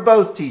 Yeah, we're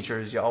both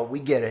teachers, y'all. We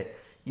get it.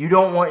 You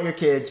don't want your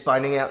kids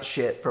finding out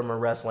shit from a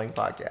wrestling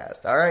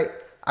podcast, all right?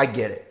 I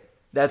get it.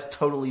 That's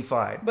totally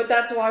fine. But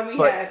that's why we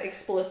have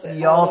explicit.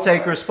 Y'all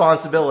take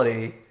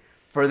responsibility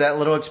for that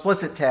little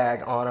explicit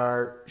tag on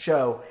our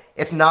show.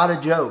 It's not a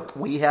joke.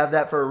 We have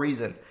that for a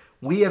reason.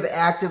 We have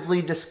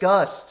actively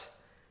discussed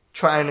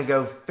trying to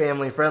go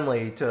family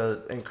friendly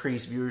to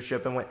increase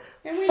viewership and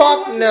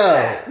fuck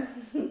no.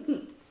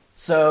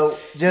 So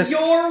just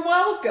you're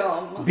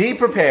welcome. Be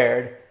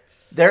prepared.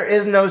 There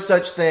is no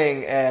such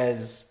thing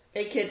as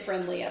a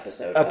kid-friendly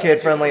episode.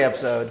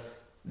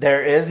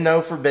 There is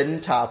no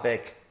forbidden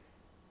topic.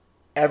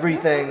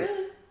 Everything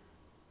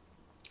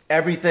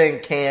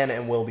can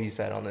and will be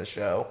said on this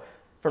show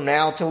from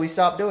now until we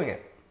stop doing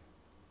it.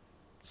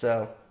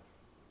 So,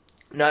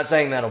 I'm not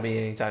saying that'll be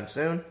anytime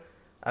soon.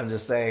 I'm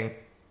just saying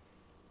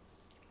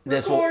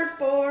this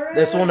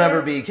will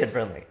never be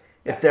kid-friendly.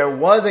 If there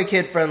was a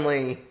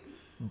kid-friendly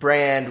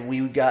brand we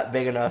got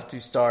big enough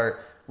to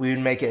start, we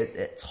would make it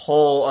its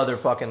whole other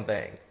fucking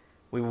thing.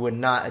 We would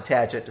not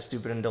attach it to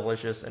Stupid and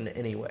Delicious in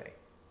any way.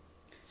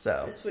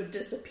 So this would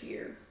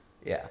disappear.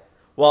 Yeah.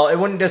 Well, it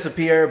wouldn't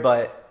disappear,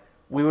 but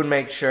we would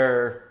make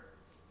sure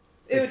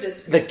it would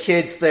disappear. The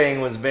kids thing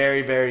was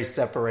very, very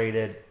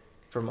separated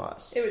from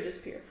us. It would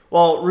disappear.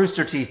 Well,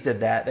 Rooster Teeth did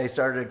that. They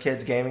started a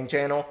kids gaming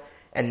channel,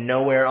 and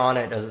nowhere on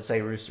it does it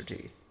say Rooster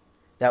Teeth.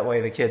 That way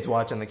the kids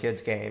watching the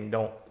kids game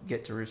don't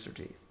get to Rooster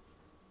Teeth.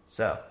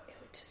 So it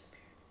would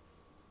disappear.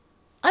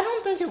 I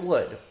don't think it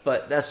would,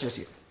 but that's just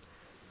you.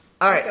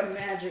 All right. Like a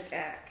magic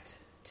act.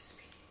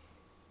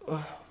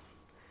 Disappear.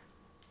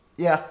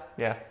 Yeah.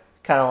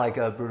 Kind of like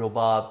a Brutal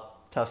Bob,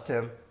 Tough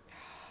Tim.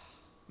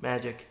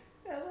 Magic.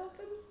 I love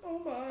them so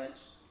much.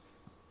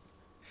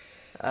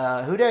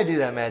 Who did I do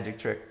that magic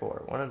trick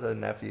for? One of the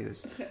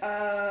nephews.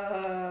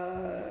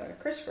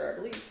 Christopher, I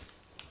believe.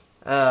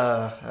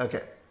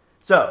 Okay.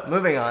 So,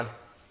 moving on.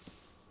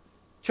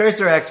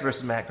 Tracer X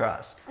versus Matt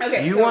Cross.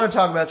 Okay, You want to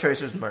talk about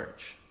Tracer's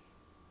merch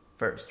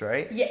first,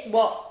 right? Yeah,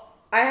 well,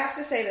 I have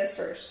to say this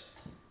first.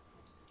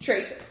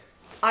 Tracer,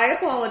 I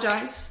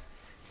apologize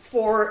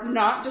for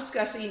not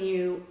discussing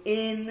you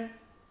in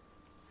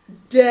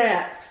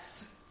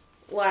depth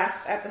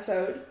last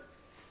episode.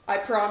 I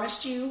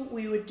promised you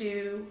we would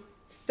do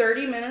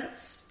 30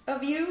 minutes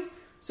of you.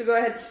 So go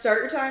ahead and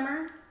start your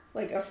timer,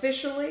 like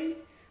officially.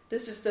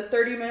 This is the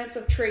 30 minutes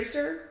of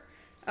Tracer.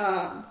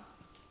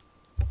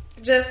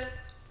 Just,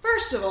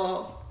 first of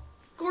all,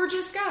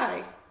 gorgeous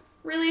guy.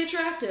 Really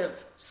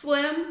attractive.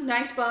 Slim,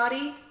 nice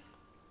body,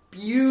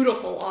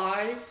 beautiful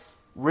eyes.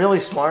 Really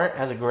smart,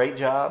 has a great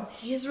job.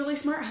 He is really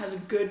smart, has a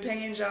good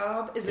paying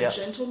job, is a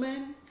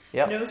gentleman,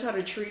 knows how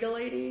to treat a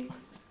lady,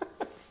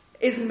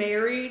 is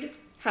married,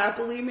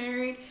 happily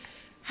married,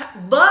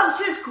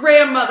 loves his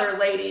grandmother,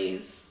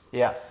 ladies.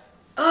 Yeah.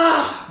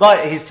 Ugh.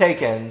 But he's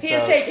taken. He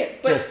is taken.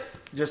 But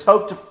just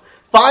hope to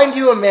find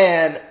you a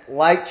man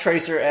like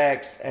Tracer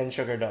X and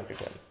Sugar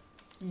Dunkerton.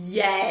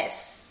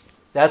 Yes.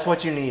 That's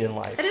what you need in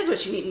life. That is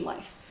what you need in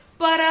life.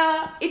 But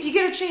if you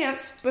get a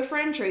chance,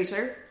 befriend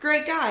Tracer.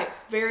 Great guy.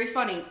 Very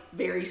funny.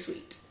 Very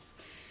sweet.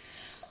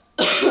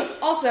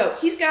 Also,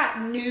 he's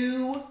got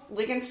new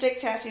lick and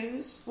stick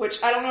tattoos,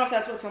 which I don't know if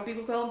that's what some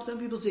people call them. Some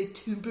people say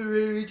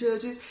temporary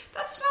tattoos.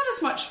 That's not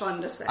as much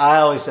fun to say. I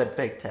always said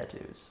fake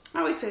tattoos. I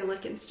always say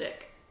lick and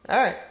stick.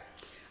 Alright.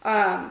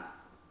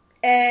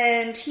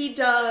 And he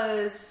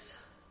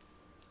does...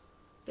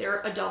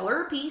 They're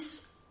 $1 a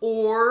piece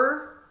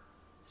or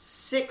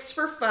 6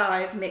 for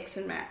 $5 mix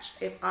and match.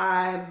 If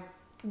I'm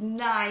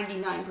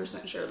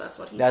 99% sure that's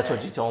what he said. That's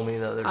what you told me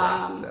the other day.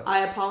 So. I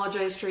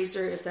apologize,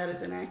 Tracer, if that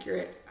is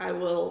inaccurate. I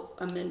will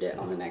amend it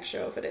on the next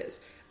show if it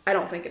is. I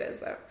don't think it is,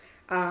 though.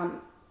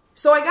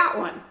 So I got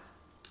one.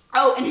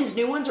 Oh, and his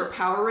new ones are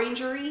Power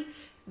Ranger-y.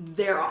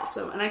 They're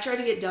awesome. And I tried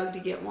to get Doug to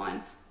get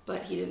one,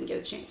 but he didn't get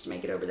a chance to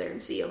make it over there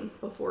and see them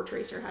before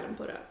Tracer had them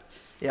put up.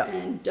 Yeah.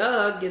 And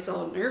Doug gets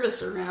all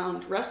nervous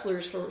around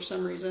wrestlers for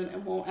some reason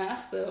and won't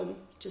ask them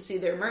to see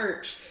their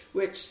merch,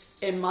 which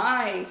in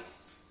my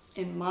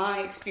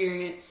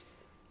experience,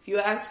 if you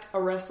ask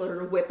a wrestler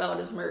to whip out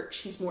his merch,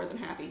 he's more than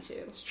happy to.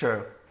 It's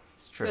true.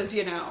 It's true. Because,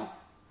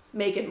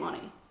 making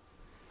money.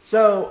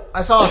 So,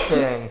 I saw a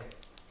thing,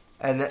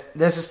 and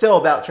this is still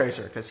about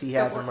Tracer, because he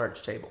has a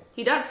merch table.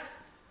 He does.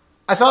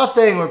 I saw a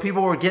thing where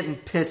people were getting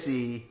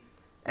pissy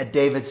at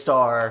David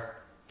Starr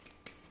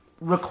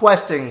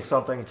requesting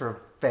something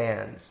for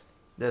fans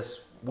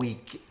this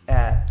week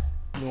at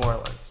New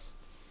Orleans.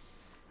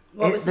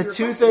 The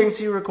two things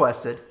he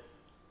requested: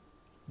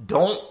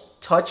 don't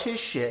touch his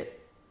shit,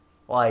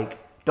 like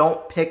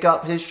don't pick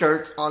up his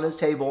shirts on his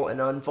table and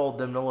unfold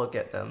them to look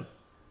at them.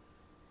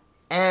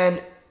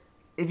 And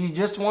if you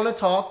just want to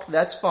talk,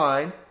 that's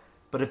fine.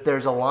 But if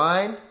there's a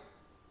line,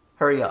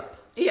 hurry up.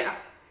 Yeah.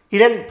 He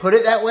didn't put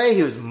it that way.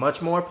 He was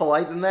much more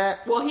polite than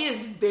that. Well,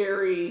 he's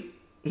great.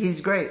 He's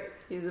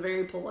a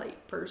very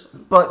polite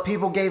person. But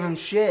people gave him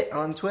shit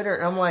on Twitter.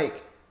 And I'm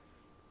like,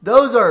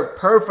 those are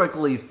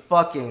perfectly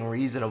fucking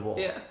reasonable.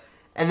 Yeah.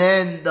 And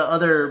then the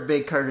other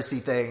big courtesy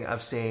thing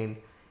I've seen,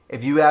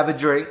 if you have a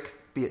drink,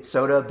 be it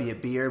soda, be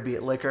it beer, be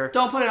it liquor.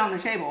 Don't put it on their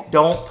table.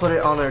 Don't put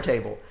it on their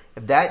table.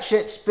 If that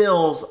shit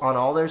spills on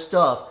all their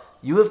stuff,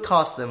 you have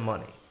cost them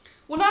money.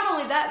 Well, not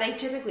only that, they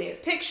typically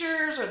have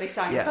pictures or they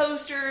sign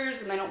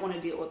posters and they don't want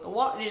to deal with the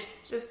water.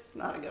 It's just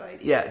not a good idea.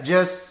 Yeah,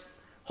 just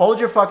hold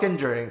your fucking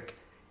drink.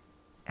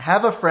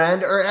 Have a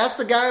friend or ask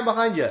the guy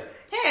behind you.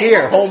 Hey,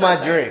 here, hold my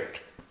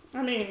drink.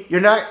 I mean, you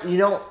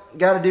don't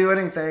got to do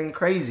anything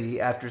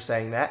crazy after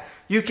saying that.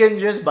 You can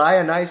just buy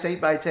a nice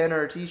 8x10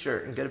 or a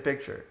t-shirt and get a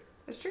picture.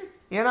 It's true.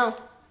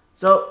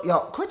 So,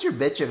 y'all, quit your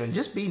bitching and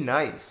just be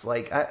nice.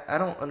 Like, I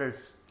don't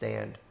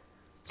understand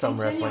some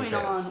wrestling fans.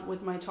 Continuing on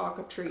with my talk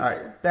of Tracer. All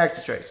right, back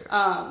to Tracer.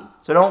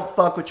 So don't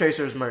fuck with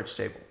Tracer's merch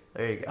table.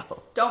 There you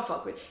go. Don't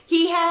fuck with.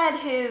 He had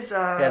his... he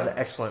has an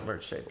excellent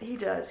merch table. He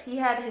does. He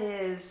had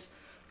his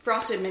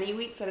Frosted Mini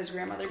Wheats that his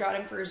grandmother got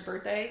him for his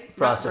birthday.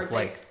 Frosted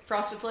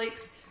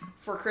Flakes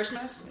for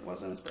Christmas. It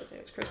wasn't his birthday,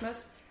 it was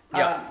Christmas.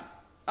 Yeah.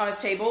 On his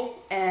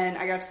table, and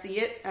I got to see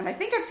it. And I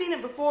think I've seen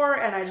it before,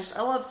 and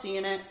I love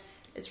seeing it.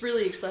 It's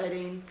really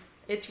exciting.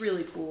 It's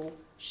really cool.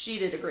 She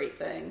did a great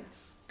thing.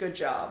 Good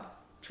job,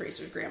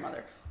 Tracer's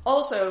grandmother.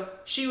 Also,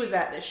 she was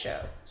at this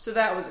show, so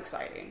that was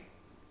exciting.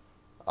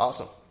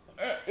 Awesome.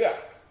 Yeah.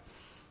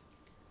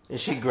 Is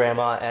she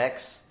Grandma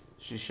X?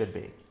 She should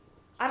be.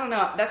 I don't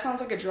know. That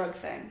sounds like a drug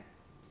thing.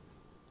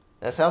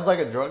 That sounds like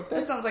a drug thing?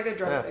 That sounds like a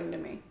drug thing to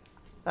me.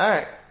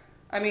 Alright.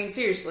 I mean,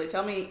 seriously,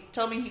 tell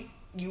me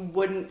you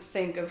wouldn't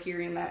think of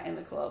hearing that in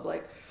the club.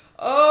 Like,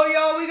 oh,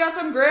 y'all, we got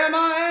some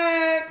Grandma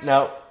X.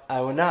 No,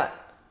 I would not.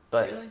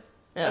 But really?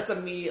 Yeah. That's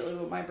immediately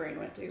what my brain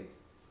went to.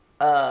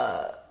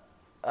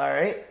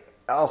 Alright.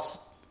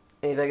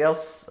 Anything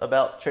else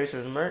about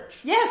Tracer's merch?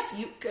 Yes,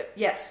 you could.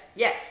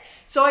 Yes.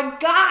 So I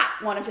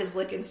got one of his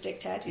lick and stick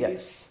tattoos.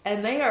 Yes.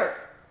 And they are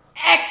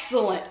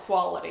excellent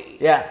quality.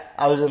 Yeah,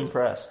 I was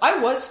impressed. I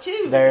was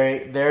too. Very,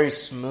 very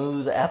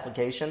smooth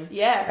application.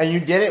 Yeah. And you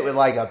did it with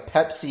like a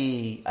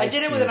Pepsi I ice did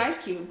it cube, with an ice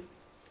cube.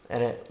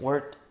 and it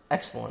worked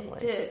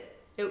excellently. It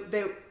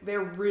did. They're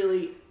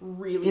really,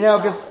 really You know,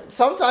 because solid.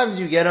 sometimes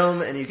you get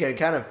them and you can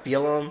kind of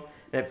feel them,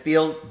 and it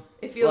feels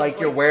like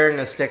you're wearing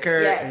a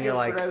sticker, Yeah, it and you're feels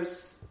like,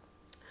 gross.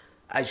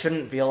 I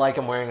shouldn't feel like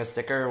I'm wearing a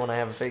sticker when I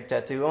have a fake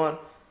tattoo on.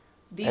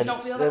 These And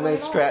don't feel that then way they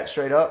at all. scratch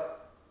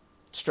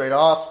straight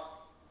off.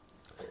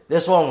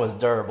 This one was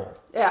durable.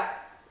 Yeah,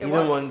 it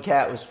Even was. when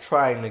Kat was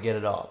trying to get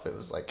it off, it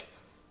was like,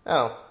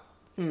 oh,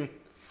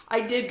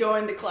 I did go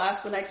into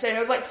class the next day and I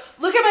was like,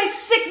 look at my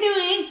sick new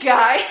ink,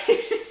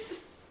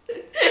 guys.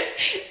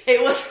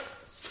 It was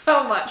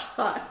so much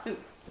fun.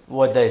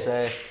 what'd they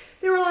say?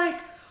 They were like,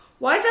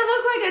 why does that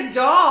look like a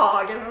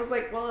dog? And I was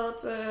like, well,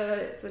 it's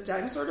a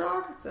dinosaur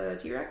dog. It's a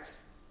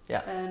T-Rex.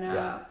 Yeah, And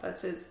yeah.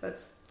 that's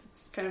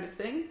kind of his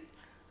thing.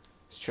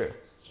 It's true.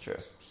 It's true.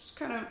 Just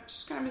kind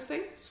of his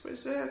thing. That's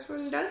what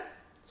he does.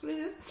 That's what he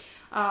does.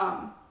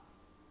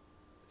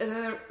 And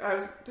then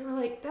they were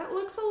like, that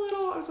looks a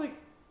little. I was like,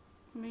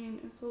 I mean,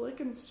 it's a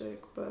licking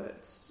stick, but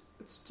it's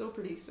still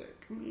pretty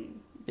sick. I mean,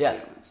 Yeah. to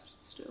be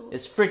honest, still.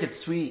 It's freaking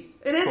sweet.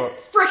 It is Quote-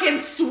 freaking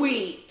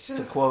sweet.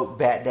 to quote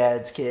Bat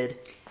Dad's kid.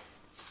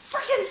 It's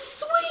freaking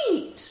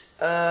sweet.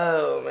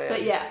 Oh man.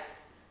 But yeah,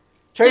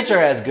 Tracer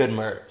has good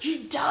merch.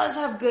 he does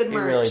have good He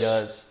merch. really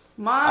does.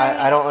 My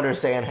I don't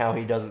understand how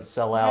he doesn't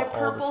sell my out all the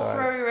purple time.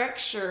 Throw Your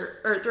X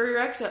shirt or Throw Your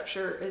X Up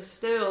shirt is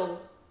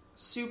still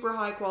super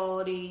high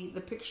quality.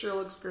 The picture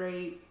looks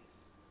great.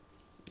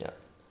 Yeah.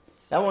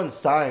 That one's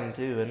signed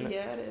too, isn't it?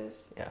 Yeah, it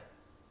is. Yeah.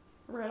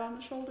 Right on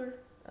the shoulder.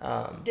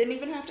 Didn't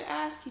even have to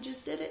ask. He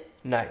just did it.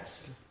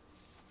 Nice.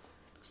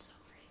 It was so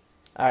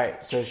great. All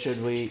right, so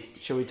should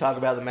we talk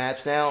about the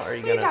match now, or are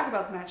you We can gonna? talk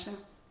about the match now.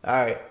 All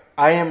right,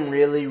 I am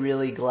really,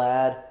 really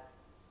glad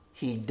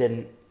he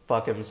didn't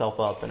fuck himself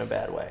up in a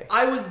bad way.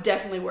 I was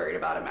definitely worried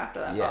about him after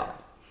that Yeah.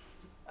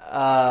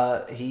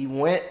 bump. He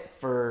went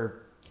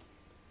for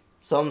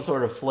some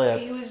sort of flip.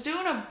 He was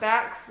doing a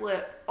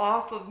backflip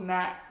off of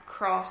Matt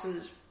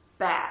Cross's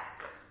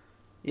back.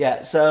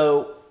 Yeah,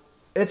 so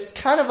it's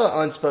kind of an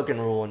unspoken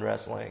rule in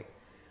wrestling.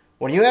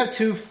 When you have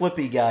two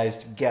flippy guys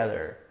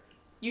together,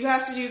 You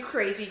have to do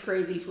crazy,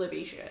 crazy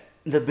flippy shit.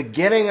 the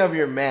beginning of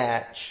your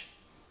match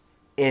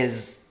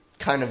is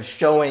kind of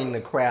showing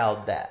the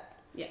crowd that.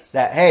 Yes.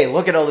 That, hey,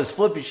 look at all this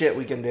flippy shit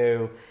we can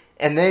do,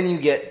 and then you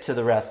get to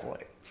the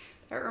wrestling.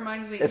 That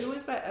reminds me, It's- who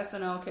was that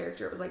SNL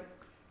character? It was like,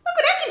 look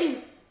what I can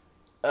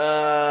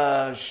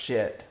do.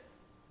 Shit.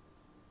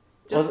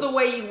 Just Was- the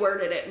way you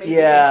worded it made me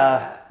Yeah.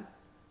 think of that.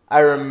 I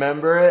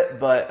remember it,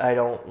 but I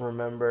don't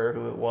remember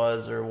who it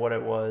was or what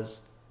it was.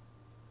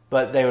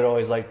 But they would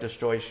always, like,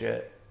 destroy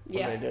shit when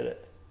Yeah. they did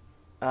it.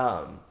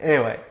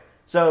 Anyway,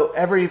 so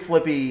every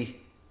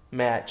flippy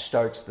match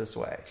starts this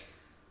way.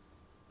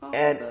 Oh,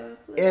 And the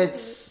flip.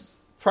 it's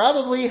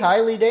probably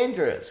highly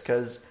dangerous,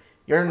 because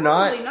you're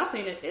Probably not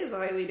nothing. It is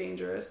highly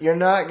dangerous. you're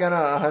not gonna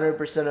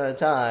 100% of the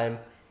time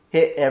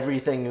hit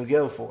everything you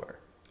go for.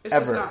 It's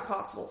ever. just not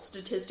possible,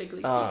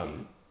 statistically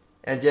speaking.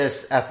 And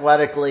just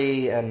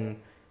athletically, and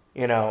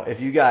if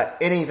you got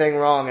anything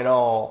wrong at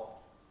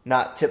all,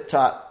 not tip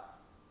top,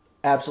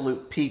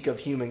 absolute peak of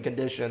human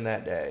condition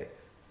that day,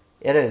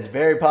 it is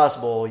very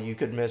possible you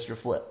could miss your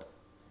flip.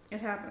 It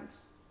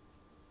happens.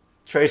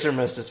 Tracer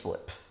missed his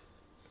flip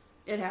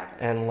It happens.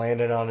 and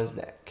landed on his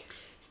neck.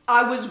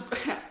 I went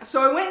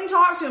and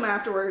talked to him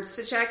afterwards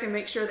to check and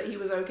make sure that he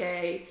was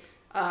okay.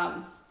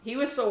 He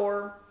was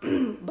sore,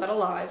 but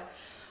alive.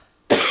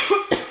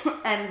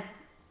 And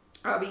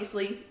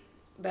obviously,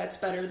 that's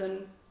better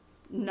than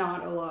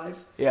not alive.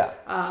 Yeah.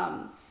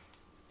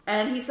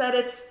 And he said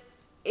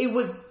it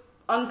was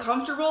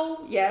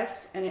uncomfortable,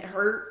 yes, and it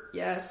hurt,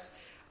 yes.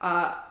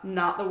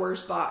 Not the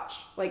worst botch.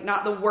 Like,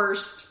 not the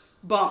worst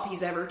bump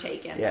he's ever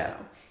taken, Yeah.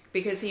 though.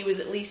 Because he was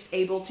at least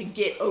able to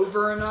get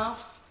over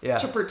enough Yeah.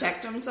 to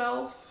protect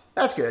himself.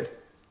 That's good.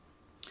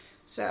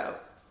 So,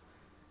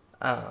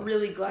 Um,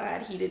 really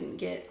glad he didn't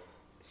get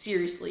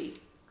seriously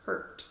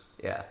hurt.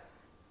 Yeah.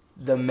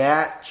 The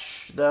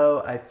match,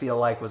 though, I feel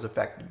like was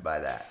affected by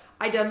that.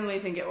 I definitely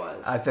think it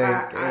was. I think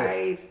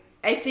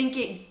I think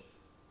it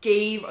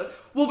gave...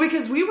 Well,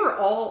 because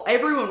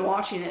everyone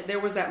watching it, there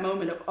was that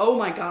moment of, oh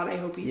my god, I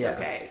hope he's Yeah.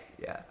 okay.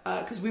 Yeah.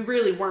 Because we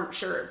really weren't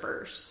sure at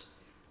first.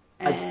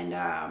 And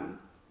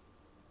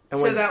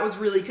so when- that was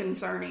really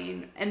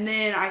concerning. And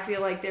then I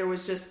feel like there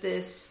was just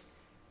this...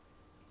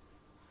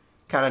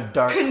 Kind of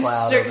dark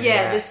cloud. over the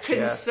match. this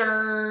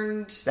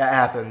concerned... That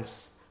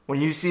happens.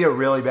 When you see a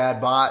really bad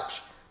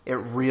botch, it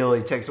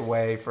really takes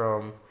away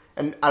from...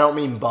 And I don't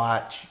mean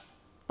botch.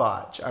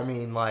 I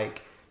mean,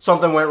 like,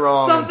 something went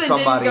wrong Something and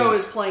somebody... didn't go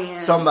as planned.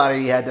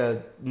 Somebody had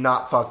to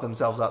not fuck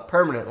themselves up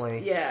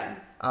permanently. Yeah.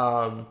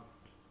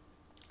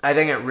 I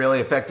think it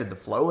really affected the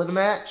flow of the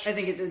match. I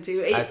think it did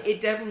too.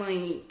 It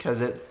definitely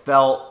Because it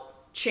felt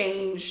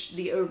changed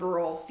the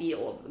overall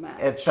feel of the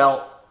match. It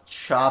felt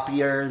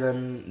choppier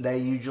than they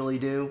usually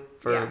do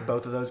for Yeah.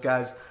 both of those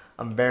guys.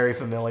 I'm very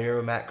familiar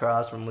with Matt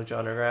Cross from Lucha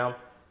Underground.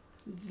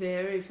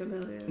 Very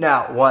familiar.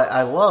 Now, what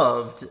I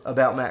loved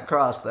about Matt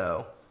Cross,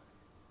 though,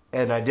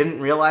 and I didn't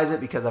realize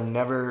it because I've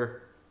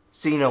never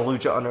seen a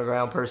Lucha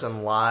Underground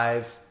person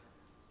live,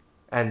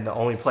 and the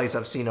only place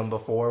I've seen him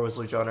before was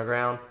Lucha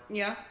Underground.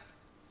 Yeah.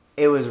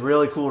 It was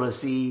really cool to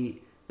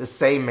see the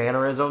same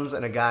mannerisms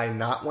in a guy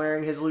not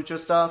wearing his Lucha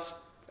stuff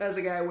As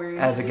a guy wearing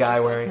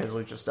his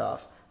Lucha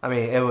stuff. I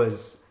mean,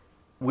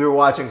 we were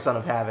watching Son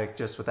of Havoc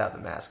just without the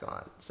mask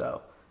on,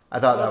 so I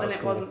thought that was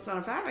cool. Well, then it wasn't Son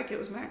of Havoc, it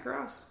was Matt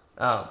Cross.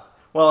 Oh.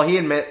 Well, he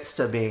admits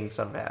to being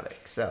Son of Havoc,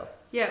 so.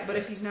 Yeah, but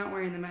if he's not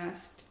wearing the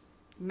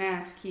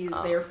mask, he is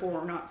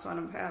therefore not Son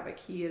of Havoc.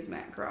 He is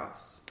Matt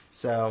Cross.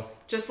 So.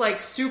 Just like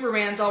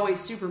Superman's always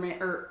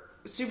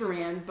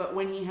Superman, but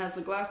when he has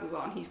the glasses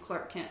on, he's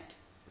Clark Kent.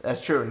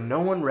 That's true.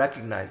 No one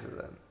recognizes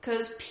him.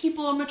 Because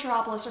people in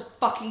Metropolis are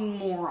fucking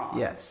morons.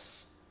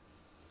 Yes.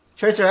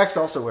 Tracer X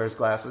also wears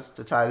glasses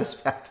to tie this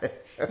back to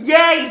him.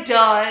 Yeah, he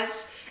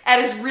does.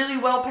 At his really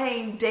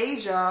well-paying day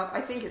job.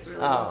 I think it's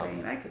really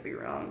well-paying. I could be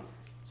wrong.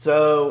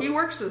 So he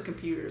works with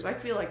computers. I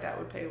feel like that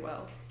would pay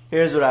well.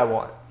 Here's what I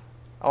want.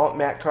 I want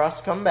Matt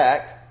Cross to come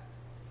back,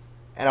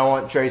 and I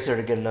want Tracer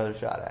to get another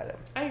shot at him.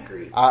 I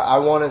agree. I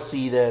want to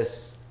see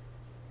this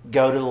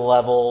go to the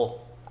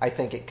level I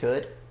think it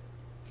could,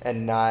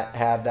 and not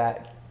have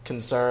that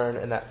concern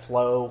and that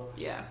flow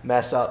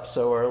mess up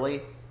so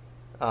early.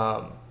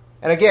 And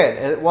again,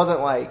 it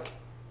wasn't like,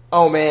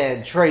 oh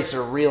man,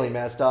 Tracer really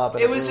messed up.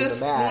 And it was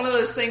just one of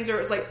those things where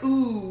it was like,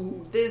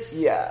 ooh, this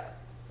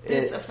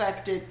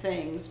affected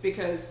things,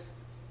 because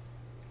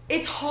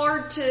it's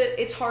hard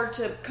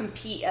to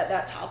compete at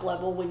that top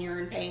level when you're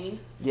in pain.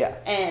 Yeah.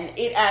 And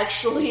it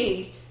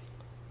actually,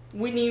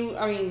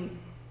 imagine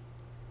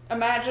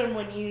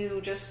when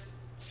you just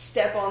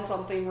step on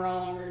something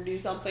wrong or do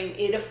something,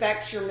 it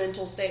affects your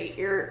mental state.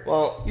 You're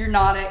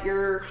not at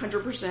your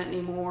 100%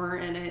 anymore,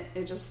 and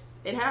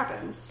it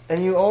happens.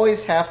 And you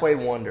always halfway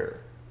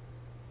wonder,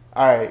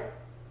 all right,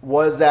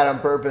 was that on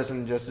purpose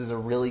and just is a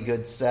really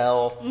good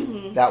sell?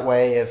 Mm-hmm. That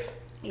way, if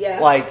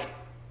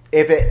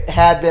it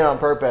had been on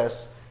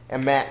purpose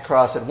and Matt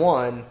Cross had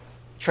won,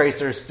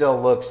 Tracer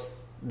still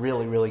looks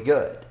really, really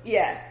good.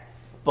 Yeah.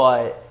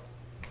 But,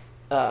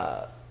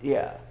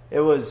 it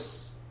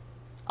was...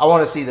 I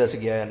want to see this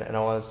again, and I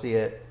want to see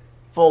it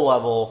full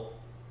level,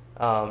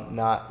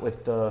 not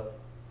with the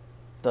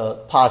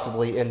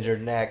possibly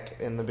injured neck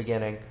in the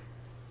beginning,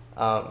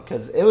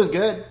 because it was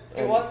good.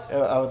 It was.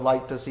 I would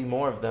like to see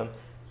more of them.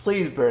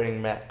 Please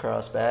bring Matt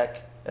Cross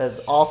back as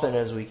often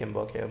as we can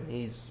book him.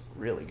 He's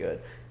really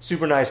good.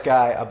 Super nice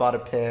guy. I bought a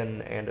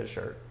pin and a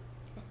shirt.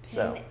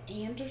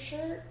 And a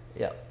shirt?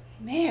 Yep.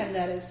 Man,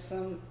 that is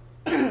some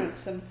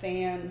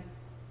fan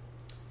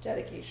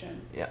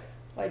dedication. Yeah.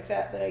 Like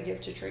that I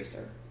give to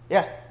Tracer.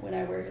 Yeah. When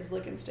I wear his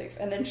licking sticks.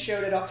 And then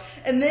showed it off.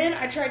 And then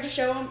I tried to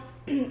show him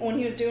when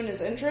he was doing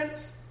his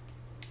entrance,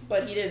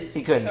 but he didn't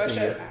see it. So I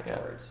showed him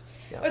afterwards.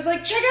 Yeah. I was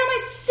like, check out my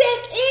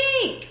sick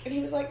ink! And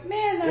he was like,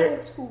 man, that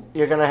looks cool.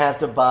 You're going to have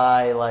to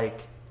buy,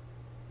 like,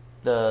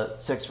 the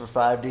 6 for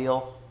 $5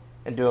 deal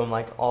and do them,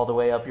 like, all the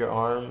way up your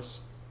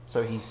arms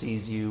so he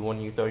sees you when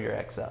you throw your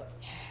X up.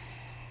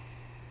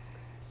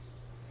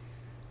 Yes.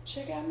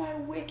 Check out my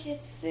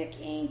wicked sick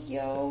ink,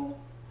 yo.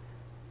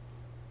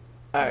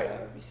 All right.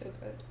 That would be so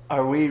good.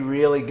 Are we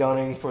really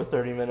gunning for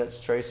 30 minutes,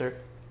 Tracer?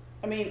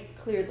 I mean,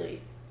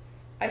 clearly.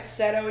 I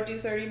said I would do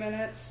 30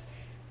 minutes.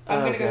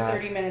 I'm going to go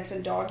 30 minutes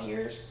in dog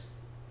years.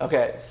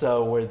 Okay,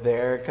 so we're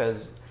there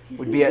because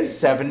we'd be at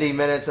 70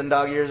 minutes in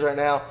dog years right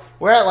now.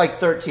 We're at like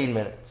 13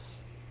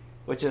 minutes,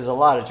 which is a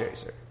lot of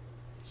Tracer.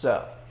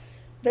 So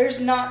there's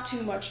not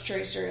too much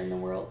Tracer in the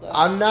world, though.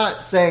 I'm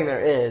not saying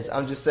there is.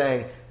 I'm just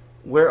saying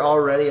we're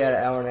already at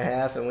an hour and a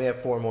half, and we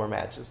have 4 more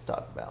matches to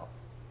talk about.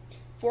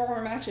 4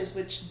 more matches,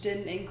 which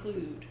didn't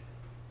include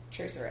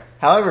Tracer X.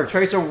 However,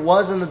 Tracer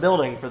was in the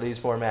building for these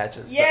 4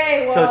 matches.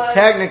 Yay, was. So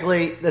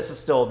technically, this is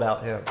still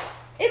about him.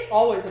 It's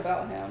always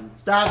about him.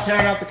 Stop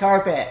tearing up the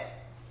carpet.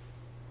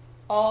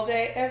 All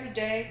day, every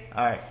day.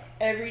 All right.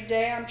 Every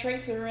day I'm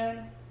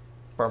Tracer-in.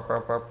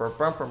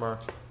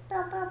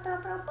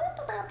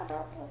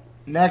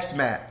 Next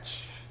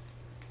match.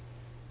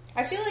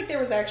 I feel like there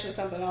was actually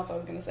something else I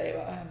was going to say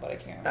about him, but I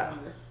can't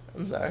remember.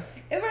 I'm sorry.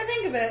 If I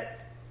think of it,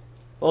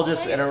 well,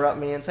 just interrupt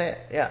me and say it.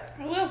 Yeah.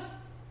 I will.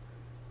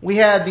 We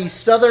had the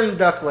Southern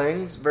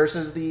Ducklings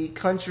versus the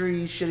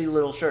Country Shitty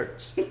Little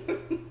Shirts.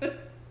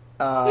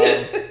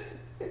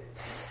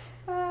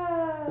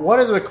 What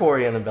is with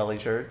Corey and the belly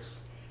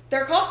shirts?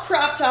 They're called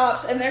crop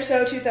tops, and they're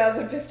so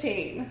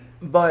 2015.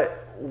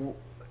 But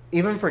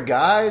even for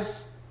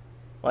guys,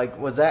 like,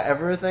 was that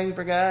ever a thing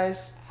for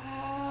guys?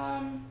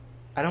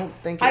 I don't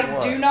think it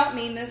was. I do not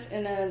mean this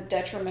in a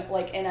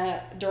in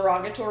a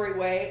derogatory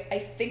way. I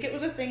think it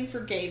was a thing for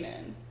gay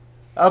men.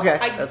 Okay.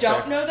 I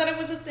don't know that it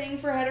was a thing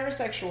for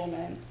heterosexual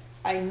men.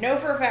 I know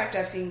for a fact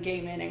I've seen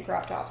gay men in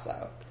crop tops,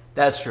 though.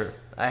 That's true.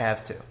 I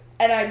have too.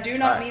 And I do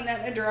not mean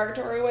that in a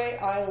derogatory way.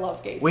 I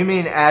love gay people. We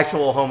mean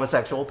actual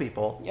homosexual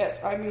people.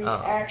 Yes, I mean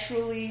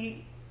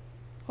actually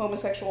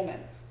homosexual men.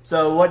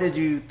 So what did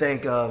you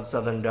think of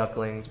Southern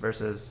Ducklings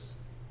versus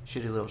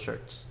Shitty Little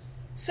Shirts?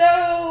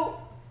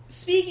 So,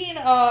 speaking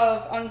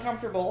of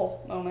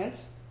uncomfortable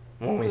moments,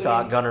 When we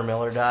thought Gunnar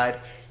Miller died?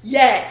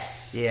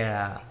 Yes.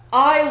 Yeah.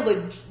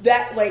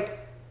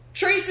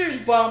 Tracer's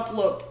bump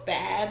looked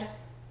bad.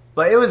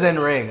 But it was in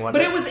ring,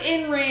 wasn't it? But it was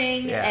in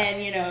ring, Yeah.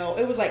 and,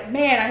 it was like,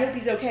 man, I hope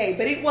he's okay.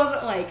 But it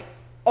wasn't like,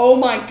 oh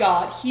my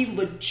god, he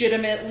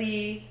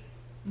legitimately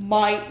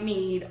might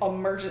need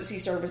emergency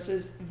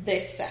services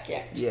this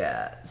second.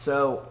 Yeah,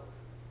 so...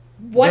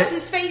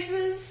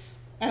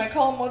 What's-his-faces? And I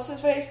call him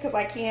What's-his-face because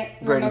I can't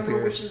Brady remember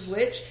Pierce. which is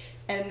which.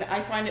 And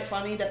I find it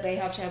funny that they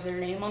have to have their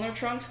name on their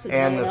trunks.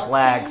 And no the one else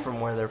flag can. from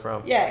where they're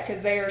from. Yeah,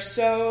 because they are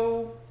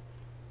so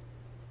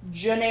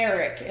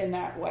generic in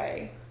that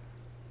way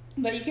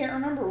that you can't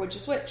remember which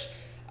is which.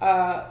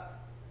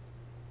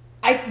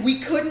 We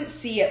couldn't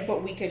see it,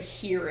 but we could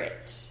hear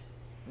it.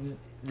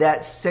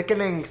 That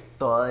sickening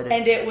thud.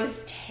 And it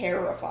was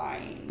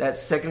terrifying. That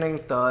sickening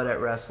thud at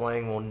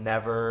wrestling will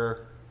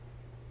never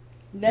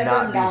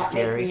Never not be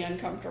scary. make me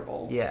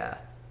uncomfortable. Yeah.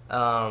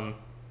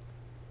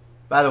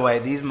 By the way,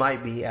 these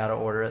might be out of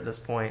order at this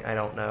point. I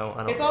don't know.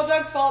 It's all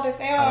Doug's fault if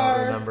they I are.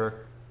 don't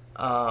remember.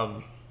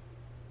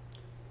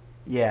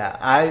 Yeah,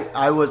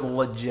 I was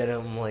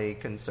legitimately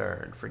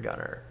concerned for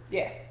Gunnar.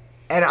 Yeah.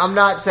 And I'm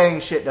not saying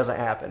shit doesn't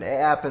happen. It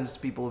happens to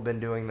people who've been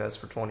doing this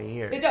for 20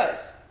 years. It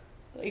does.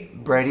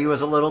 Brady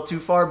was a little too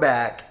far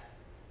back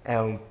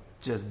and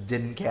just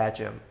didn't catch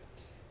him.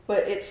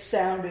 But it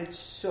sounded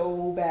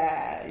so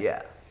bad.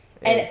 Yeah.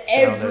 And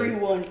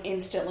everyone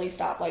instantly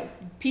stopped. Like,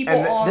 people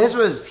on... This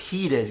was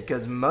heated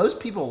because most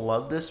people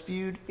love this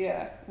feud.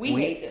 Yeah. We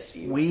hate this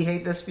feud. We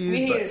hate this feud.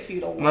 We hate this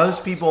feud a lot.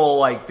 Most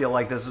people feel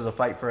like this is a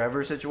fight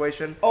forever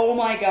situation. Oh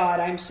my god,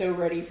 I'm so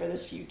ready for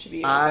this feud to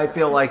be over. I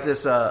feel like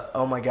this,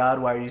 oh my god,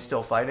 why are you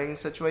still fighting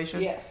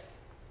situation? Yes.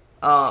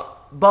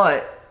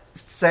 But,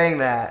 saying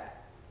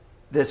that,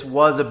 this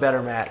was a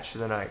better match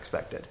than I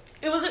expected.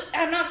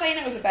 I'm not saying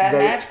it was a bad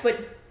match, but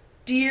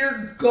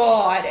dear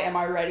God, am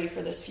I ready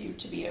for this feud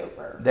to be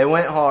over. They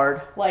went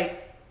hard.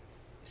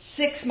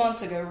 6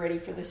 months ago, ready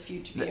for this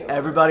feud to be over.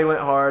 Everybody went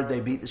hard. They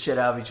beat the shit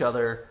out of each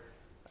other.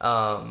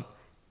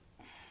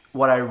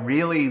 What I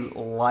really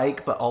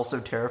like, but also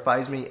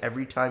terrifies me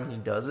every time he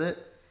does it,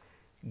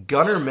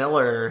 Gunnar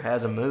Miller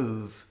has a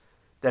move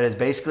that is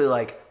basically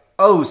like,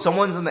 oh,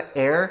 someone's in the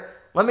air?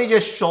 Let me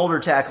just shoulder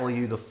tackle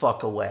you the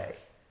fuck away.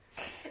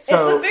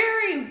 So, it's a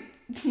very,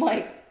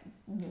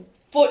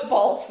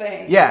 football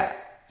thing. Yeah.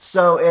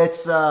 So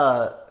it's,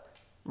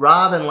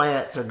 Rob and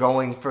Lance are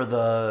going for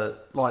the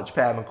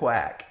Launchpad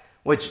McQuack,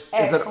 which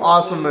is an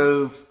awesome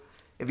move.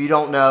 If you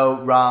don't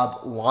know,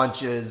 Rob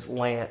launches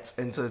Lance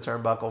into the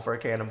turnbuckle for a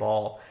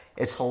cannonball.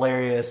 It's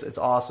hilarious. It's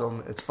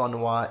awesome. It's fun to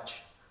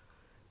watch.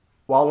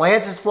 While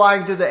Lance is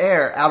flying through the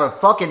air, out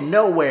of fucking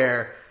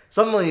nowhere,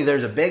 suddenly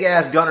there's a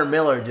big-ass Gunnar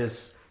Miller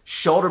just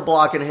shoulder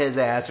blocking his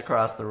ass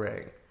across the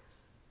ring.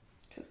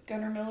 Because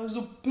Gunnar Miller's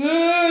a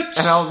bitch!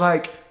 And I was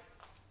like,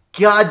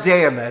 God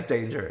damn, that's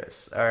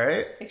dangerous.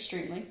 Alright?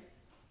 Extremely.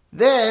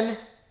 Then,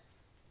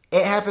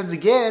 it happens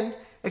again,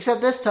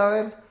 except this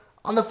time,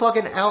 on the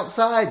fucking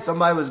outside,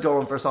 somebody was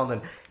going for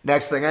something.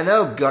 Next thing I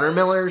know, Gunnar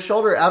Miller's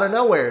shoulder out of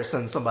nowhere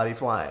sends somebody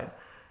flying.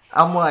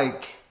 I'm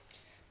like...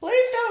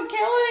 Please don't kill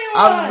anyone!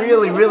 I'm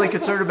really, really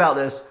concerned about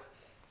this.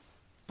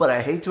 But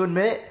I hate to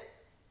admit,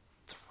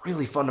 it's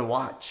really fun to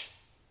watch.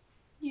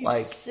 You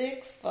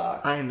sick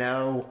fuck. I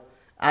know.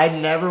 I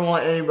never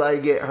want anybody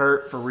to get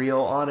hurt for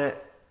real on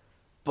it.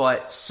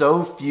 But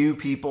so few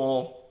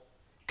people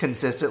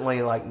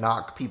consistently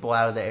knock people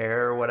out of the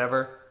air or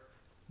whatever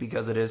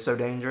because it is so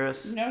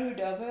dangerous. You know who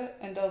does it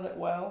and does it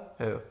well?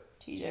 Who?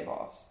 TJ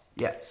Boss.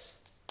 Yes.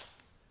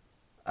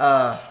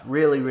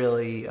 Really,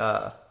 really,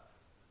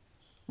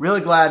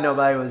 really glad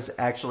nobody was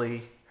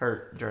actually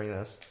hurt during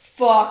this.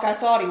 Fuck, I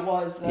thought he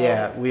was, though.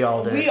 Yeah, we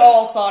all did. We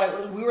all thought it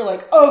was. We were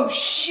like, oh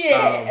shit!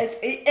 And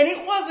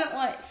it wasn't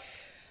like...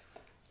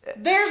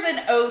 There's an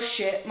oh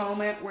shit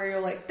moment where you're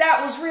like,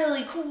 that was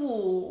really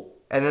cool.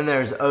 And then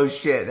there's, oh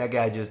shit, that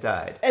guy just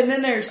died. And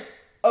then there's,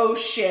 oh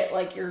shit,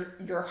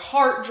 your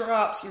heart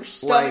drops, your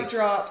stomach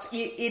drops.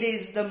 It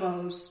is the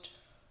most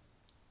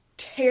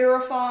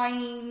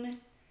terrifying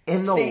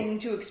thing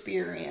to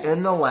experience.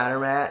 In the ladder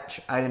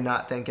match, I did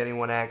not think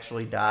anyone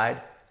actually died.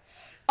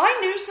 I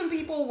knew some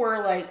people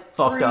were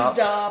bruised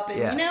up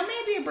and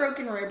maybe a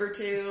broken rib or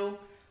two.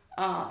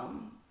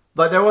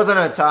 But there wasn't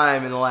a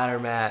time in the ladder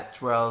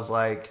match where I was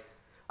like,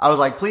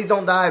 please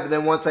don't die. But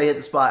then once I hit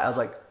the spot, I was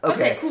like,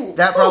 okay cool.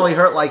 That probably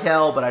hurt like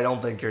hell, but I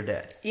don't think you're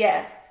dead.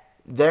 Yeah.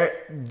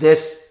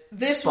 This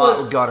spot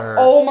was with Gunnar.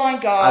 Oh my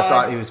god! I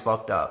thought he was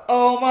fucked up.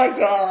 Oh my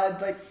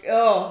god!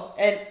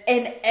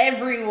 And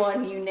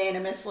everyone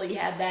unanimously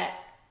had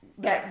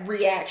that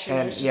reaction.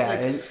 And it was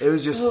just it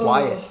was just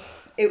quiet.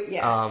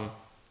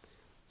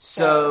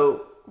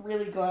 So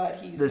really glad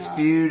he's this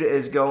feud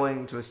is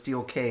going to a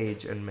steel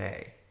cage in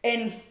May.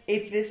 And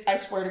I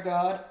swear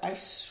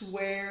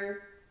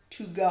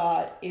to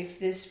God, if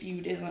this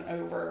feud isn't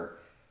over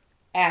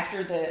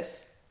after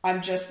this,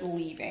 I'm just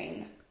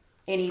leaving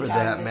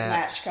anytime this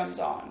match comes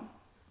on.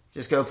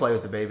 Just go play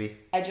with the baby.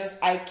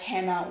 I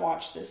cannot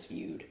watch this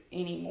feud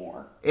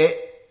anymore.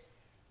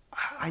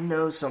 I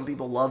know some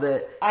people love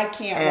it. I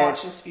can't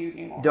watch this feud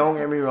anymore. Don't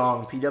get me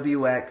wrong.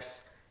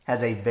 PWX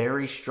has a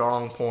very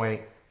strong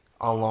point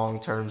on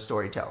long-term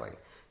storytelling.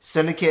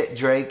 Syndicate,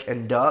 Drake,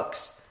 and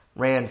Ducks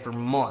ran for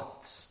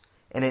months,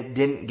 and it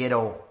didn't get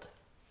old,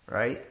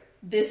 right?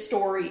 This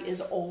story is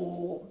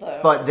old,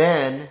 though. But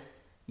then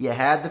you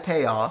had the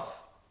payoff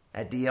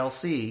at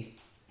DLC,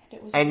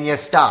 and you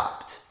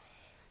stopped.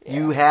 Yeah.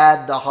 You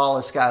had the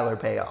Hollis Skyler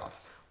payoff.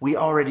 We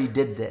already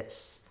did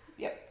this.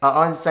 Yep.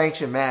 An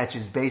unsanctioned match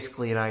is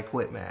basically an I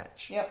Quit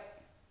match.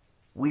 Yep.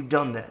 We've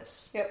done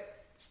this.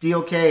 Yep.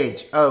 Steel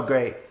cage. Oh,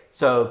 great.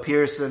 So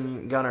Pierce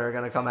and Gunner are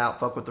going to come out,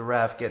 fuck with the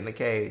ref, get in the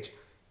cage,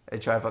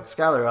 and try to fuck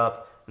Skyler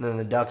up. And then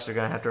the Ducks are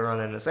going to have to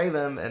run in to save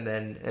him, and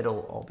then it'll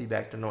all be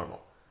back to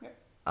normal.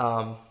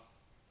 Yep.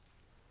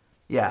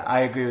 Yeah,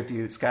 I agree with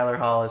you. Skyler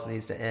Hollis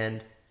needs to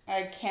end.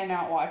 I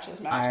cannot watch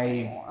this match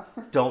anymore.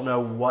 Don't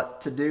know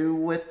what to do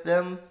with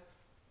them,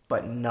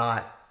 but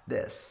not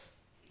this.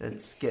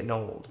 It's getting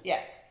old. Yeah,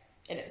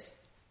 it is.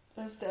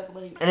 It's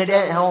definitely... And it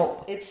didn't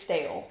help. It's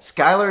stale.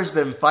 Skyler's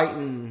been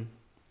fighting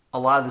a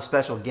lot of the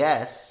special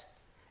guests,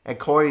 and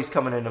Corey's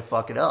coming in to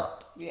fuck it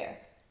up. Yeah.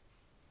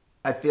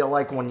 I feel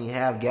like when you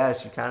have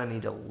guests, you kind of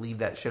need to leave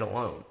that shit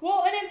alone.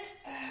 Well,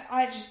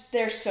 and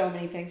there's so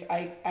many things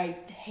I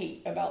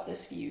hate about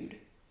this feud.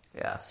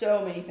 Yeah.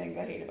 So many things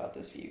I hate about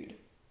this feud.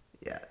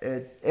 Yeah,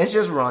 it's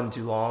just run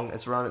too long.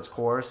 It's run its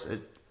course.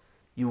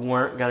 You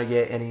weren't going to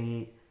get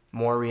any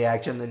more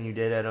reaction than you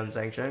did at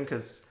Unsanctioned,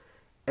 because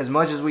as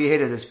much as we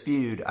hated this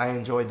feud, I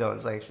enjoyed the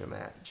Unsanctioned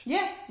match.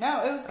 Yeah,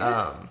 no, it was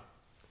good.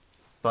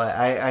 But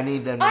I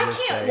need them to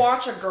just say... I can't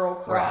watch a girl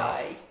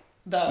cry,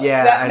 though.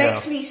 Yeah, that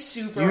makes me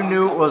super You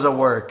knew it was a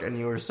work, and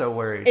you were so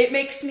worried. It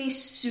makes me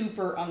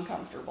super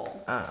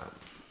uncomfortable.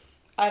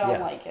 I don't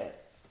like it.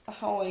 I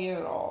don't like it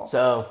at all.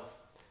 So,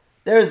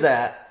 there's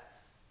that.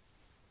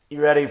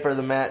 You ready for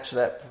the match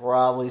that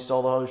probably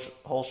stole the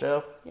whole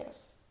show?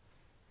 Yes.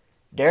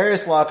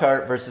 Darius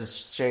Lockhart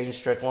versus Shane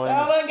Strickland.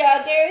 Oh my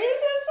god, Darius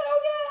is so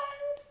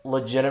good!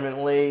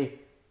 Legitimately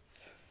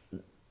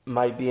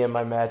might be in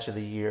my match of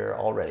the year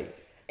already.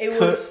 It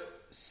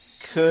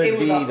could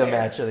be the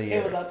match of the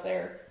year. It was up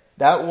there.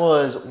 That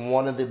was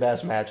one of the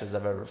best matches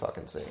I've ever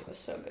fucking seen. It was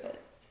so good.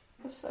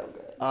 It was so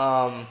good.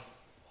 I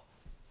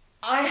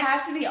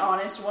have to be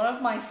honest, one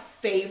of my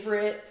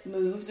favorite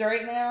moves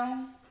right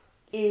now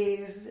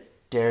is...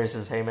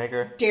 Darius's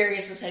Haymaker?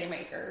 Darius's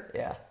Haymaker.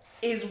 Yeah.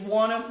 Is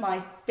one of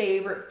my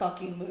favorite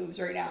fucking moves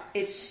right now.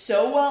 It's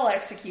so well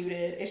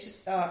executed. It's just,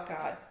 oh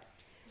god.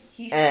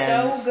 He's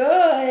so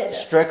good.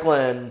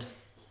 Strickland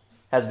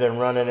has been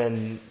running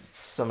in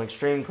some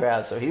extreme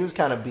crowds, so he was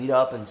kind of beat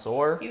up and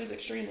sore. He was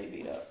extremely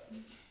beat up.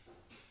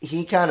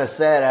 He kind of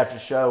said after the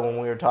show when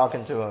we were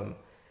talking to him,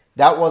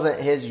 that wasn't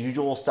his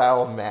usual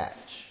style of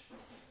match.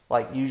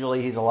 Like,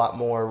 usually he's a lot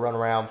more run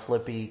around,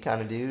 flippy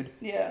kind of dude.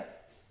 Yeah.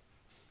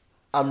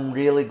 I'm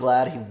really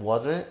glad he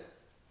wasn't,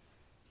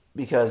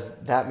 because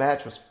that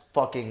match was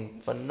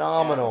fucking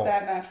phenomenal.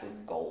 Yeah, that match was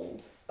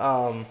gold.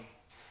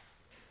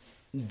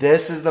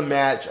 This is the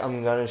match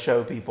I'm going to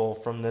show people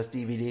from this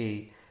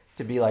DVD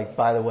to be like,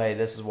 by the way,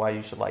 this is why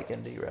you should like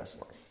indie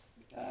wrestling.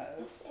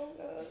 That's so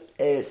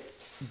good.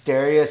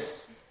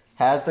 Darius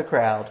has the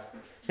crowd.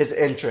 His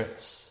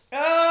entrance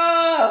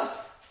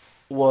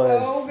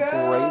was so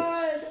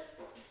great.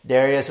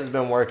 Darius has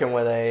been working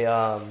with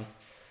a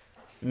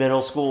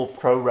middle school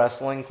pro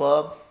wrestling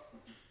club,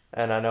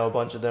 and I know a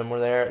bunch of them were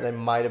there. They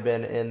might have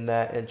been in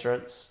that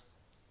entrance.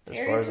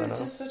 Darius is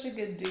just such a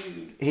good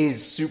dude.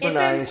 He's super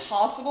nice. It's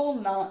impossible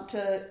not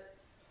to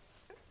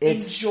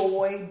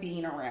enjoy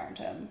being around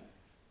him.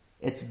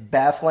 It's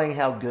baffling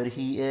how good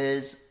he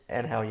is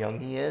and how young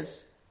he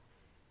is.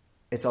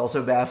 It's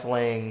also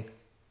baffling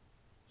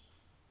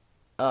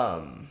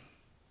how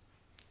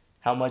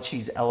much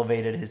he's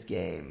elevated his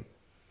game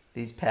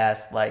these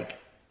past,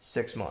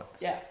 6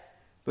 months. Yeah.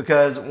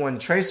 Because when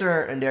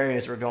Tracer and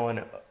Darius were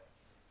going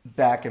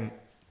back and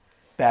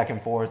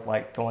forth,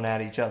 going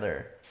at each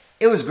other,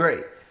 it was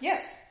great.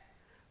 Yes.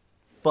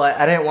 But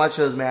I didn't watch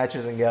those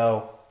matches and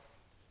go,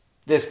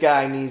 this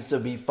guy needs to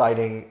be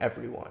fighting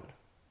everyone.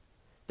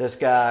 This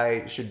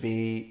guy should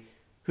be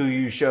who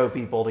you show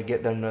people to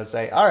get them to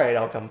say, all right,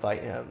 I'll come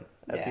fight him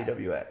at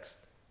PWX.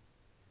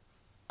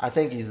 I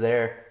think he's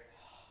there.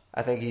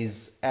 I think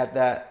he's at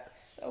that.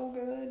 So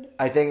good.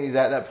 I think he's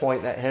at that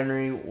point that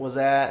Henry was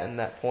at and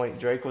that point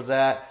Drake was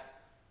at.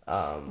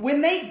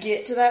 When they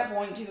get to that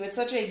point, too, it's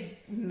such a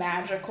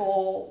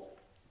magical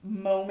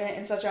moment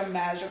and such a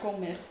magical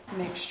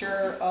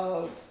mixture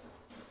of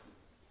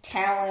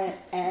talent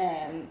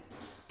and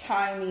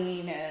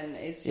timing, and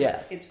it's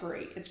just, it's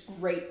great. It's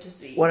great to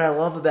see. What I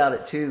love about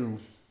it too,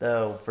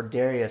 though, for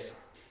Darius,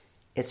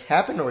 it's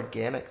happened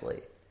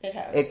organically. It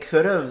has. It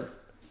could have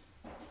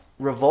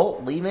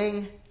Revolt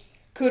leaving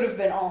could have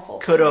been awful.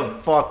 Could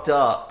have fucked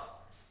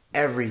up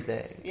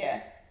everything.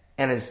 Yeah.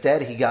 And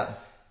instead he got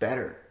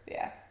better.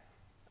 Yeah.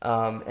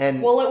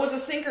 And well, it was a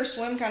sink or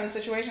swim kind of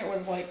situation. It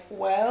was like,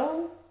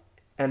 well,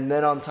 And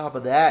then on top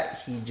of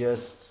that,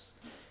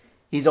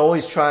 he's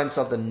always trying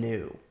something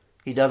new.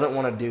 He doesn't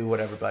want to do what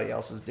everybody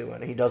else is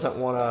doing. He doesn't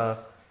want to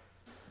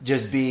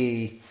just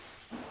be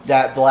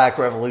that black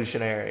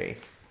revolutionary.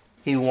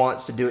 He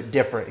wants to do it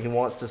different. He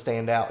wants to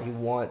stand out.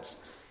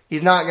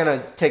 He's not going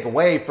to take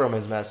away from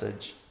his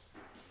message,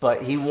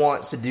 but he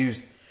wants to do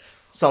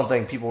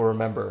something people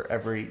remember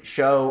every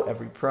show,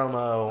 every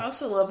promo. I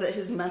also love that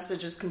his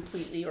message is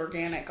completely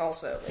organic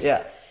also. Like,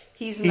 yeah.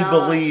 He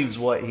believes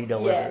what he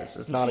delivers.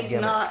 It's not a gimmick.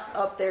 He's not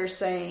up there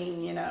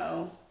saying,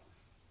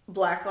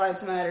 Black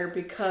Lives Matter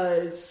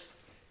because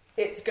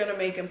it's going to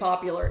make him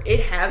popular.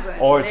 It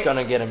hasn't. Or it's going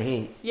to get him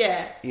heat.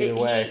 Yeah. Either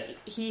way.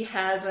 He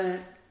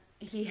hasn't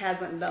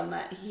done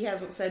that. He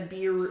hasn't said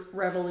be a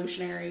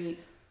revolutionary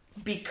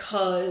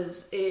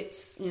because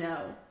it's,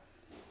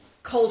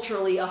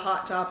 culturally a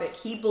hot topic.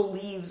 He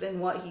believes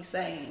in what he's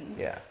saying.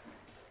 Yeah.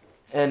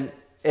 And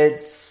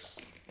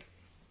it's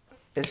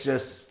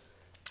just...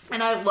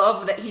 And I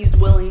love that he's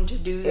willing to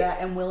do that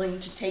and willing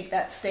to take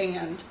that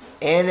stand.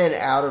 And in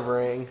out of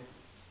ring,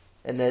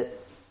 and that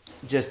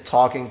just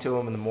talking to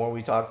him, and the more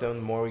we talk to him,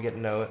 the more we get to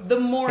know it. The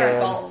more I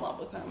fall in love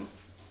with him.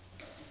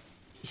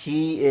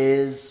 He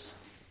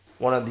is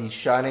one of the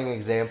shining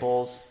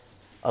examples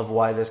of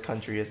why this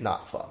country is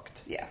not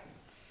fucked. Yeah.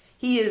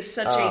 He is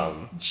such a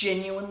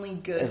genuinely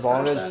good person. As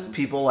long as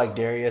people like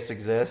Darius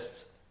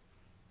exist,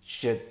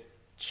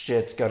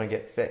 shit's gonna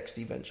get fixed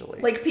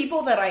eventually. Like,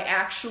 people that I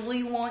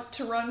actually want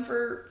to run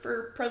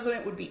for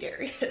president would be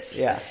Darius.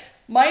 Yeah.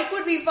 Mike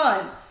would be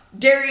fun.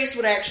 Darius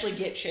would actually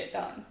get shit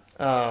done.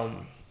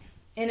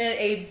 In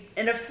an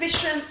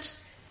efficient,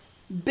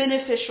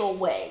 beneficial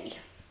way.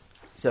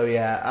 So,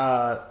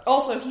 yeah.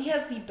 Also, he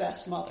has the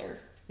best mother.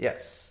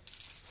 Yes.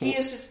 We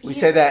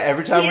say that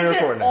every time we record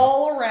now. He is an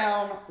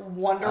all-around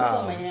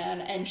wonderful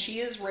man, and she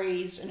has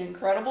raised an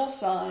incredible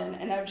son,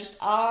 and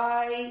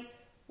I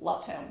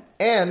love him.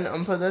 And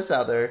I'm putting this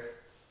out there.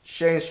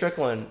 Shane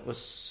Strickland was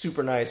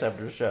super nice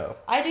after the show.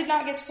 I did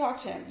not get to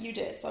talk to him. You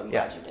did, so I'm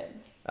glad you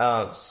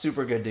did.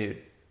 Super good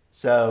dude.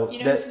 So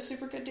who's a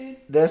super good dude?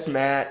 This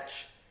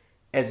match,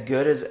 as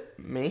good as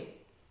me,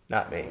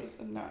 not me. It was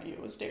not you.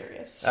 It was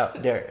Darius. Oh,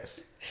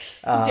 Darius.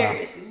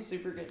 Darius is a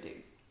super good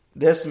dude.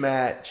 This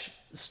match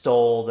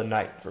stole the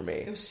night for me.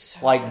 It was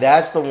so like good.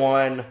 That's the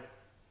one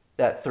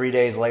that 3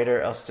 days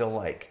later I was still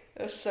like,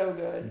 it was so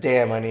good.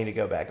 Damn, I need to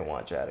go back and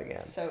watch that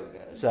again. So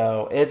good.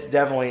 So it's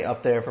definitely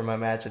up there for my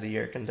match of the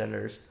year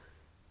contenders.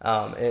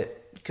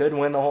 It could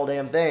win the whole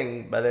damn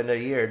thing by the end of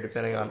the year,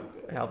 depending on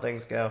how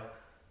things go.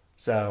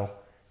 So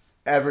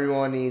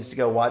everyone needs to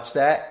go watch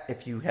that.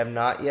 If you have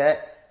not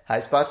yet, High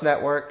Spots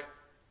Network,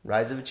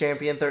 Rise of a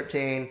Champion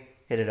 13,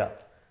 hit it up.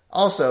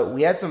 Also,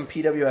 we had some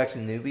PWX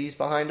newbies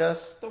behind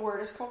us. The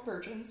word is called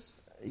virgins.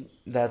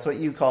 That's what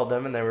you called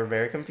them, and they were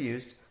very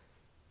confused.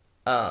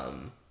 I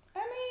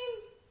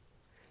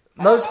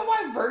don't know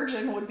why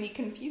virgin would be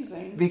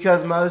confusing.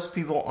 Because most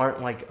people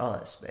aren't like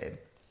us, babe.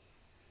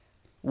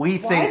 We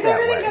think that way. Why is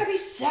everything gotta be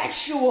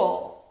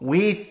sexual?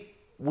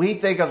 We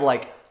think of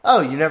like,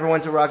 oh, you never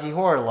went to Rocky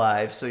Horror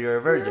Live, so you're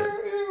a virgin.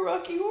 You're a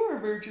Rocky Horror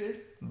virgin.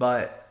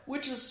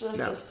 Which is just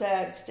a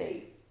sad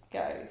state,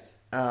 guys.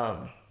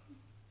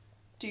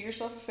 Do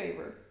yourself a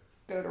favor.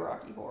 Go to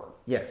Rocky Horror.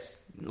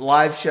 Yes.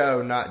 Live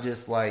show, not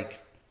just like,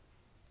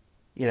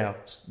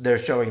 they're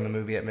showing the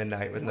movie at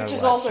midnight with no Which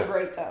is live also show.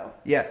 great, though.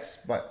 Yes,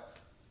 but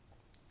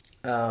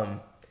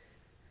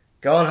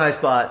go on High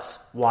Spots,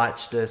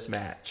 watch this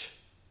match.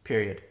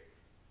 Period.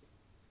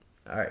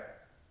 All right.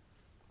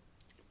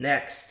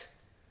 Next,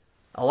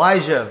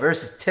 Elijah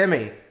versus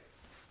Timmy.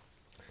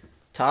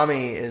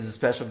 Tommy is a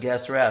special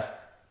guest ref.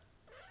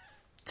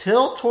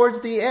 Till towards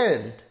the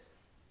end,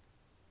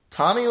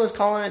 Tommy was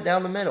calling it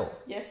down the middle.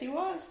 Yes, he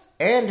was.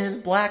 And his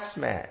blacks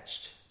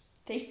matched.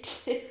 They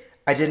did.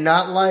 I did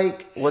not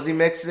was he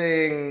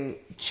mixing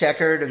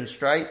checkered and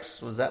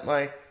stripes? Was that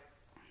my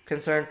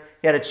concern?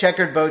 He had a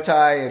checkered bow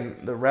tie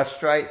and the ref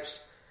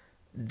stripes.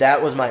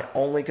 That was my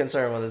only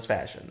concern with his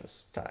fashion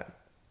this time.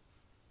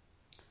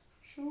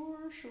 Sure.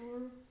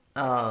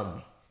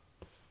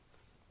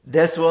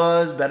 This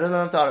was better than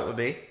I thought it would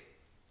be.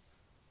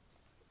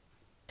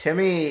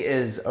 Timmy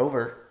is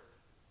over.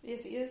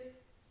 Yes, he is.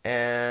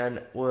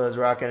 And was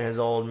rocking his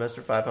old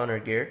Mr.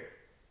 500 gear.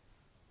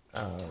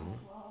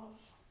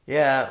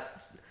 Yeah.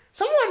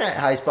 Someone at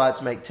High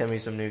Spots make Timmy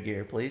some new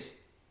gear, please.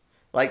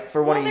 Like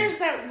for when there's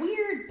that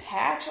weird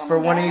patch on for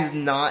the when back. he's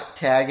not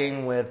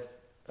tagging with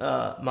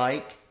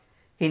Mike,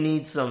 he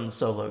needs some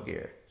solo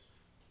gear.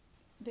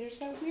 There's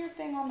that weird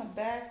thing on the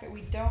back that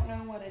we don't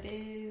know what it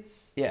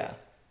is. Yeah.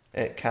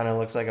 It kind of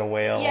looks like a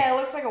whale. Yeah, it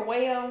looks like a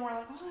whale, and we're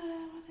like, what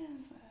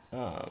is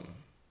that?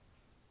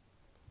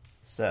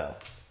 So,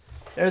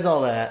 there's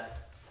all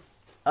that.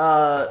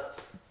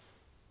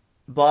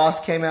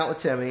 Boss came out with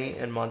Timmy,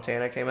 and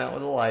Montana came out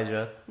with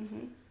Elijah.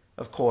 Mm-hmm.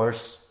 Of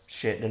course,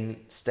 shit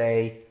didn't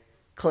stay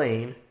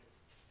clean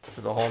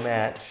for the whole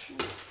match.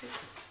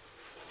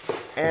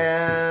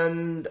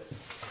 And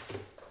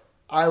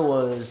I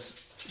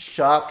was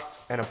shocked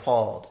and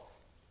appalled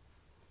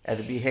at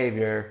the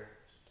behavior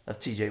of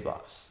TJ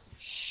Boss.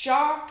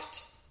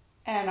 shocked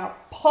and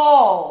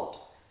appalled.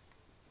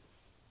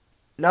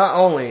 Not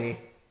only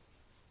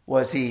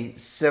was he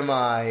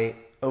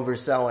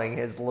semi-overselling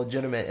his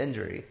legitimate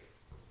injury.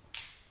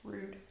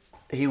 Rude.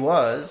 He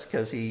was,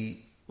 because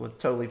he was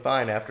totally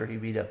fine after he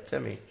beat up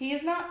Timmy. He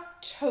is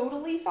not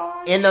totally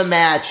fine? In the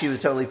match, he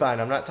was totally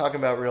fine. I'm not talking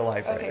about real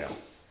life right now. Cool.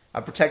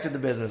 I protected the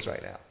business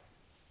right now.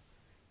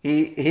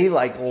 He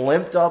like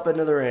limped up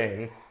into the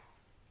ring.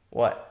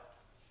 What?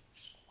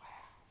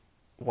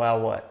 Wow,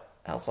 what?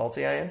 How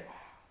salty I am?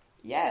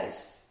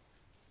 Yes.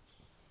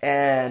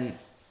 And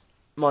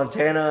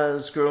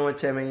Montana screwing with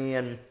Timmy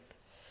and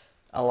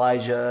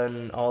Elijah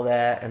and all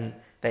that, and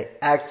they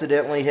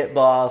accidentally hit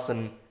Boss,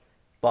 and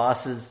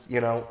Boss is,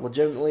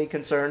 legitimately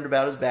concerned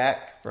about his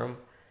back from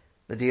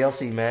the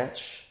DLC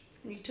match.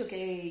 He took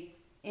a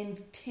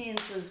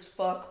intense as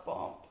fuck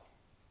bump.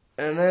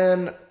 And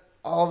then,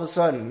 all of a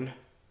sudden,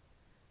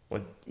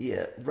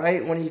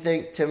 right when you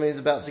think Timmy's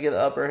about to get the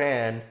upper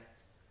hand,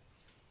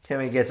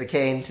 Timmy gets a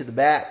cane to the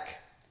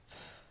back,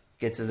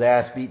 gets his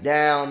ass beat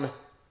down,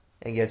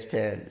 and gets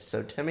pinned.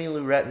 So Timmy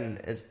Lou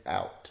Retton is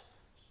out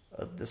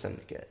of the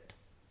syndicate.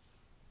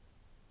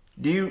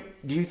 Do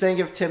you think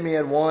if Timmy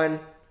had won,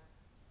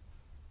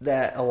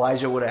 that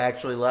Elijah would have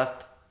actually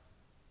left?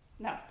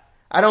 No.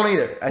 I don't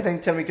either. I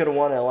think Timmy could have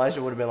won, and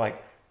Elijah would have been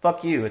like,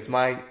 fuck you, it's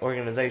my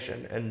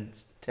organization. And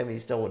Timmy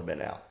still would have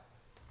been out.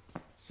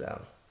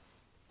 So,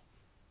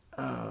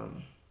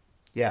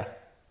 yeah.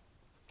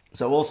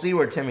 So we'll see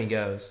where Timmy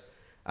goes.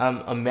 I'm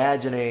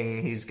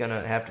imagining he's going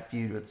to have to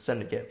feud with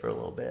Syndicate for a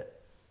little bit.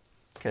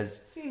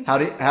 Because how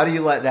do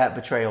you let that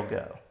betrayal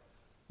go?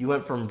 You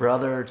went from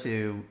brother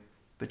to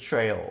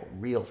betrayal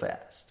real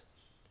fast.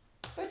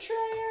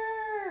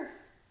 Betrayer!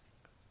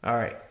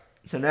 Alright,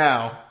 so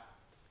now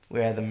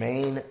we have the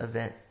main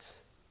event.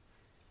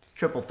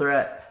 Triple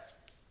threat.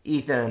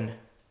 Ethan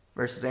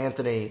versus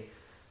Anthony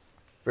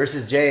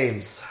versus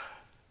James.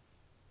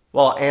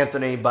 Well,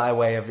 Anthony, by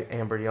way of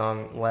Amber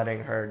Young,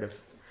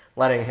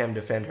 letting him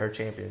defend her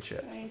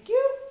championship. Thank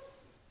you.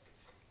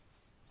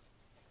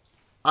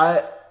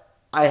 I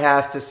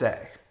have to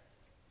say,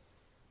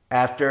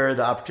 after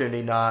the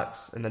opportunity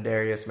knocks and the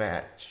Darius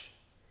match,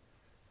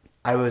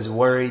 I was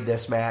worried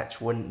this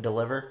match wouldn't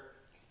deliver.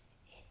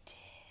 It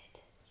did.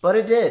 But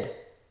it did.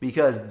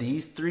 Because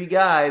these three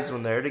guys,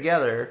 when they're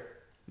together,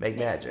 make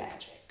magic.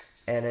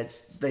 And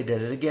they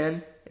did it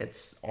again.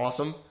 It's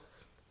awesome.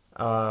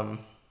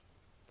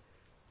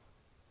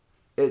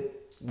 A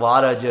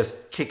lot of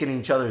just kicking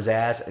each other's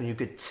ass, and you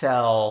could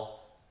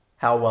tell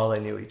how well they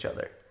knew each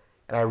other.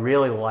 And I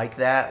really like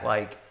that.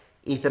 Like,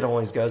 Ethan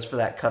always goes for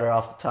that cutter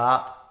off the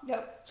top.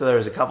 Yep. So there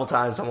was a couple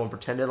times someone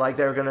pretended like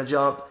they were going to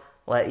jump,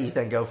 let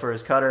Ethan go for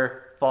his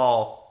cutter,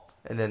 fall,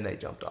 and then they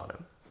jumped on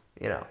him.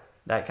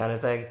 That kind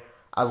of thing.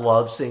 I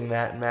love seeing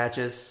that in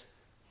matches.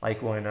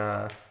 Like when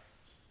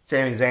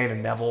Sami Zayn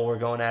and Neville were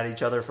going at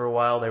each other for a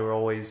while, they were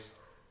always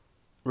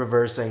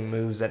reversing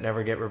moves that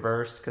never get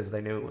reversed because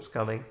they knew it was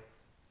coming,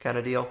 kind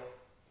of deal.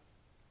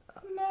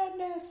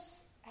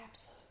 Madness.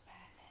 Absolute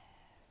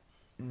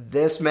madness.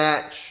 This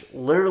match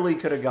literally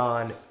could have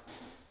gone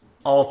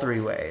all three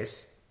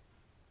ways.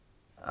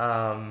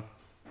 All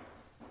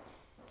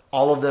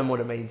of them would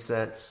have made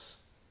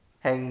sense.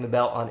 Hanging the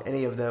belt on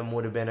any of them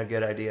would have been a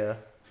good idea.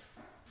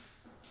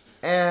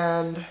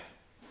 And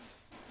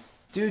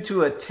due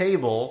to a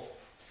table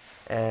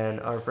and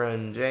our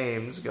friend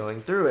James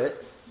going through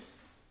it,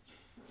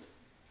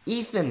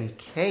 Ethan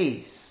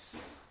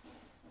Case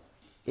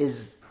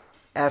is,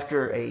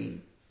 after a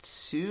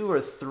 2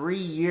 or 3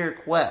 year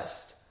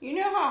quest. You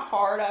know how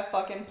hard I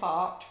fucking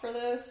popped for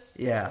this?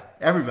 Yeah,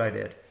 everybody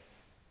did.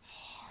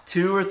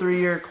 2 or 3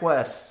 year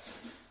quests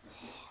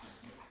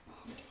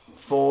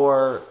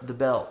for the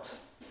belt.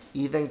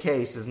 Ethan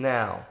Case is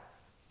now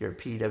your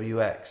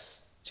PWX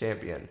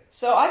champion.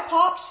 So I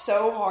popped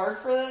so hard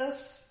for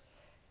this,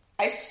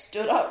 I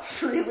stood up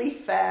really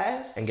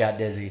fast. And got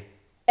dizzy.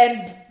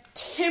 And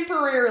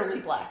temporarily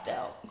blacked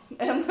out.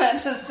 And had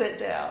to sit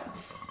down.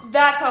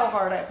 That's how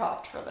hard I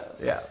popped for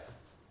this.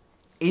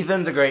 Yeah.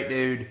 Ethan's a great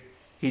dude.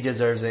 He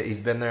deserves it. He's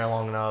been there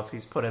long enough.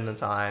 He's put in the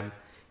time.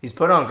 He's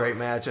put on great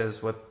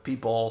matches with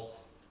people.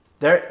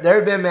 There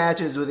have been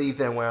matches with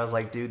Ethan where I was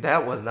like, dude,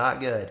 that was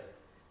not good.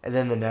 And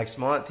then the next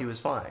month, he was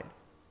fine.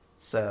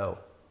 So,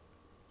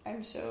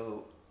 I'm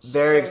so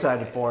very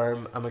excited for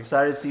him. I'm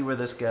excited to see where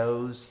this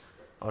goes.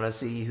 I want to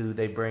see who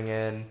they bring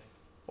in.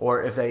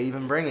 Or if they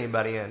even bring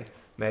anybody in.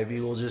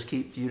 Maybe we'll just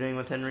keep feuding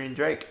with Henry and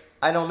Drake.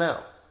 I don't know.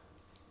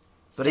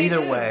 But Stay either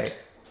tuned. way,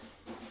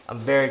 I'm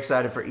very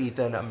excited for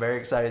Ethan. I'm very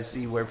excited to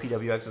see where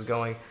PWX is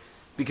going.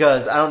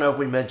 Because I don't know if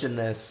we mentioned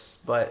this,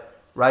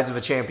 but Rise of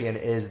a Champion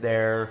is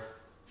their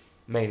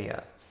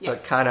Mania. So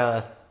it kind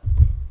of,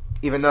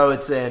 even though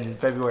it's in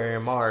February or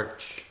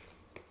March,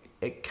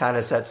 it kind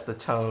of sets the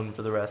tone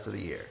for the rest of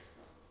the year.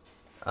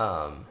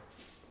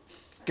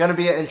 It's going to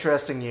be an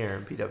interesting year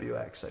in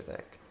PWX, I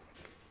think.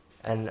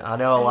 And I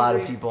know a lot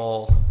of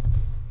people,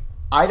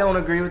 I don't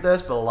agree with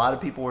this, but a lot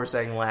of people were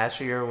saying last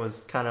year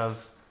was kind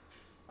of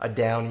a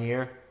down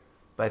year.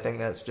 But I think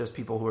that's just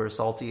people who are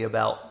salty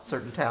about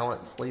certain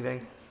talents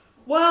leaving.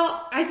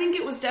 Well, I think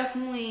it was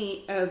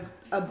definitely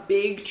a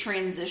big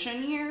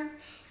transition year.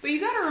 But you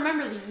got to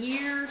remember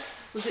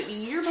was it the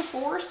year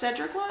before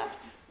Cedric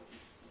left?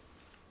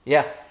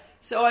 Yeah.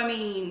 So, I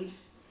mean,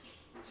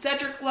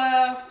 Cedric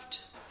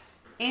left,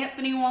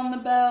 Anthony won the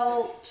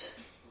belt.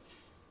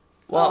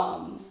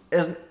 Well,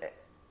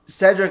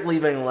 Cedric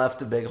leaving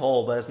left a big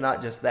hole, but it's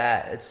not just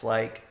that. It's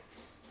like,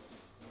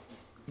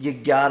 you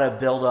gotta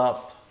build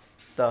up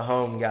the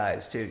home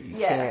guys, too.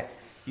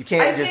 You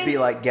can't just be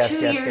like, guest, 2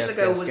 guest, years guest,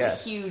 ago guest, was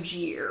guest. a huge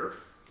year.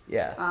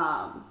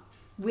 Yeah.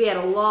 We had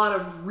a lot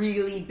of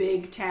really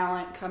big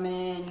talent come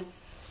in.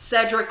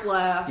 Cedric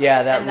left.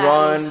 Yeah, that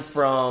run was,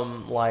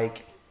 from,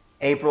 like,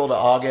 April to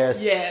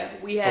August. Yeah,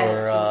 we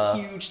had some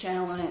huge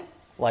talent.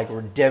 Like,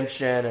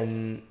 Redemption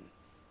and...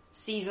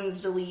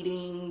 Seasons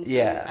deleting.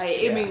 Yeah.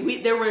 I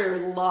mean, there were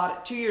a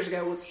lot. 2 years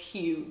ago was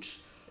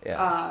huge.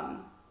 Yeah.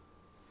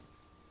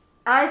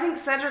 I think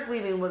Cedric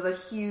leaving was a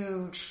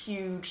huge,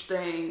 huge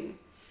thing.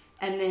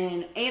 And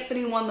then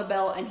Anthony won the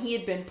belt, and he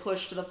had been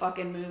pushed to the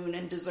fucking moon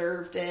and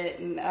deserved it,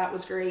 and that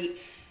was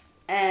great.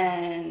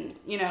 And,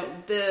 you know,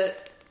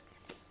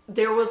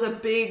 there was a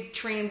big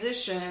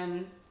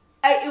transition.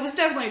 It was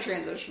definitely a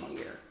transitional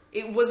year.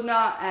 It was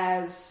not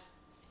as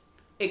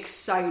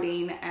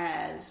exciting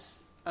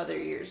as other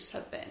years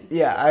have been.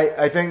 Yeah,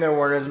 I think there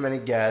weren't as many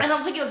guests. I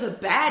don't think it was a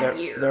bad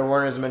year. There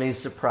weren't as many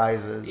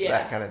surprises,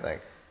 that kind of thing.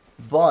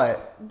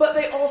 But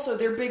they also,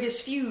 their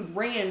biggest feud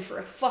ran for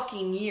a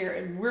fucking year,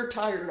 and we're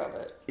tired of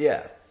it.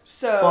 Yeah.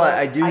 So, but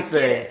I do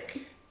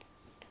think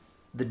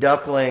the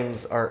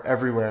Ducklings are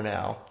everywhere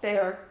now. They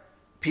are.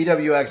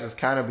 PWX is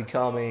kind of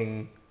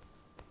becoming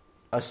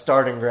a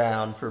starting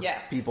ground for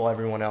people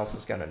everyone else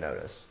is going to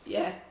notice.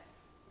 Yeah.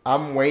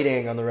 I'm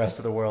waiting on the rest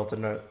of the world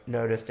to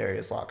notice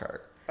Darius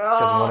Lockhart.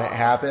 Because when it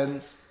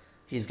happens,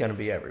 he's going to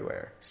be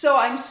everywhere. So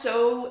I'm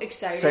so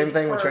excited. Same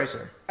thing with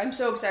Tracer. I'm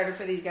so excited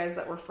for these guys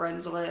that we're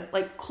friends with.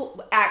 Like,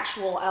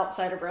 actual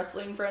outside of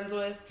wrestling friends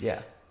with.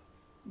 Yeah.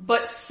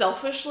 But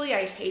selfishly,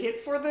 I hate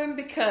it for them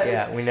because...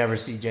 Yeah, we never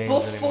see James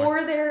before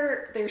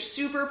anymore. they're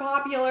super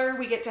popular,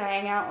 we get to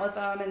hang out with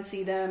them and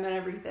see them and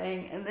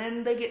everything. And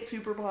then they get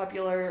super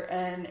popular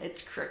and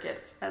it's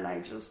crickets. And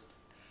I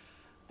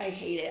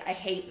hate it. I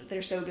hate that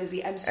they're so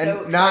busy. I'm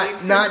so excited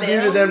for not them.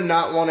 due to them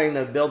not wanting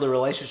to build a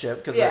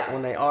relationship, because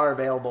when they are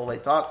available, they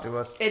talk to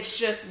us. It's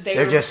just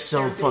they're just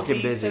so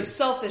fucking busy. So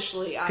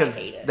selfishly, I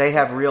hate it. They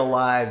have real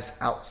lives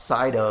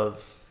outside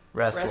of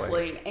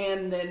wrestling,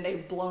 and then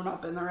they've blown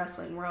up in the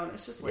wrestling world.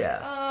 It's just like,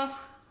 I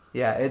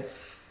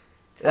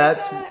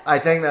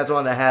think that's one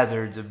of the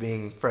hazards of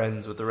being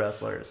friends with the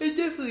wrestlers. It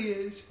definitely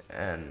is,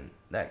 and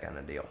that kind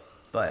of deal.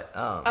 But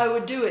I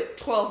would do it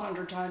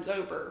 1,200 times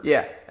over.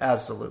 Yeah,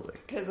 absolutely.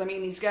 Because I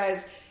mean, these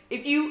guys,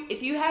 if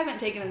you haven't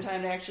taken the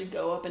time to actually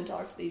go up and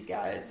talk to these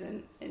guys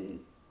and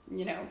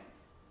you know,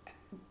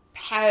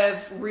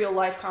 have real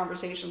life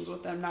conversations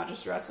with them, not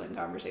just wrestling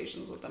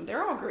conversations with them,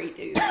 they're all great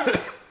dudes.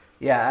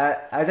 Yeah,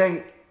 I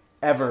think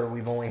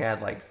we've only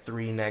had like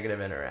 3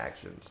 negative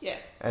interactions. Yeah,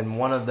 and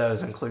one of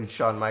those includes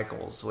Shawn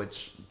Michaels,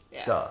 which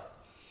duh.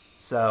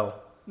 So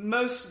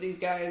most of these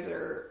guys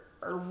are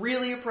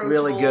really approachable,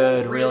 really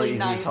good, really easy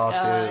nice to talk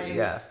guys, to.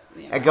 Yeah,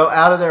 you know. And go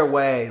out of their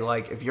way.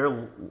 Like, if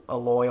you're a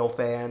loyal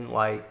fan,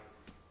 like,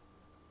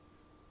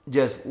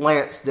 just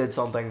Lance did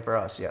something for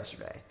us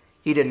yesterday.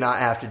 He did not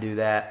have to do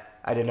that.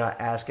 I did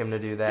not ask him to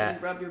do that. Did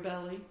he rub your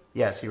belly?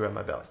 Yes, he rubbed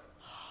my belly.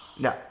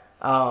 No,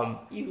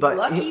 you but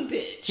lucky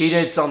bitch. He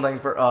did something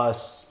for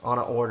us on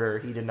an order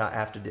he did not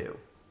have to do.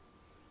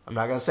 I'm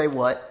not gonna say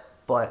what,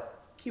 but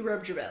he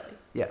rubbed your belly.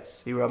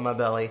 Yes, he rubbed my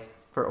belly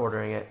for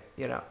ordering it.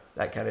 You know,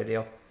 that kind of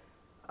deal.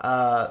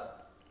 I'm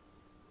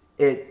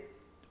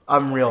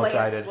real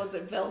excited. Was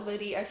it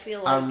velvety? I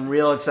feel like I'm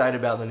real excited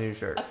about the new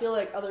shirt. I feel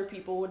like other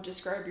people would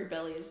describe your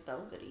belly as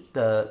velvety.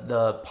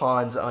 The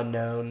Pawns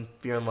Unknown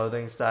Fear and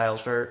Loathing style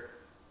shirt.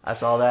 I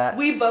saw that.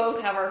 We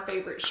both have our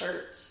favorite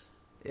shirts.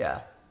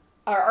 Yeah.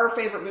 Our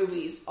favorite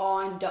movies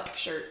on duck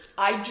shirts.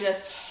 I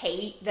just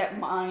hate that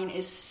mine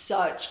is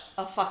such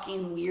a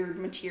fucking weird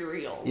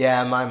material.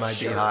 Yeah, mine might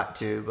be hot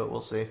too, but we'll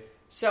see.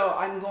 So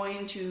I'm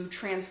going to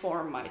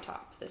transform my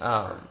top this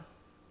summer.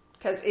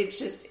 Because it's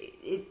just...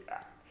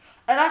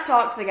 And I've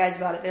talked to the guys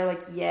about it. They're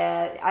like,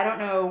 yeah, I don't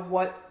know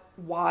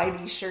why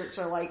these shirts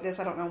are like this.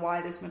 I don't know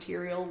why this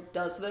material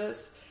does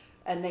this.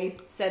 And they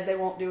said they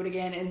won't do it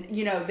again. And,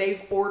 you know,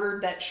 they've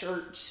ordered that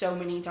shirt so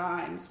many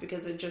times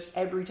because it just,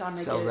 every time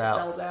they get it,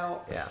 sells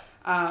out. Yeah.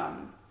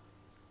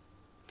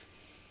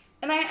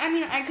 And I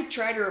mean, I could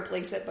try to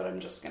replace it, but I'm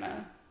just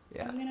gonna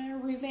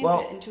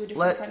revamp it into a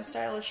different kind of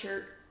style of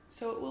shirt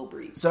so it will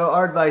breathe. So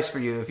our advice for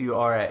you, if you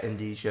are at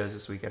indie shows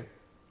this weekend,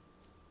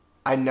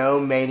 I know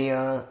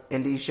Mania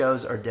indie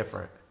shows are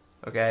different,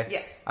 okay?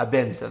 Yes. I've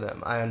been to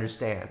them. I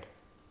understand.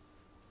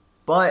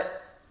 But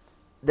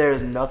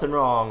there's nothing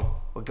wrong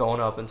with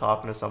going up and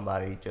talking to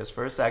somebody just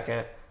for a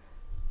second.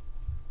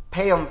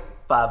 Pay them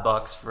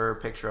 $5 for a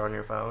picture on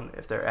your phone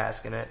if they're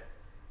asking it.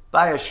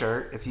 Buy a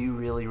shirt if you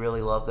really,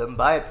 really love them.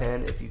 Buy a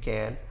pen if you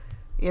can.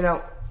 You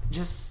know,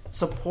 just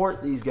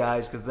support these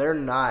guys because they're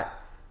not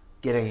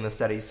getting the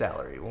steady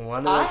salary.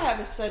 I have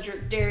a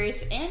Cedric,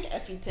 Darius, and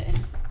Effie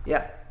pin.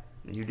 Yeah,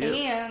 you do.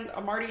 And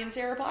a Marty and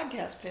Sarah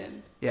podcast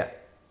pin. Yeah.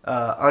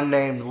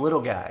 Unnamed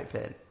little guy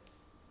pin.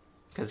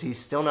 Because he's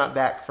still not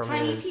back from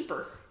Tiny his...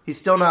 peeper. He's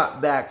still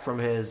not back from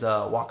his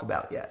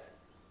walkabout yet.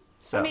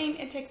 So, I mean,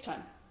 it takes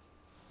time.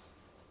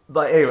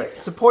 But anyway,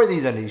 support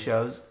these indie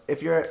shows.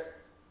 If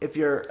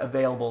you're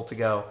available to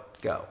go,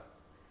 go.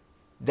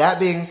 That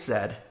being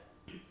said,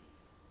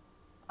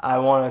 I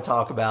want to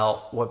talk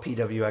about what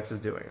PWX is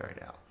doing right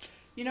now.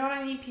 You know what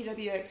I need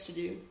PWX to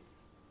do?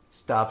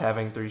 Stop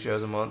having 3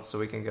 shows a month so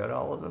we can go to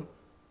all of them.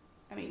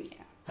 I mean,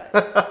 yeah.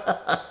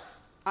 But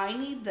I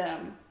need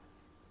them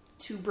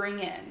to bring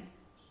in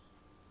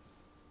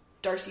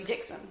Darcy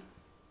Dixon.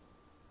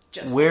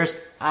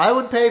 I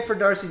would pay for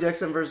Darcy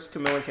Dixon versus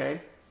Camilla Kane.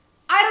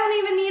 I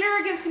don't even need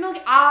her against Camilla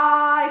Kane.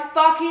 I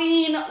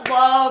fucking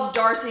love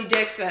Darcy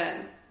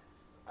Dixon.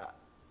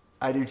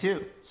 I do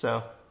too.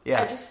 So,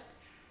 yeah.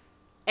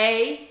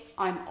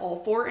 I'm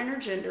all for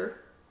intergender.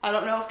 I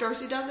don't know if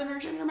Darcy does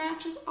intergender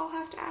matches. I'll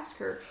have to ask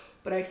her.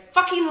 But I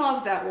fucking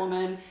love that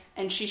woman,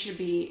 and she should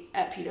be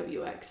at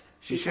PWX.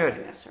 She should. I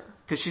miss her.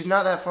 Because she's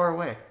not that far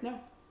away. No.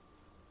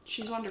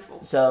 She's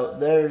wonderful. So,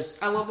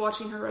 I love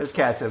watching her wrestle. There's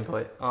Kat's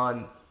input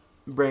on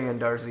bringing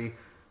Darcy.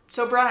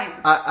 So, Brian.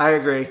 I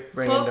agree.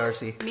 Bring in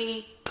Darcy.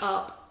 Me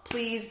up.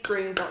 Please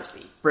bring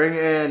Darcy. Bring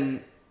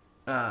in...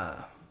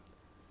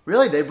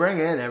 really, they bring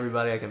in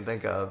everybody I can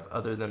think of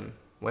other than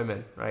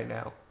women right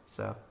now.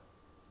 So,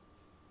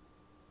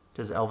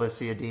 does Elvis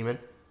see a demon?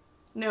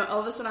 No,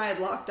 Elvis and I had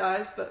locked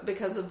eyes, but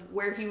because of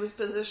where he was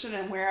positioned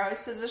and where I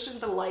was positioned,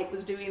 the light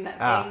was doing that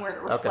thing where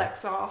it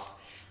reflects off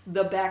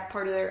the back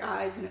part of their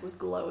eyes, and it was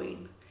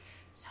glowing.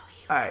 So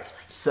he all right,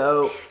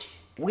 so magic.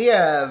 We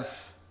have...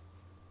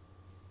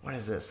 What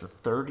is this? The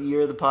 3rd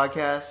year of the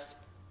podcast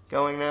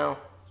going now?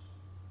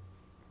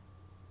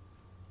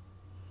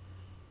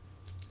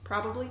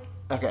 Probably.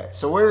 Okay,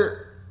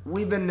 so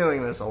we've been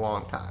doing this a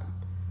long time.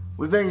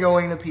 We've been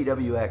going to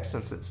PWX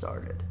since it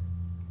started.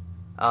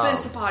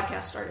 Since the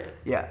podcast started.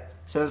 Yeah,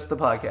 since the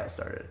podcast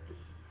started.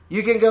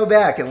 You can go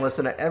back and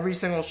listen to every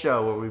single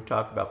show where we've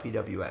talked about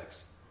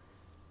PWX.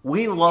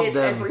 We love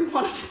them. Every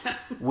one of them.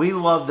 We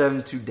love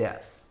them to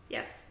death.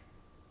 Yes.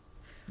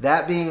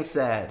 That being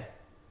said,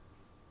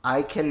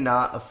 I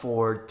cannot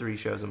afford 3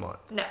 shows a month.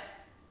 No.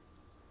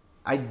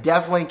 I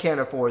definitely can't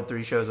afford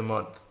 3 shows a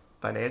month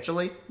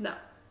financially. No.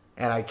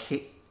 And I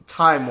can't,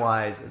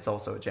 time-wise, it's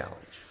also a challenge.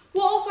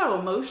 Well, also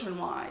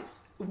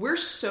emotion-wise, we're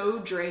so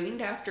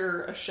drained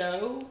after a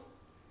show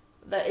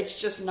that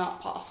it's just not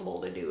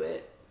possible to do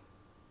it.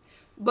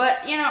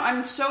 But,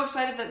 I'm so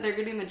excited that they're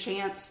getting the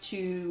chance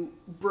to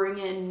bring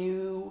in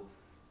new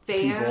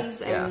fans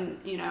people, yeah.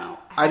 and,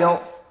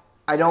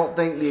 I don't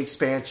think the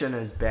expansion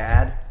is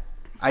bad.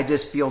 I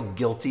just feel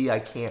guilty I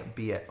can't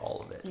be at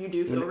all of it. You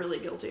do feel really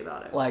guilty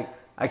about it. Like,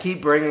 I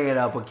keep bringing it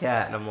up with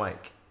Kat, and I'm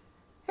like,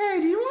 hey,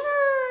 do you want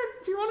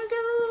to go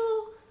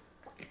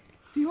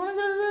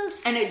to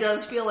this? And it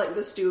does feel like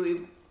the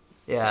Stewie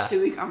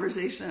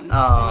conversation. And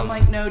I'm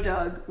like, no,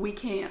 Doug, we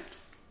can't.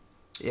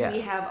 Yeah.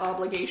 We have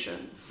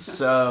obligations.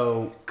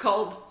 So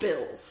called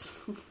bills.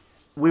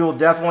 We will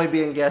definitely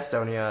be in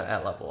Gastonia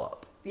at Level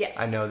Up. Yes.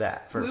 I know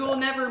that. We will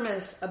never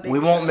miss a big show. We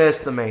won't miss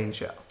the main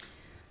show.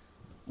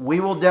 We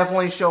will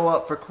definitely show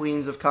up for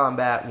Queens of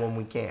Combat when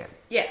we can.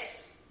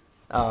 Yes.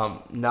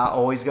 Not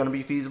always going to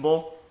be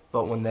feasible,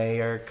 but when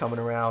they are coming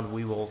around,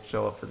 we will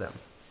show up for them.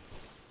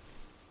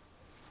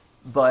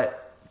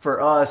 But for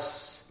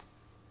us,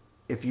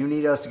 if you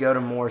need us to go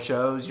to more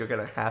shows, you're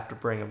going to have to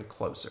bring them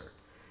closer.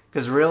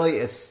 Because really,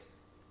 it's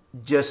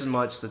just as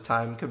much the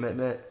time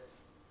commitment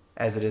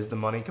as it is the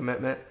money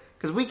commitment.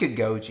 Because we could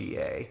go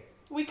GA.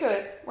 We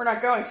could. We're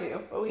not going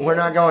to, but We're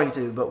not going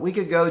to, but we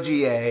could go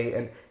GA,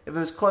 and if it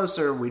was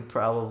closer, we'd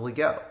probably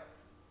go.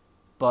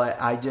 But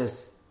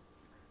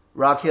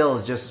Rock Hill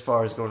is just as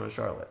far as going to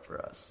Charlotte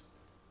for us.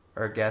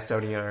 Or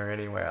Gastonia or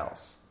anywhere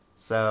else.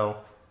 So,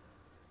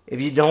 if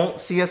you don't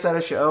see us at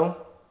a show,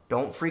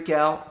 don't freak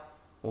out.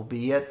 We'll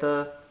be at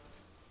the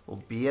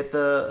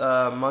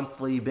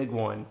monthly big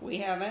one. We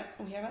haven't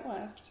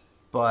left.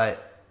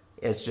 But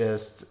it's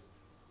just,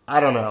 I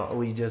don't know.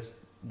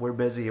 We're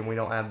busy and we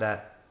don't have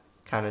that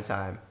kind of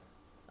time.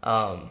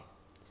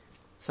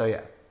 So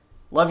yeah.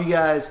 Love you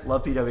guys.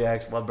 Love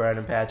PWX. Love Brian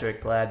and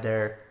Patrick. Glad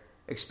they're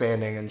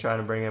expanding and trying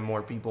to bring in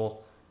more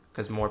people.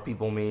 Because more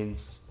people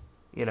means,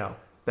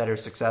 better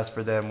success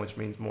for them, which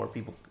means more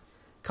people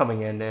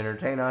coming in to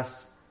entertain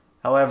us.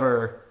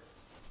 However,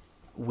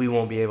 we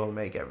won't be able to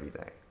make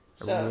everything.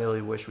 I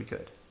really wish we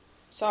could.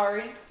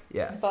 Sorry.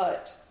 Yeah.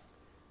 But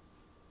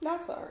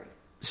not sorry.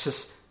 It's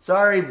just,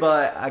 sorry,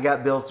 but I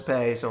got bills to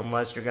pay, so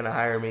unless you're going to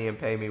hire me and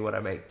pay me what I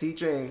make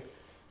teaching.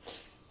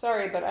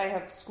 Sorry, but I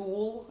have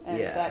school, and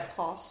that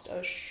cost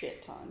a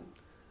shit ton.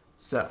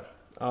 So,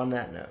 on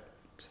that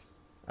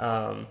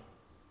note,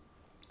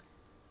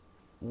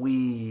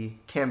 we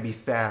can be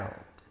found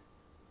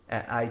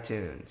at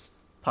iTunes,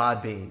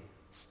 Podbean,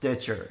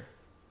 Stitcher,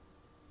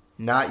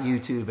 not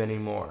YouTube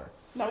anymore.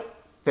 Nope.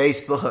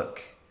 Facebook.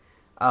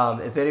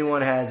 If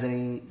anyone has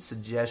any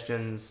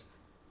suggestions,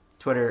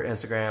 Twitter,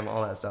 Instagram,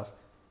 all that stuff.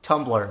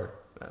 Tumblr.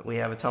 We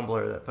have a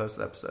Tumblr that posts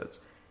episodes.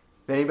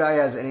 If anybody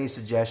has any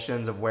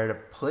suggestions of where to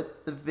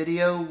put the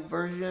video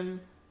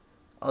version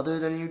other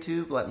than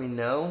YouTube, let me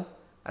know.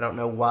 I don't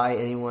know why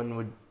anyone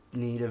would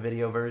need a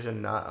video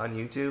version not on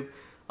YouTube.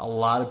 A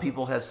lot of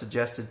people have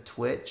suggested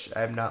Twitch.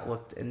 I have not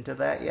looked into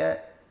that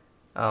yet.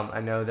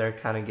 I know they're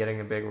kind of getting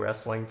a big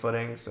wrestling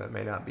footing, so it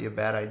may not be a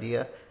bad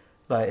idea.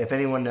 But if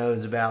anyone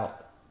knows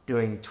about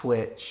doing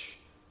Twitch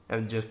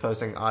and just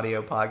posting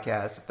audio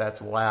podcasts, if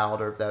that's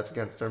allowed or if that's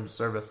against terms of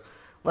service,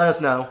 let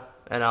us know,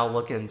 and I'll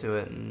look into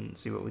it and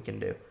see what we can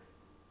do.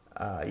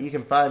 You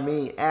can find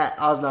me at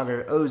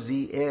Oznogard,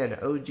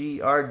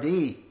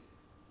 OZNOGRD.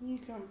 You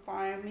can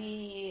find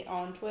me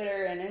on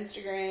Twitter and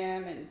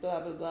Instagram and blah,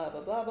 blah, blah,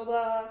 blah, blah, blah,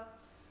 blah.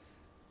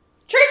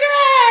 Tracer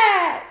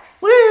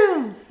X!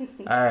 Woo!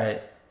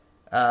 Alright.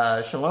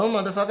 Shalom,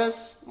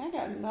 motherfuckers. I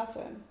got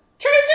nothing. Tracer